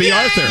 That's B.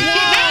 Arthur.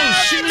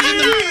 Wow, she was in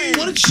the...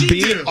 What did she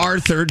B. do?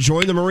 Arthur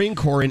joined the Marine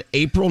Corps in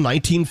April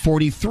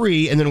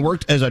 1943 and then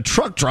worked as a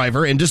truck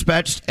driver and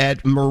dispatched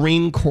at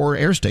Marine Corps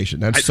Air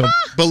Station. I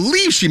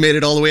believe she made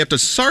it all the way up to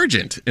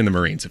sergeant in the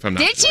Marines, if I'm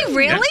not Did she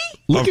really?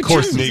 Look of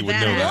course, Nate would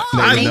know that.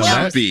 I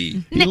love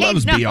B. He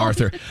loves B.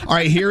 Arthur. All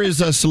right, here is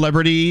a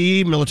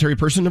celebrity military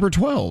person number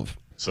 12.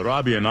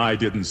 Sarabi and I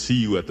didn't see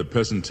you at the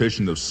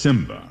presentation of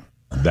Simba.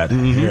 That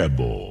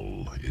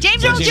hairball.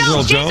 James Earl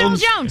Jones. James Earl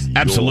Jones.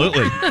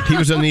 Absolutely. He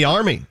was in the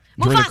Army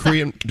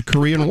during the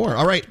Korean War.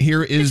 All right,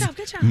 here is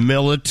good job.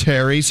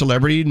 military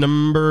celebrity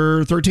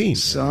number 13.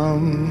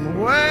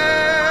 Somewhere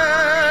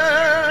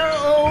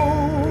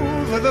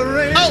over the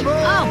rainbow.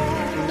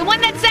 Oh, the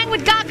one that sang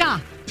with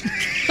Gaga.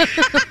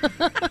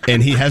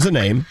 And he has a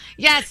name.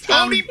 Yes.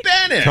 Tony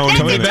Bennett.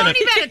 Tony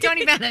Bennett.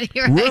 Tony Bennett.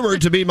 You're right.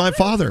 Rumored to be my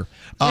father.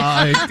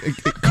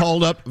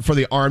 Called up for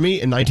the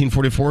Army in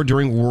 1944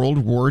 during World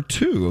War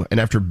II. And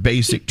after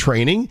basic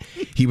training,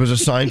 he was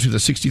assigned to the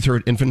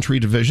 63rd Infantry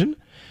Division,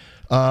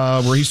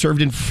 where he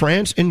served in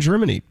France and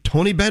Germany.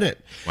 Tony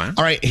Bennett. Wow.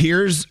 All right,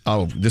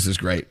 this is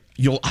great.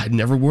 I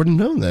never would have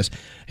known this.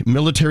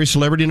 Military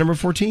celebrity number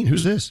 14.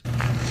 Who's this?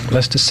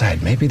 Let's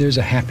decide. Maybe there's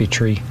a happy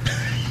tree,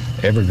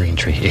 evergreen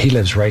tree. He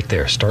lives right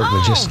there. Start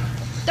with just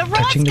the Ross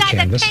touching the guy that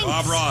canvas. paints.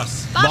 Bob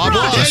Ross. Bob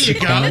Ross. There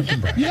you go.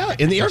 Yeah,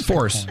 in the Air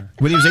Force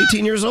when he was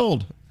 18 years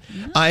old.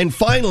 And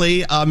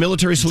finally,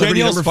 military celebrity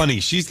Danielle's number... funny.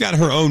 She's got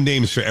her own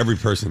names for every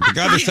person. The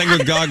guy that sang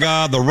with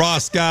Gaga, the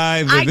Ross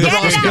guy. I get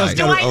Ross it out. guy's Do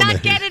got her I own not name.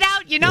 get it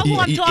out? You know who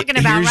I'm talking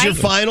about, Here's right? your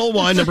final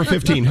one, number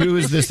 15. Who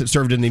is this that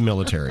served in the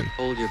military?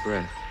 Hold your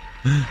breath.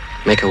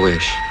 Make a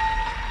wish.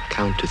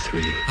 Count to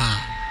 3.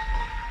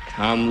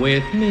 Come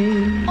with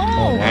me,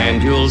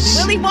 and you'll Willy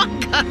see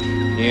Wonka.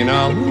 in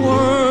a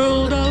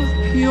world of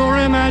pure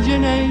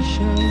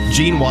imagination.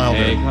 Gene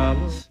Wilder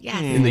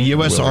Yes. in the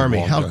U.S. Army.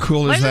 How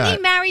cool is Wasn't that?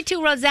 he married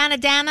to Rosanna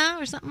Dana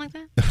or something like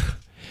that?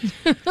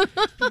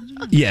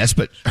 Yes,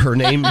 but her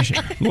name,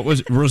 what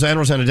was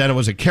Rosanna Dana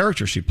was a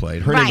character she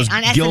played. Her name Right, was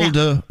on SNL.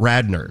 Gilda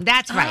Radner.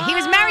 That's right. He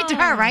was married to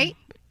her, right?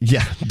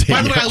 Yeah.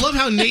 By the way, I love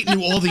how Nate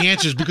knew all the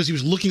answers because he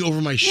was looking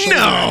over my shoulder.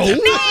 No.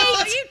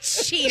 No, you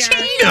cheater.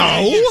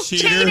 No.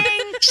 Cheater.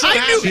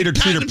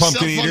 Cheater,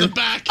 pumpkin eater.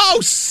 Oh,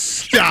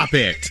 stop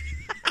it.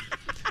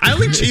 I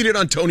only cheated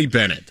on Tony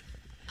Bennett.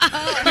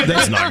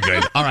 That's not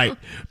good. All right.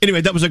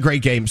 Anyway, that was a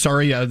great game.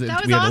 Sorry, we had a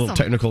little awesome.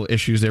 technical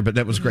issues there, but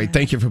that was great.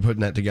 Thank you for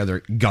putting that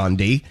together,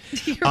 Gandhi.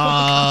 You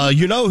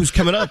know who's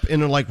coming up in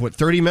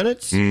 30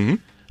 minutes?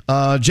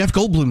 Mm-hmm. Jeff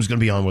Goldblum's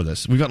going to be on with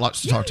us. We've got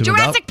lots to talk to him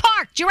about.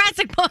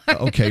 Jurassic Park.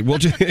 Okay,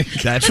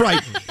 that's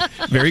right.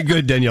 Very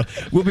good, Danielle.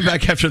 We'll be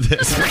back after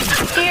this.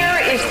 Here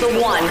is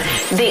the one,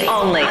 the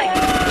only.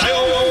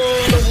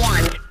 The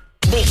one,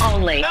 the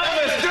only.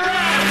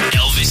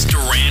 Elvis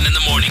Duran in the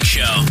Morning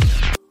Show.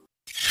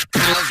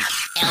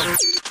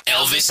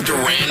 Elvis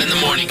Duran in the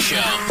Morning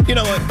Show. You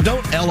know what?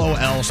 Don't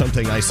LOL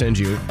something I send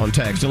you on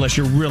text unless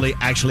you're really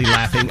actually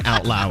laughing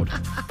out loud.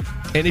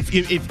 And if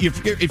you're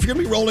going to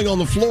be rolling on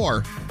the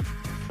floor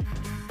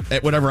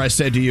at whatever I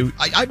said to you,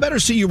 I better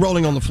see you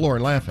rolling on the floor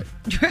and laughing.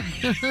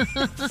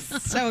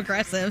 So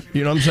aggressive.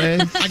 You know what I'm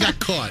saying? I got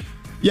caught.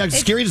 Yeah,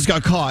 Scary just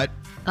got caught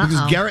because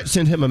Uh-oh. Garrett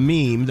sent him a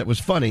meme that was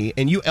funny,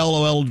 and you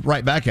LOL'd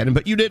right back at him,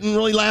 but you didn't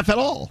really laugh at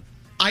all.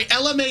 I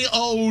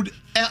LMAO'd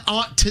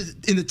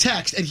in the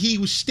text, and he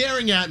was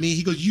staring at me.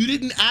 He goes, "You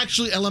didn't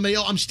actually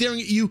LMAO. I'm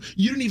staring at you.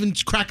 You didn't even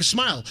crack a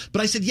smile."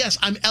 But I said, "Yes,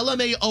 I'm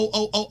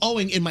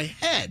LMAOing in my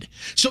head."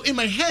 So in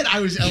my head,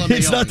 I was LMAOing.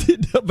 It's not,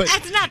 but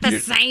That's not the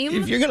same.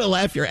 If you're going to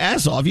laugh your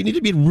ass off, you need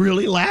to be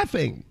really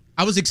laughing.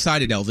 I was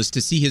excited, Elvis,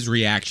 to see his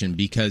reaction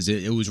because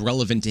it was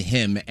relevant to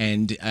him,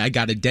 and I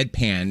got a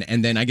deadpan,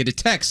 and then I get a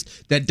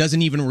text that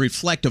doesn't even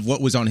reflect of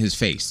what was on his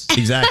face.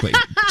 Exactly.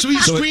 So he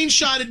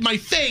screenshotted my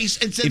face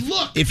and said,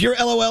 look. If you're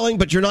LOLing,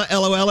 but you're not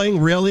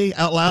LOLing really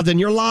out loud, then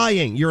you're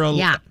lying. You're a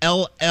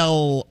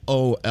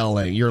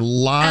LLOLing. You're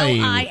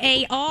lying.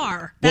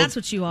 LIAR. That's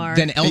what you are.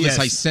 Then, Elvis,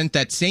 I sent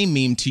that same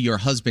meme to your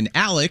husband,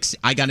 Alex.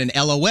 I got an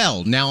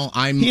LOL. Now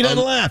I'm... He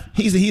doesn't laugh.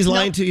 He's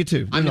lying to you,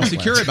 too. I'm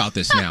insecure about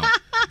this now.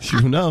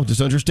 No,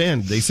 just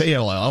understand. They say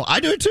LOL. I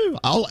do it, too.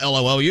 I'll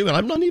LOL you, and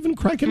I'm not even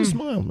cracking a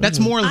smile. That's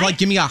more like,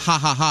 give me a ha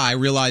ha ha. I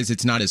realize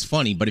it's not as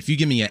funny. But if you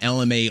give me a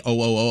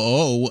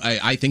LMAOOOO,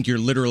 I think you're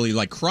literally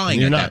like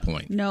crying at that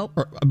point. Nope.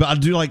 But I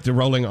do like the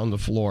rolling on the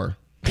floor.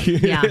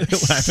 Yeah.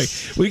 Laughing.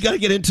 We got to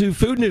get into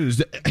food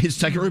news. His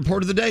second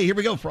report of the day. Here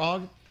we go,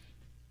 Frog.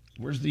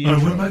 Where's the I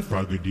want my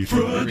Froggy's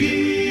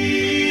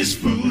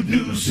food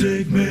news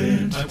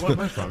segment. I want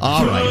my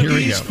All right, here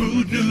we go.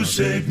 Food news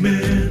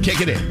segment.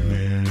 Kick it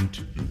in.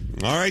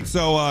 All right,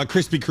 so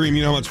Krispy Kreme,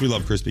 you know how much we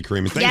love Krispy Kreme.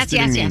 And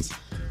Thanksgiving means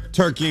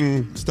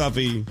turkey,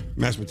 stuffy,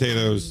 mashed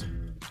potatoes,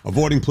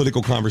 avoiding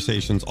political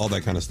conversations, all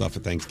that kind of stuff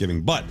at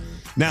Thanksgiving. But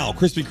now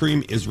Krispy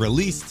Kreme is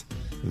released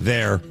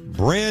their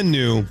brand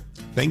new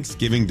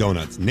Thanksgiving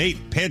donuts. Nate,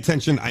 pay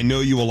attention. I know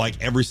you will like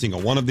every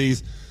single one of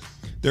these.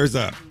 There's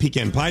a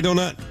pecan pie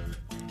donut,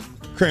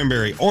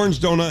 cranberry orange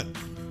donut,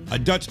 a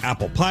Dutch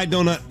apple pie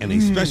donut, and a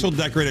special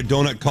decorated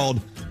donut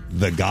called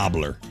the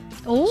Gobbler.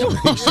 Oh,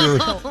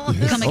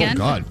 come again? Oh,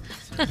 God.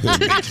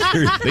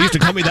 They used to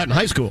call me that in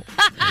high school.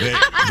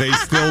 They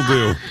still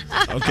do.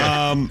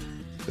 Okay.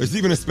 There's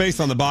even a space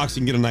on the box.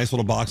 You can get a nice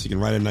little box. You can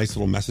write a nice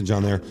little message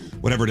on there,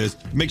 whatever it is.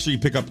 Make sure you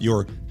pick up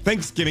your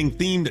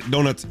Thanksgiving-themed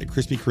donuts at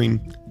Krispy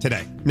Kreme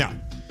today. Now,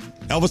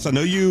 Elvis, I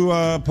know you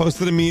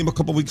posted a meme a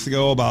couple weeks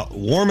ago about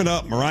warming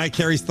up. Mariah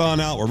Carey's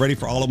thawing out. We're ready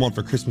for All I Want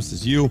for Christmas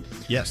Is You.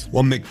 Yes.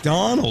 Well,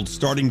 McDonald's,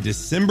 starting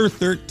December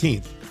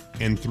 13th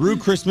and through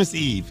Christmas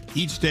Eve,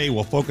 each day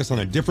will focus on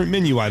a different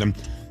menu item.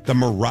 The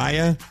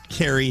Mariah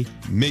Carey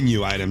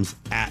menu items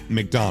at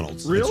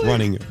McDonald's. Really? It's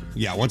running,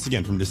 once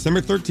again, from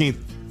December 13th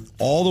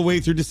all the way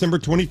through December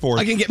 24th.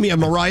 I can get me a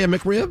Mariah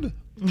McRib?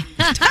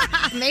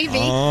 Maybe.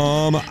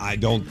 I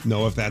don't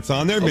know if that's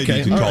on there. Maybe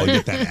you can call and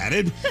get that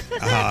added.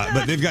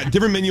 But they've got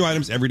different menu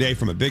items every day,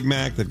 from a Big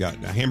Mac. They've got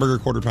a hamburger,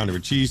 quarter pounder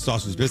with cheese,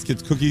 sausage,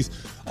 biscuits, cookies,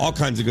 all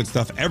kinds of good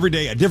stuff. Every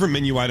day, a different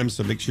menu item.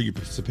 So make sure you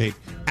participate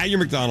at your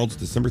McDonald's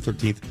December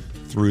 13th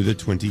through the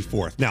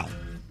 24th. Now,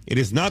 it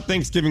is not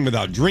Thanksgiving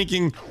without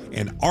drinking,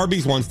 and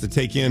Arby's wants to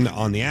take in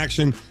on the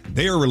action.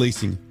 They are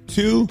releasing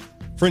 2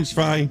 French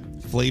fry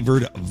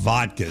flavored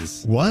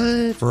vodkas.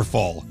 What? For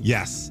fall.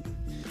 Yes.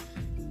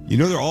 You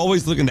know they're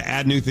always looking to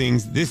add new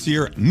things. This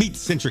year,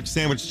 meat-centric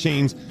sandwich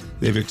chains,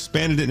 they've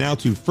expanded it now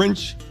to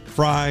French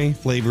fry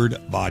flavored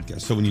vodka.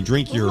 So when you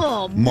drink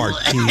your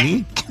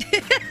martini,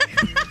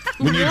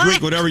 when you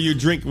drink whatever you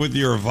drink with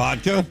your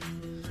vodka,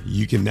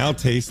 you can now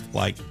taste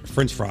like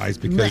French fries,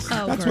 because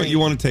that's what you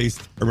want to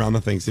taste around the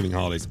Thanksgiving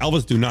holidays.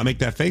 Elvis, do not make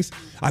that face.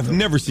 I've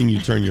never seen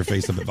you turn your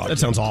face up at vodka. That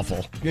sounds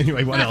awful.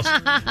 Anyway, what else?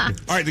 All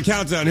right, the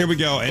countdown. Here we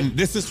go. And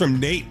this is from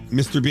Nate,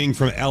 Mr. Being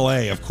from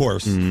L.A., of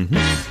course.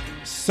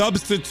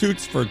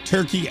 Substitutes for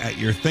turkey at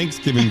your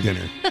Thanksgiving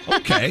dinner.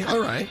 Okay, all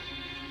right.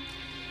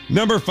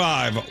 Number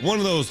 5, one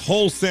of those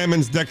whole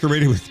salmons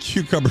decorated with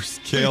cucumber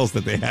scales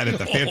that they had at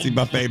the fancy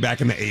buffet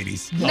back in the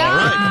 80s.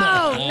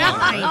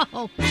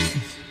 No.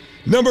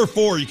 Number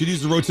 4, you could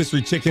use the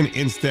rotisserie chicken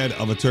instead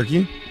of a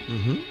turkey.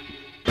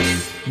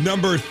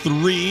 Number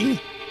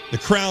 3, the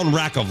Crown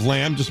Rack of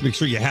Lamb. Just make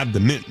sure you have the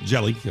mint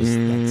jelly, because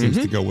that seems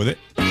to go with it.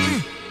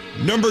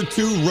 Number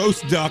 2,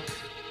 roast duck.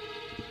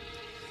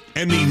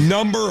 And the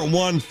number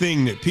 1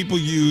 thing that people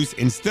use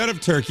instead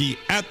of turkey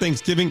at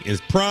Thanksgiving is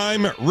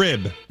prime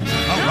rib. All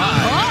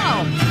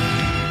right.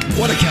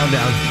 What a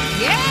countdown.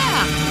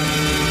 Yeah.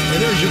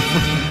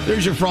 And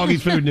there's your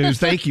Froggy's food news.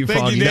 Thank you,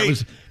 Froggy. That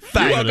was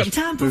fabulous.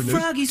 Time for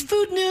Froggy's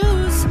food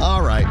news.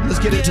 All right, let's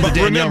get into the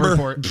Danielle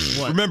report.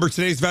 Remember,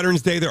 today's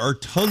Veterans Day. There are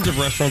tons of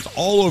restaurants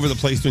all over the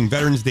place doing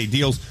Veterans Day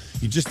deals.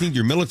 You just need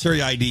your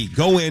military ID.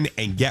 Go in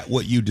and get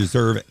what you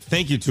deserve.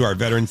 Thank you to our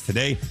veterans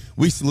today.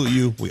 We salute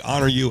you, we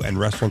honor you, and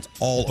restaurants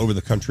all over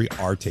the country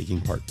are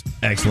taking part.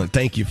 Excellent.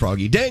 Thank you,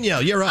 Froggy.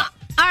 Danielle, you're up.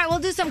 All right, we'll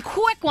do some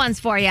quick ones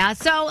for you.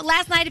 So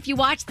last night, if you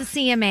watched the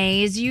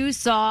CMAs, you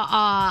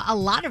saw a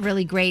lot of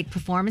really great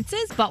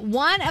performances, but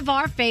one of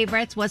our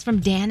favorites was from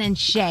Dan and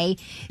Shay.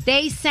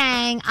 They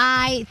sang,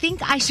 I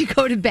Think I Should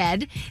Go to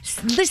Bed.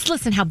 Just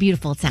listen how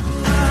beautiful it sounds.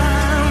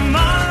 I'm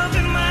up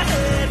in my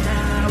head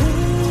now.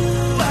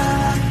 Ooh,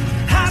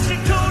 I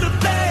should go to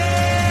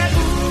bed.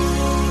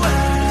 Ooh,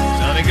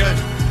 sounding good.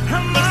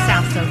 It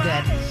sounds so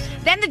good.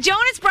 Then the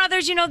Jonas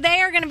Brothers, you know,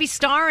 they are going to be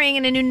starring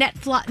in a new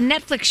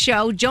Netflix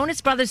show, Jonas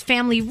Brothers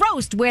Family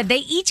Roast, where they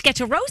each get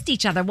to roast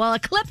each other. Well, a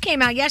clip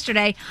came out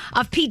yesterday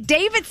of Pete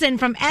Davidson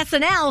from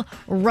SNL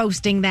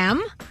roasting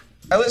them.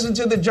 I listen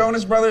to the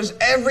Jonas Brothers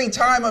every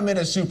time I'm in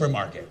a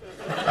supermarket.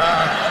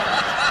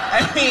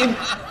 I mean,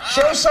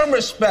 show some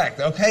respect,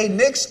 okay?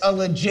 Nick's a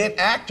legit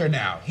actor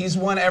now. He's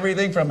won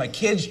everything from a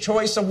Kids'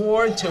 Choice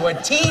Award to a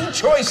Teen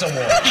Choice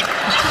Award.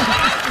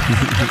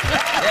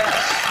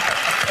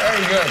 Yes,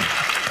 very good.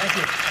 Thank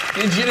you.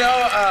 Did you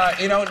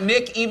know,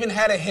 Nick even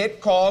had a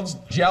hit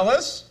called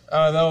Jealous,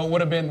 though it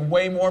would have been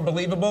way more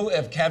believable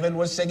if Kevin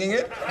was singing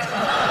it.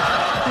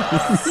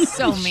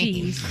 So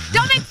mean.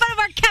 Don't make fun of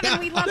our Kevin.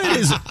 We love him. That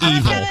is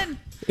evil. Kevin.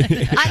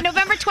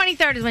 November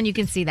 23rd is when you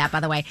can see that, by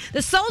the way.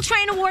 The Soul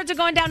Train Awards are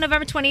going down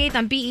November 28th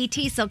on BET,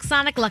 Silk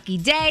Sonic, Lucky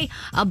Day.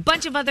 A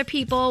bunch of other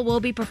people will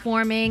be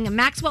performing.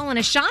 Maxwell and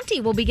Ashanti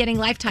will be getting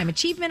Lifetime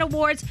Achievement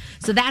Awards,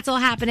 so that's all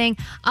happening.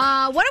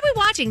 What are we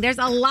watching? There's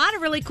a lot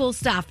of really cool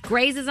stuff.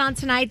 Grey's is on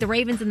tonight, the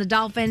Ravens and the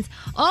Dolphins.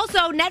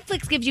 Also,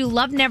 Netflix gives you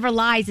Love Never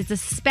Lies. It's a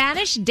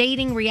Spanish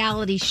dating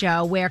reality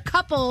show where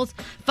couples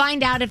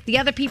find out if the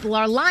other people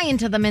are lying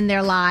to them in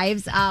their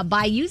lives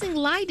by using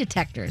lie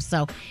detectors.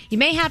 So you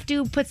may have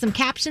to put some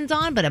captions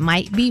on, but it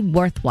might be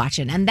worth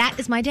watching. And that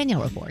is my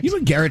Danielle report. You know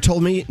what Garrett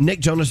told me? Nick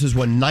Jonas has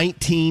won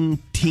 19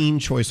 Teen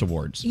Choice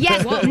Awards.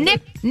 Yes,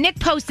 Nick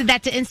posted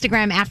that to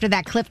Instagram after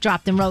that clip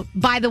dropped and wrote,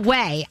 by the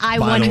way, I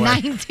won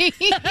 19.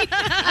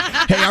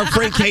 Hey, our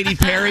friend Katy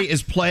Perry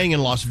is playing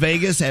in Las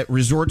Vegas at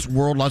Resorts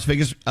World Las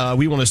Vegas.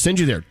 We want to send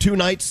you there. 2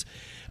 nights.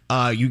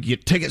 You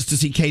get tickets to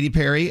see Katy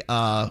Perry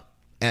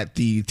at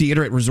the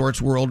theater at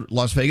Resorts World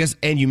Las Vegas,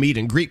 and you meet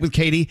and greet with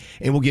Katy,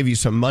 and we'll give you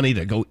some money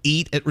to go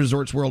eat at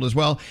Resorts World as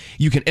well.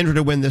 You can enter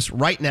to win this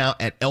right now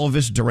at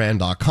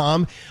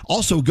ElvisDuran.com.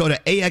 Also, go to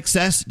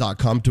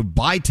AXS.com to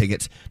buy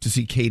tickets to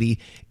see Katy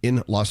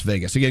in Las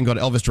Vegas. Again, go to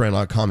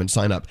ElvisDuran.com and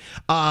sign up.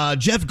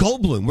 Jeff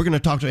Goldblum, we're going to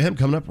talk to him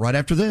coming up right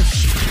after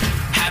this.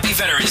 Happy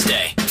Veterans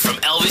Day from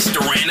Elvis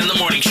Duran in the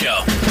Morning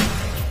Show.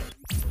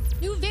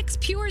 New Vicks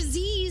Pure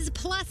Z's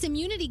Plus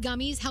Immunity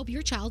Gummies help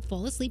your child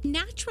fall asleep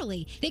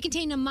naturally. They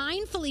contain a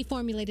mindfully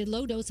formulated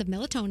low dose of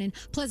melatonin,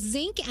 plus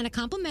zinc and a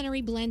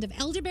complementary blend of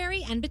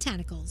elderberry and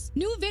botanicals.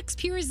 New Vicks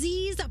Pure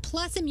Z's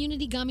Plus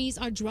Immunity Gummies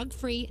are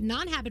drug-free,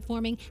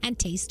 non-habit-forming, and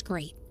taste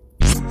great.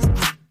 Live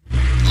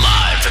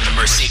from the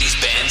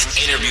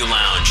Mercedes-Benz Interview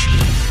Lounge.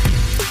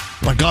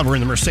 My God, we're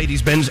in the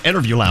Mercedes-Benz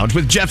Interview Lounge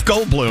with Jeff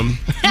Goldblum.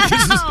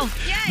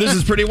 This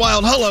is pretty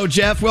wild. Hello,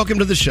 Jeff. Welcome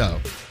to the show.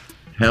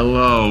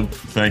 Hello.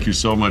 Thank you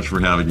so much for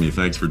having me.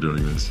 Thanks for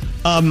doing this.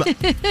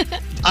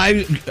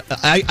 I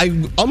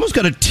almost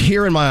got a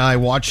tear in my eye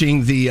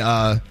watching the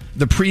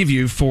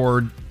preview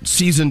for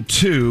season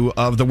 2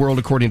 of The World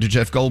According to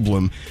Jeff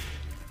Goldblum.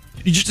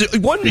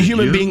 One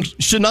human being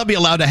should not be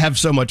allowed to have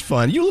so much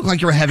fun. You look like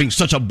you were having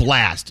such a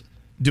blast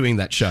doing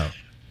that show.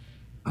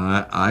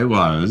 I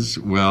was.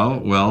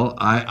 Well,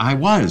 I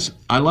was.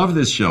 I love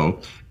this show.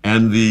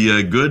 And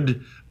the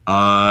good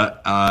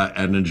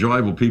and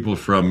enjoyable people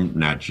from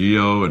Nat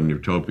Geo and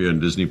Utopia and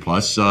Disney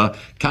Plus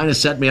kind of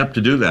set me up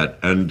to do that.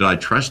 And I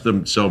trust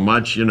them so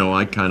much. You know,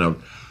 I kind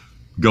of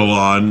go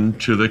on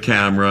to the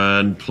camera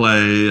and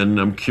play, and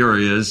I'm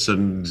curious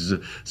and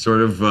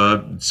sort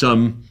of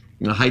some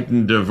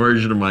heightened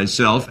version of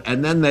myself.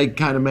 And then they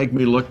kind of make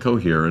me look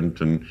coherent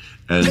and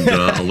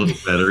a little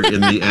better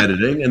in the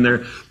editing, and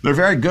they're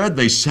very good.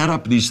 They set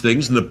up these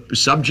things, and the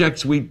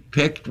subjects we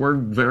picked were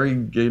very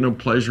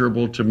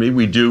pleasurable to me.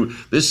 We do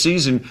this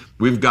season.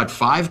 We've got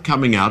 5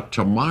 coming out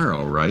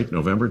tomorrow, right?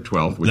 November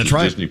 12th, which is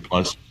Disney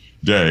Plus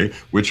Day,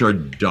 which are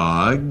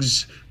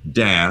dogs,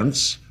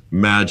 dance,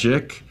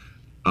 magic,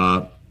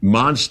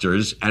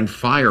 monsters, and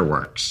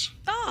fireworks.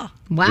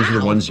 Wow. Those are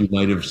the ones you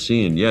might have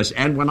seen, yes.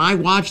 And when I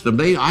watched them,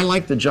 I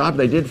liked the job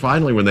they did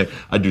finally when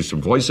I do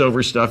some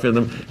voiceover stuff in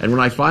them. And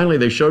when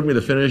they showed me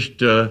the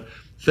finished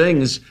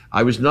things,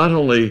 I was not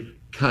only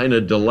kind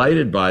of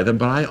delighted by them,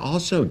 but I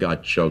also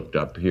got choked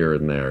up here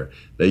and there.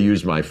 We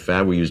used my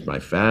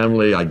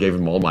family. I gave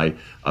them all my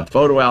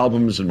photo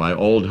albums and my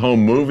old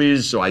home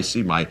movies, so I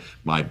see my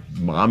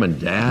mom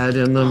and dad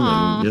in them.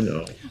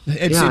 Aww.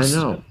 And, I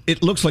know.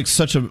 It looks like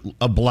such a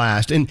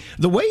blast, and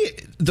the way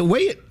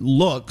it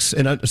looks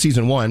in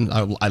season 1,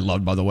 I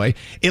loved, by the way.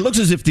 It looks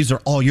as if these are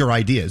all your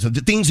ideas,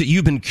 the things that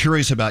you've been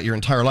curious about your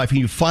entire life, and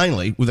you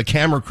finally, with a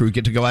camera crew,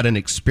 get to go out and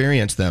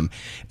experience them.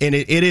 And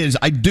it is.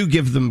 I do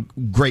give them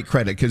great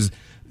credit because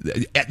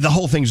the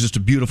whole thing is just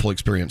a beautiful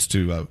experience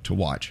to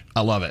watch.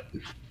 I love it.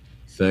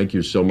 Thank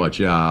you so much.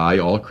 Yeah,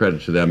 all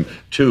credit to them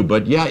too.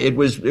 But yeah, it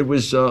was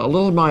a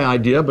little my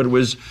idea, but it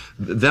was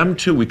them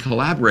too. We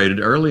collaborated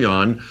early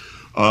on.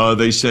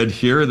 They said,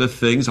 here are the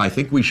things. I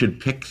think we should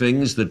pick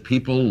things that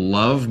people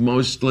love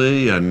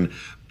mostly,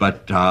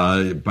 but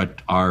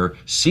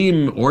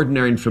seem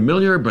ordinary and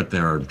familiar, but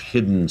there are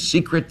hidden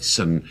secrets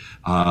and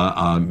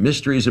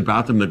mysteries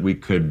about them that we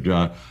could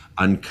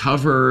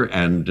uncover,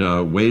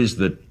 and ways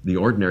that the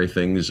ordinary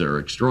things are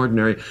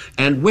extraordinary.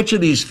 And which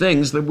of these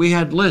things that we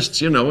had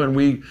lists, and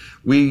we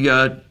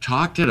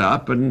talked it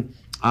up, and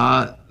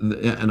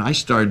I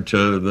started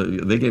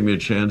they gave me a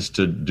chance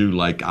to do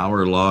like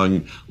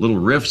hour-long little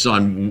riffs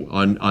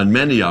on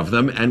many of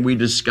them, and we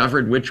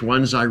discovered which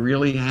ones I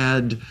really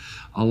had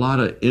a lot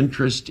of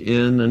interest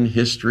in and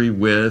history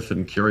with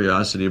and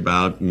curiosity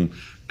about and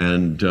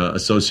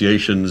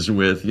associations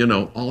with,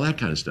 all that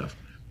kind of stuff.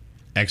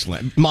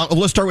 Excellent.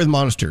 Let's start with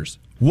monsters.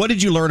 What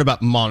did you learn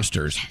about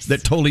monsters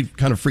that totally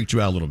kind of freaked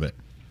you out a little bit?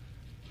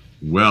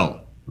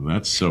 Well,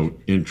 that's so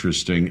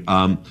interesting.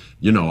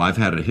 I've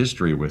had a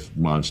history with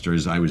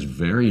monsters. I was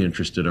very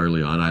interested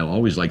early on. I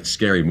always liked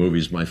scary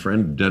movies. My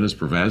friend Dennis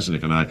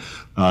Provaznik and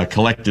I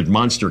collected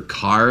monster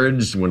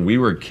cards. When we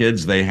were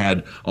kids, they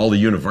had all the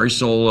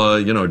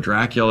Universal,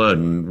 Dracula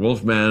and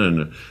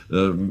Wolfman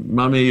and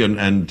Mummy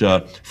and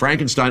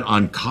Frankenstein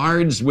on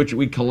cards, which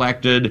we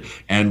collected.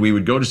 And we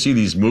would go to see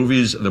these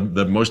movies.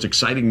 The most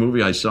exciting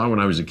movie I saw when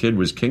I was a kid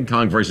was King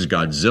Kong versus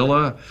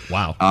Godzilla.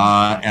 Wow.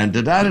 And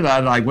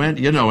I went,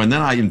 and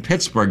then in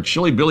Pittsburgh,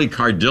 Chili Billy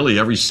Cardilli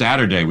every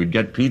Saturday. We'd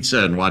get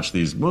pizza and watch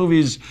these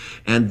movies.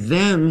 And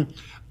then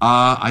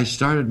I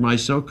started my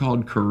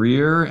so-called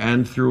career.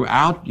 And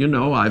throughout,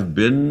 I've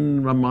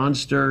been a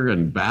monster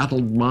and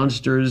battled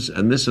monsters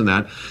and this and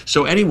that.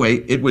 So anyway,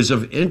 it was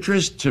of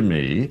interest to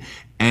me.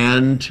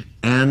 And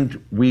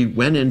we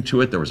went into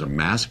it. There was a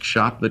mask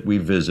shop that we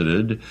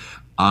visited.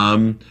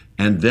 And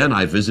then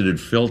I visited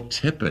Phil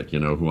Tippett,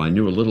 who I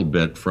knew a little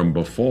bit from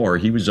before.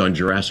 He was on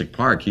Jurassic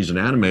Park. He's an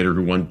animator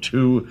who won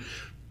 2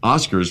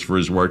 Oscars for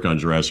his work on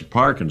Jurassic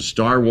Park and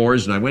Star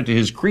Wars. And I went to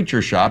his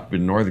creature shop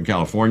in Northern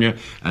California,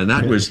 and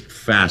that was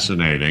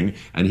fascinating.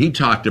 And he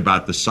talked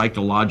about the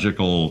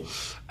psychological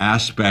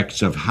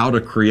aspects of how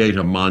to create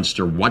a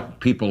monster,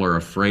 what people are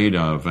afraid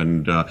of.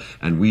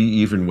 And we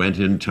even went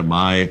into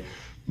my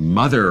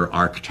mother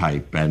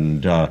archetype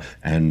and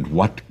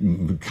what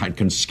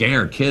can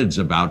scare kids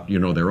about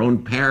their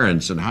own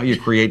parents, and how you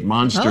create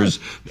monsters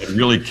that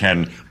really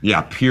can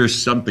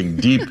pierce something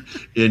deep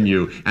in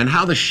you, and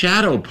how the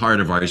shadow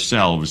part of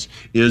ourselves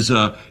is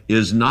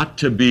not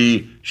to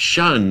be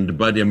shunned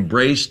but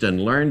embraced and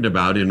learned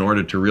about in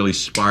order to really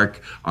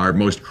spark our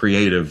most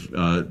creative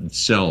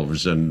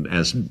selves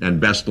and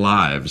best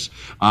lives.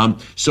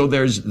 So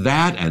there's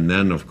that, and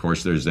then of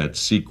course there's that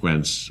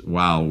sequence,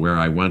 where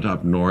I went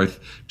up north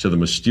to the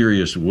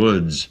mysterious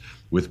woods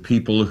with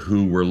people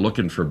who were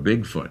looking for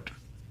Bigfoot.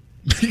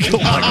 Oh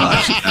my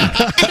gosh.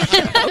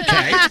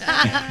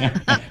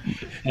 Okay.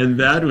 And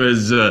that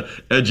was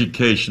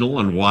educational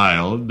and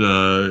wild,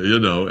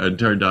 and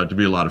turned out to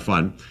be a lot of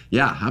fun.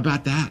 Yeah, how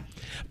about that?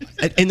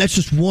 And that's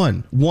just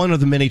one of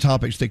the many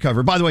topics they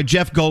cover. By the way,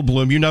 Jeff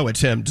Goldblum,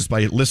 it's him just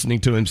by listening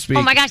to him speak.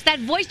 Oh my gosh, that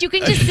voice, you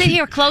can just sit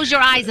here, close your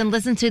eyes, and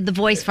listen to the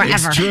voice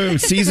forever. It's true.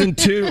 Season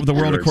 2 of The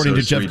World According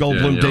to Jeff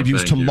Goldblum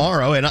debuts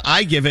tomorrow, and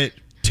I give it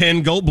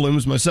 10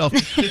 Goldblums myself.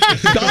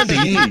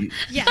 Gandhi,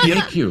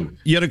 thank you.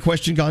 You had a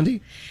question,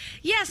 Gandhi?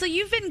 Yeah, so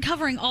you've been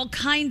covering all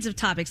kinds of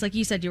topics. Like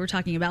you said, you were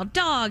talking about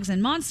dogs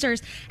and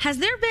monsters. Has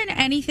there been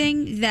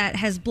anything that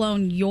has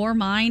blown your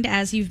mind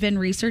as you've been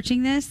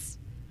researching this?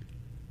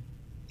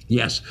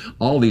 Yes,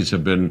 all these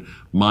have been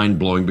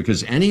mind-blowing,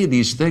 because any of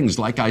these things,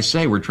 like I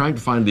say, we're trying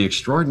to find the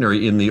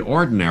extraordinary in the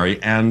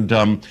ordinary. And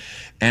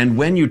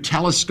when you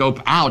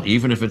telescope out,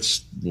 even if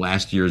it's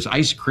last year's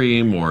ice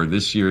cream or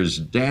this year's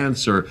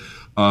dance or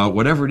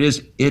whatever it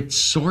is, it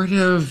sort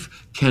of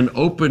can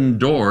open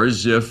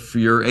doors if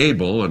you're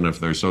able, and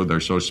if they're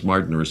so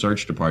smart in the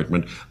research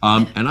department.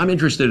 And I'm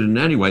interested in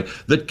any way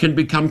that can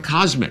become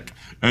cosmic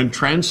and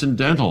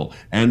transcendental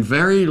and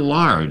very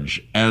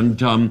large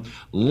and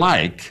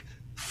like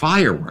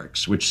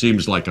fireworks, which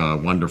seems like a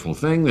wonderful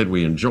thing that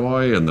we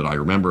enjoy and that I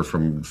remember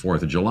from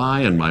 4th of July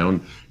and my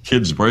own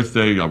kid's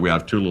birthday. We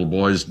have 2 little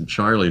boys,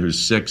 Charlie, who's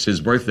 6.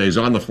 His birthday is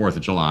on the 4th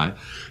of July.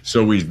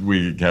 So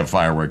we have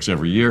fireworks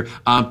every year.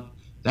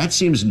 That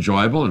seems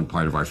enjoyable, and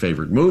part of our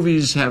favorite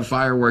movies have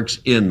fireworks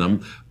in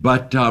them.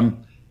 But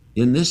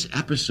in this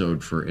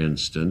episode, for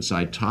instance,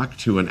 I talked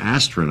to an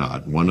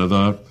astronaut, one of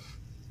the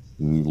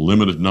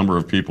limited number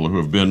of people who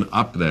have been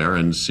up there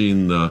and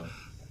seen the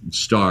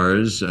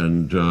stars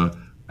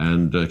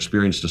and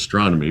experienced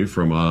astronomy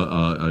from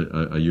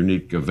a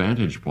unique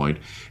vantage point.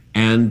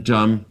 And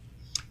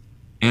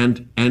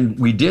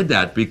we did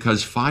that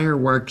because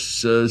fireworks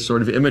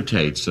sort of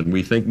imitates, and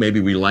we think maybe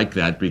we like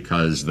that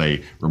because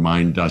they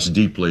remind us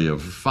deeply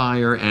of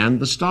fire and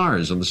the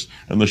stars and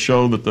the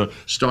show that the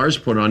stars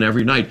put on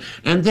every night.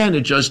 And then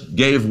it just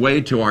gave way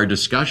to our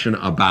discussion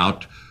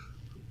about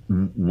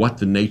what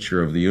the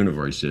nature of the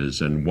universe is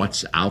and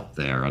what's out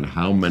there and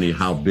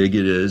how big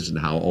it is and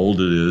how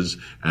old it is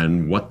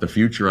and what the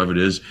future of it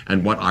is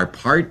and what our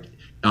part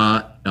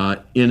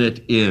in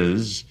it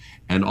is.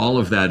 And all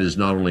of that is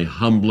not only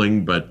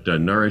humbling, but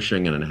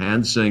nourishing and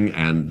enhancing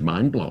and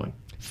mind-blowing.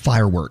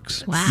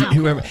 Fireworks.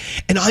 Wow.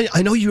 And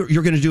I know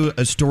you're going to do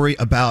a story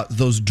about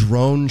those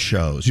drone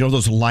shows,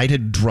 those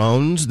lighted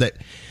drones.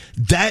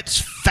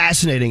 That's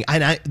fascinating.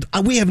 And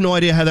we have no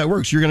idea how that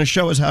works. You're going to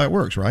show us how it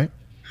works, right?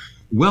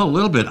 Well, a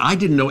little bit. I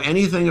didn't know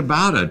anything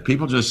about it.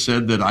 People just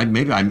said that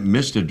maybe I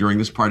missed it during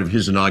this part of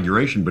his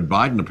inauguration, but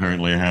Biden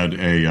apparently had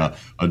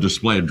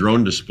a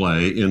drone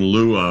display in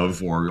lieu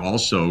of, or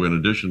also in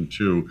addition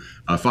to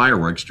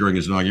fireworks during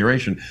his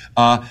inauguration.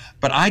 But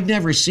I'd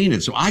never seen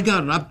it. So I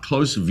got an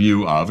up-close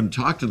view of and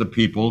talked to the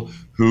people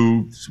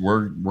who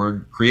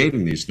were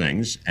creating these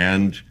things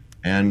and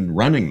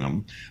running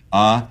them.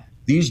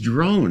 These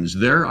drones,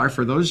 there are,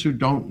 for those who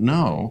don't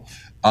know,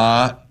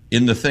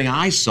 in the thing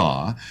I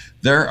saw,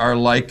 there are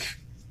like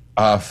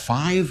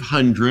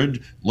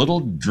 500 little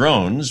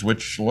drones,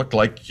 which look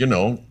like,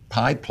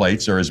 pie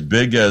plates, are as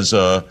big as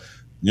a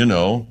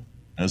little,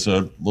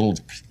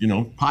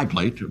 pie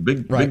plate, a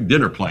big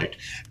dinner plate,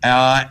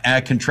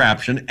 a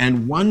contraption,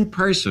 and one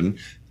person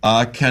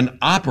can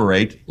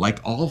operate like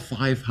all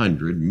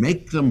 500,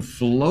 make them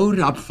float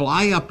up,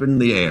 fly up in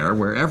the air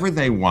wherever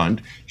they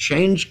want,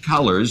 change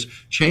colors,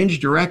 change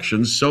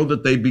directions so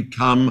that they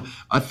become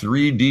a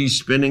 3D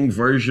spinning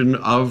version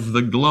of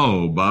the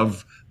globe,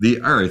 of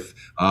the Earth,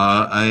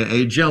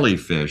 a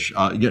jellyfish.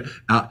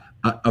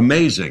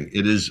 Amazing.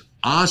 It is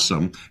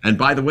awesome. And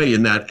by the way,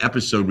 in that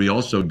episode, we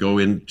also go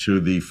into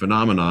the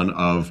phenomenon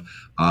of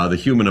the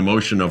human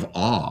emotion of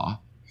awe,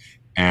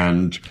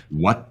 and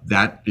what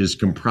that is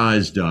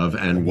comprised of,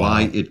 and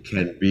why it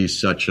can be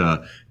such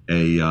a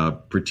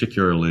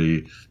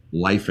particularly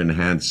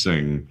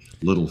life-enhancing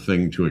little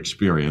thing to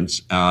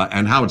experience,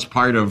 and how it's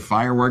part of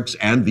fireworks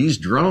and these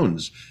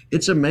drones.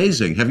 It's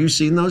amazing. Have you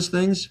seen those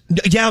things?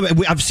 Yeah,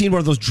 I've seen one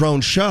of those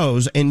drone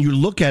shows, and you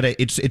look at it,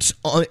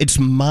 it's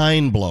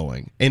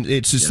mind-blowing, and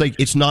it's just like,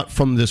 it's not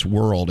from this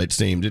world, it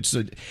seemed.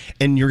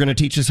 And you're going to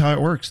teach us how it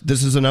works.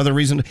 This is another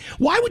reason.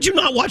 Why would you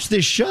not watch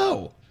this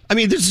show? I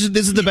mean, this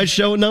is the best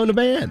show known to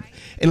man.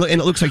 And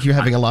it looks like you're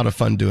having a lot of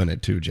fun doing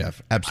it too, Jeff.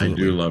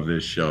 Absolutely. I do love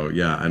this show.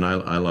 Yeah, and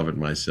I love it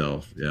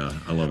myself. Yeah,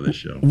 I love this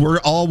show.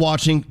 We're all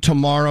watching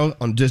tomorrow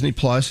on Disney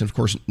Plus, and of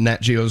course Nat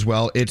Geo as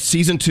well. It's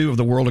season 2 of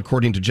The World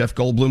According to Jeff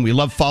Goldblum. We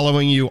love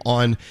following you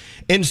on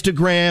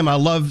Instagram. I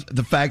love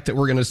the fact that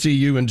we're going to see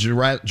you in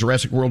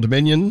Jurassic World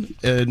Dominion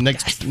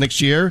next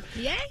year.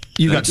 Yay.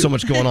 You got so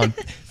much going on.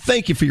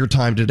 Thank you for your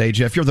time today,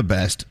 Jeff. You're the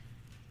best.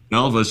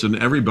 Elvis and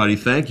everybody,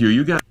 thank you.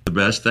 You guys are the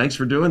best. Thanks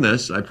for doing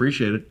this. I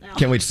appreciate it.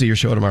 Can't wait to see your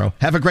show tomorrow.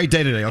 Have a great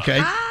day today, okay?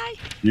 Bye.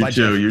 You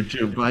too. You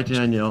too. Bye,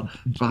 Danielle.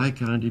 Bye,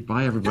 Gandhi.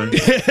 Bye, everybody.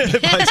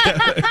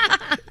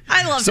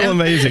 I love so him.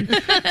 Amazing.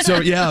 So,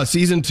 yeah,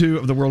 season 2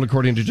 of The World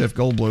According to Jeff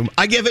Goldblum.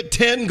 I give it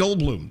 10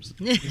 Goldblums.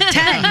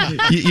 10.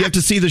 You have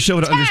to see the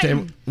show to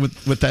understand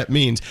what that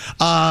means.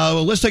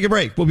 Well, let's take a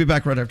break. We'll be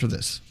back right after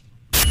this.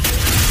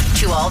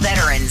 To all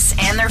veterans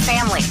and their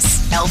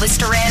families, Elvis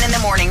Duran in the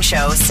Morning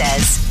Show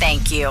says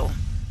thank you.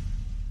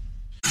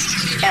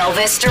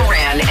 Elvis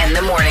Duran and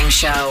the Morning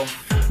Show.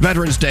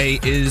 Veterans Day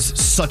is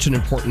such an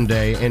important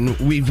day, and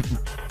we've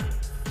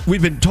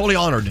been totally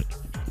honored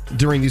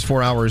during these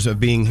 4 hours of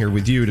being here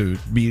with you to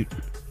be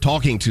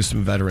talking to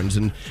some veterans.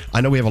 And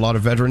I know we have a lot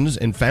of veterans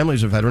and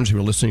families of veterans who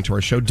are listening to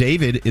our show.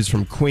 David is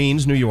from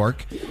Queens, New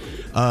York,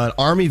 an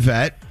Army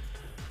vet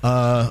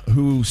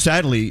who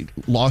sadly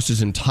lost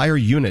his entire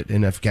unit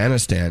in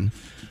Afghanistan.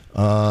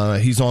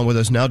 He's on with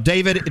us now.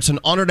 David, it's an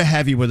honor to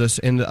have you with us,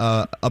 and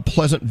a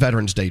pleasant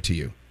Veterans Day to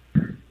you.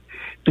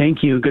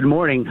 Thank you. Good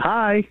morning.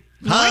 Hi.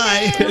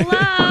 Hi.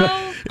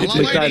 Hello. It's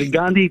exciting.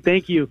 Gandhi,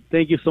 thank you.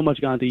 Thank you so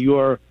much, Gandhi.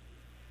 You're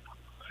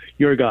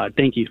a god.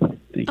 Thank you.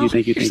 Thank you.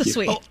 Thank you. You're Thank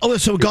so you.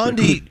 sweet. So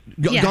Gandhi,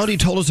 Yes. Gandhi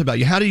told us about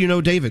you. How do you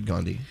know David,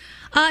 Gandhi?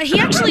 He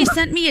actually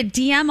sent me a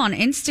DM on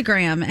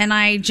Instagram, and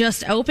I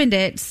just opened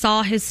it,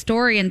 saw his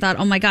story, and thought,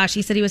 oh my gosh,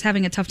 he said he was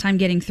having a tough time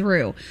getting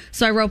through.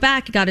 So I wrote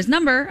back, got his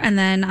number, and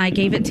then I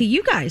gave it to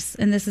you guys.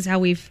 And this is how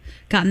we've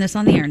gotten this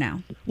on the air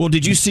now. Well,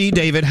 did you see,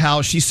 David,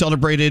 how she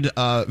celebrated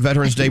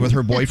Veterans Day with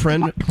her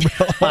boyfriend?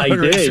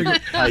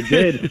 I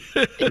did.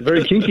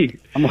 Very kinky.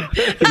 I'm going to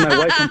take my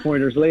wife some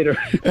pointers later.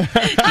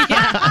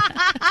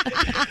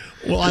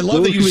 Well, I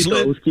love that you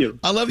slid. It was cute.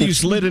 I love that you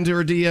slid into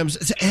her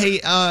DMs.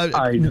 Hey,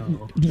 I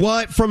know.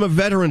 What, from a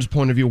veteran's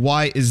point of view,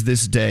 why is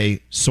this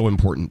day so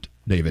important,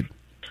 David?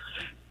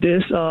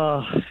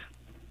 I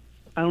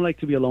don't like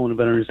to be alone on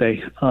Veterans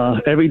Day.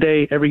 Every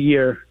day, every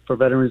year for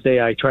Veterans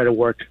Day, I try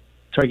to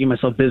keep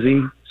myself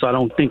busy so I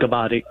don't think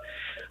about it.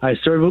 I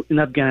served in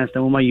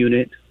Afghanistan with my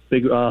unit,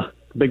 Big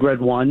Red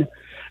 1.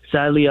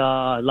 Sadly,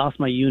 lost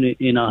my unit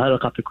in a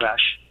helicopter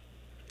crash.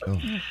 Oh.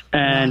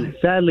 And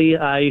sadly,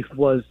 I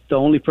was the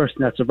only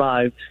person that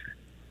survived,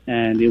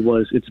 and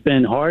it's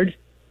been hard.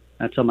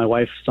 I tell my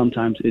wife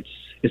sometimes it's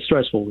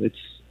stressful.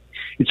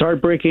 It's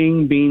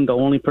heartbreaking being the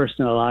only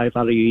person alive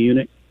out of your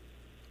unit,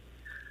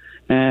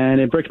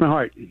 and it breaks my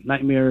heart.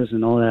 Nightmares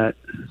and all that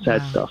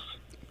sad stuff.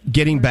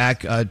 Getting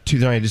back to the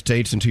United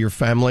States and to your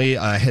family,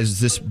 has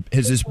this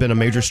been a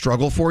major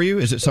struggle for you?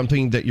 Is it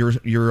something that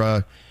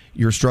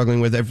you're struggling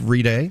with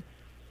every day?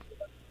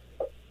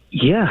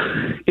 Yeah,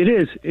 it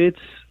is.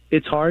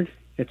 It's hard.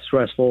 It's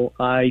stressful.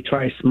 I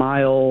try to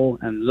smile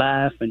and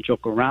laugh and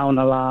joke around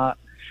a lot.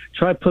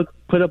 Try to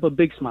put up a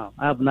big smile.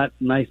 I have a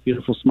nice,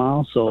 beautiful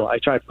smile, so I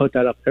try to put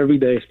that up every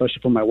day, especially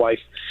for my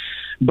wife.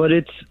 But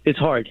it's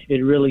hard. It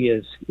really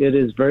is. It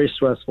is very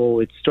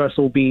stressful. It's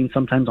stressful being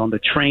sometimes on the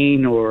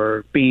train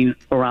or being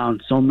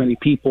around so many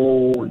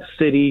people in the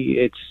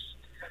city.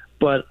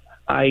 But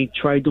I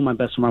try to do my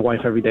best for my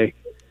wife every day,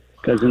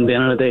 because in the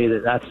end of the day,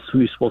 that's who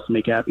you're supposed to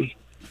make happy,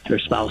 your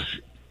spouse.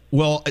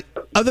 Well,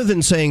 other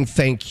than saying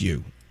thank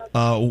you,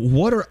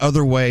 what are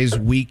other ways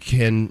we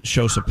can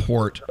show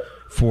support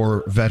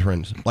for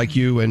veterans like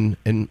you and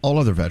all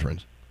other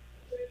veterans?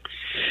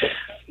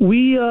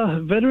 We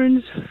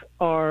veterans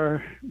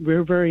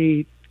we're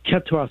very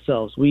kept to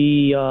ourselves.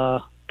 We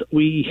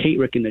hate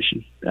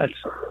recognition. That's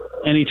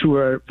any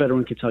true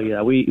veteran can tell you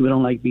that. We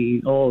don't like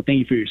being, thank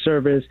you for your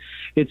service.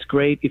 It's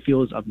great. It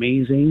feels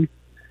amazing.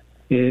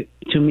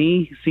 To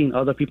me, seeing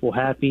other people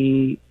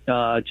happy,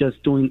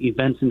 just doing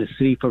events in the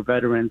city for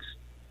veterans,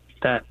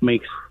 that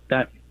makes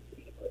that.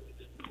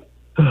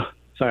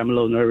 Sorry, I'm a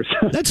little nervous.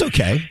 That's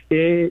okay.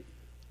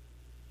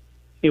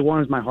 It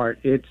warms my heart.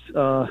 It's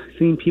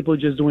seeing people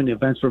just doing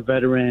events for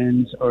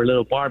veterans or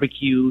little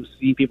barbecues,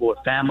 seeing people with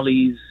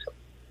families.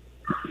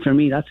 For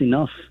me, that's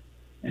enough.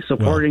 And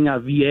supporting our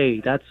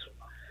VA, that's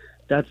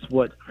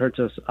what hurts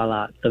us a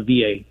lot, the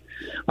VA.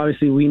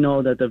 Obviously, we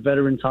know that the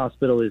Veterans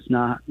Hospital is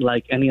not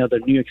like any other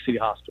New York City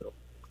hospital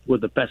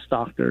with the best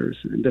doctors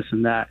and this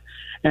and that.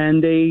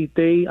 And they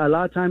a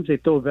lot of times they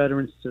throw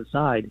veterans to the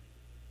side,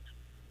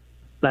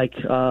 like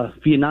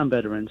Vietnam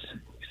veterans.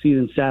 You see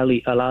them,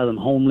 sadly, a lot of them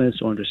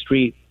homeless or on the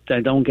street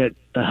that don't get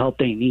the help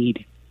they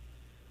need.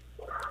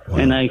 Wow.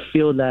 And I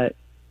feel that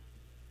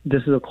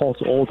this is a call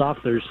to all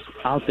doctors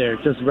out there,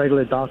 just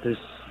regular doctors,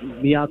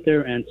 be out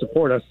there and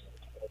support us.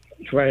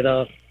 Try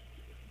to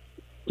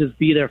just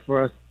be there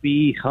for us.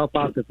 Help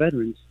out the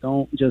veterans.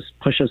 Don't just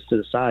push us to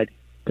the side,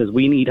 because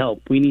we need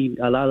help.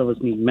 A lot of us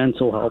need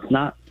mental help,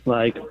 not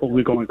like,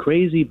 we're going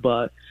crazy,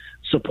 but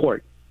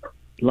support,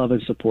 love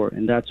and support.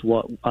 And that's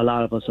what a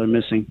lot of us are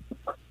missing,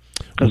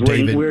 because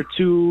we're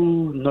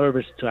too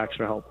nervous to ask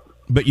for help.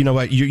 But you know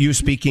what? You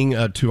speaking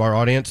to our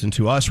audience and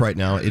to us right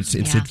now, it's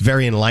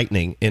very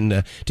enlightening.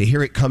 And to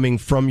hear it coming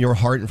from your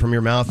heart and from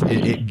your mouth,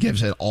 it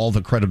gives it all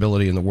the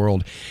credibility in the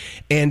world.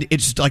 And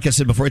it's, like I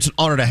said before, it's an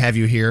honor to have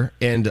you here.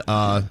 And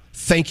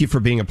thank you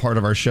for being a part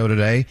of our show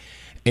today.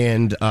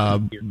 And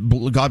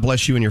God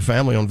bless you and your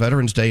family on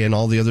Veterans Day and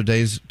all the other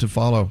days to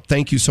follow.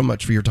 Thank you so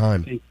much for your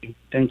time. Thank you.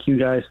 Thank you,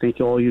 guys. Thank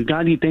you, all you.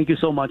 Gandhi, thank you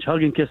so much.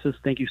 Hug and kisses.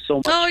 Thank you so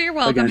much. Oh, you're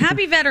welcome. Again.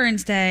 Happy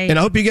Veterans Day. And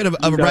I hope you get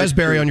a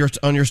raspberry on your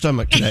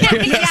stomach today.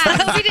 Yeah,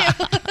 I hope you do.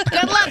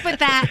 Good luck with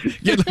that.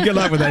 Good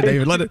luck with that,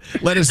 David.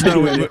 Let us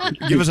know.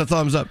 Give us a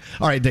thumbs up.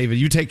 All right, David,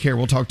 you take care.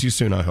 We'll talk to you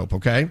soon, I hope,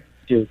 okay?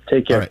 Take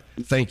care. All right.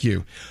 Thank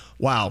you.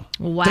 Wow.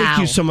 Thank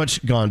you so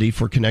much, Gandhi,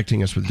 for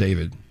connecting us with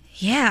David.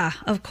 Yeah,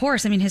 of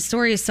course. I mean, his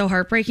story is so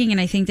heartbreaking, and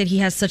I think that he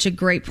has such a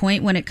great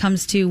point when it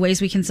comes to ways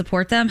we can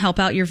support them, help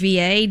out your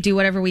VA, do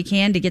whatever we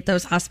can to get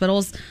those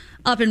hospitals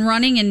up and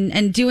running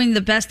and doing the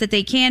best that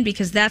they can,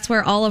 because that's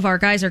where all of our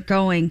guys are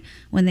going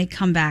when they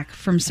come back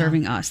from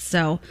serving us.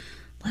 So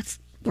let's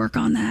work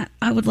on that.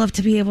 I would love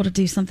to be able to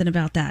do something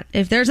about that.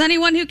 If there's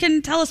anyone who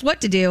can tell us what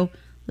to do,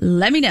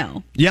 let me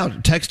know. Yeah,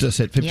 text us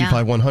at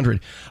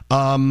 55100.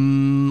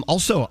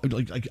 Also,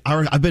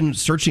 I've been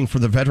searching for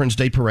the Veterans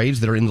Day parades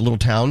that are in the little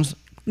towns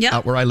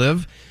out where I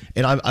live,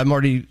 and I'm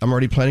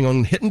already planning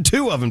on hitting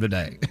 2 of them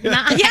today.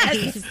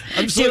 Yes,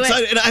 I'm so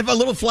excited, and I have a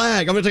little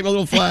flag. I'm going to take my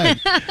little flag.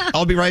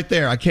 I'll be right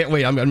there. I can't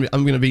wait. I'm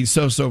going to be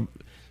so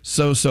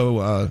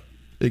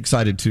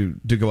excited to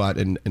go out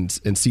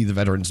and see the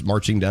veterans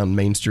marching down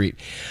Main Street.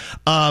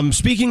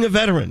 Speaking of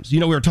veterans,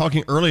 we were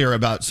talking earlier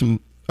about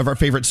some of our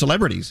favorite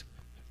celebrities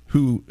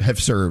who have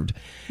served.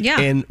 Yeah.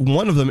 And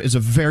one of them is a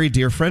very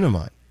dear friend of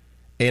mine.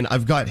 And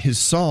I've got his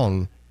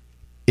song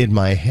in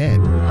my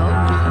head.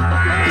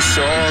 The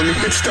song,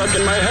 it's stuck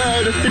in my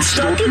head. It's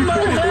stuck in my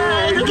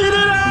head. Get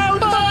it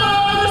out.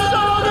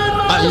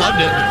 I loved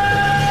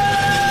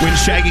it when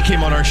Shaggy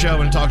came on our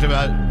show and talked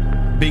about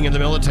being in the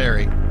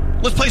military.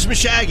 Let's play some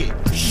Shaggy.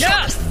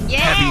 Yes. Yeah.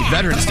 Happy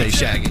Veterans Day,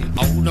 Shaggy.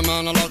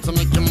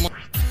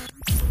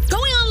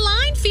 Going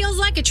online feels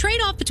like a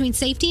trade-off between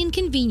safety and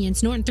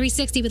convenience. Norton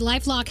 360 with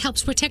LifeLock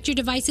helps protect your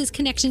devices,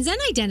 connections, and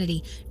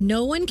identity.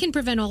 No one can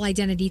prevent all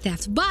identity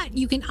thefts, but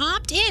you can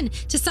opt in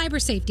to cyber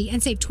safety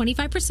and save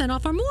 25%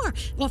 off or more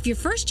off your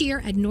first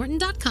year at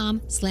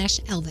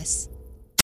norton.com/Elvis.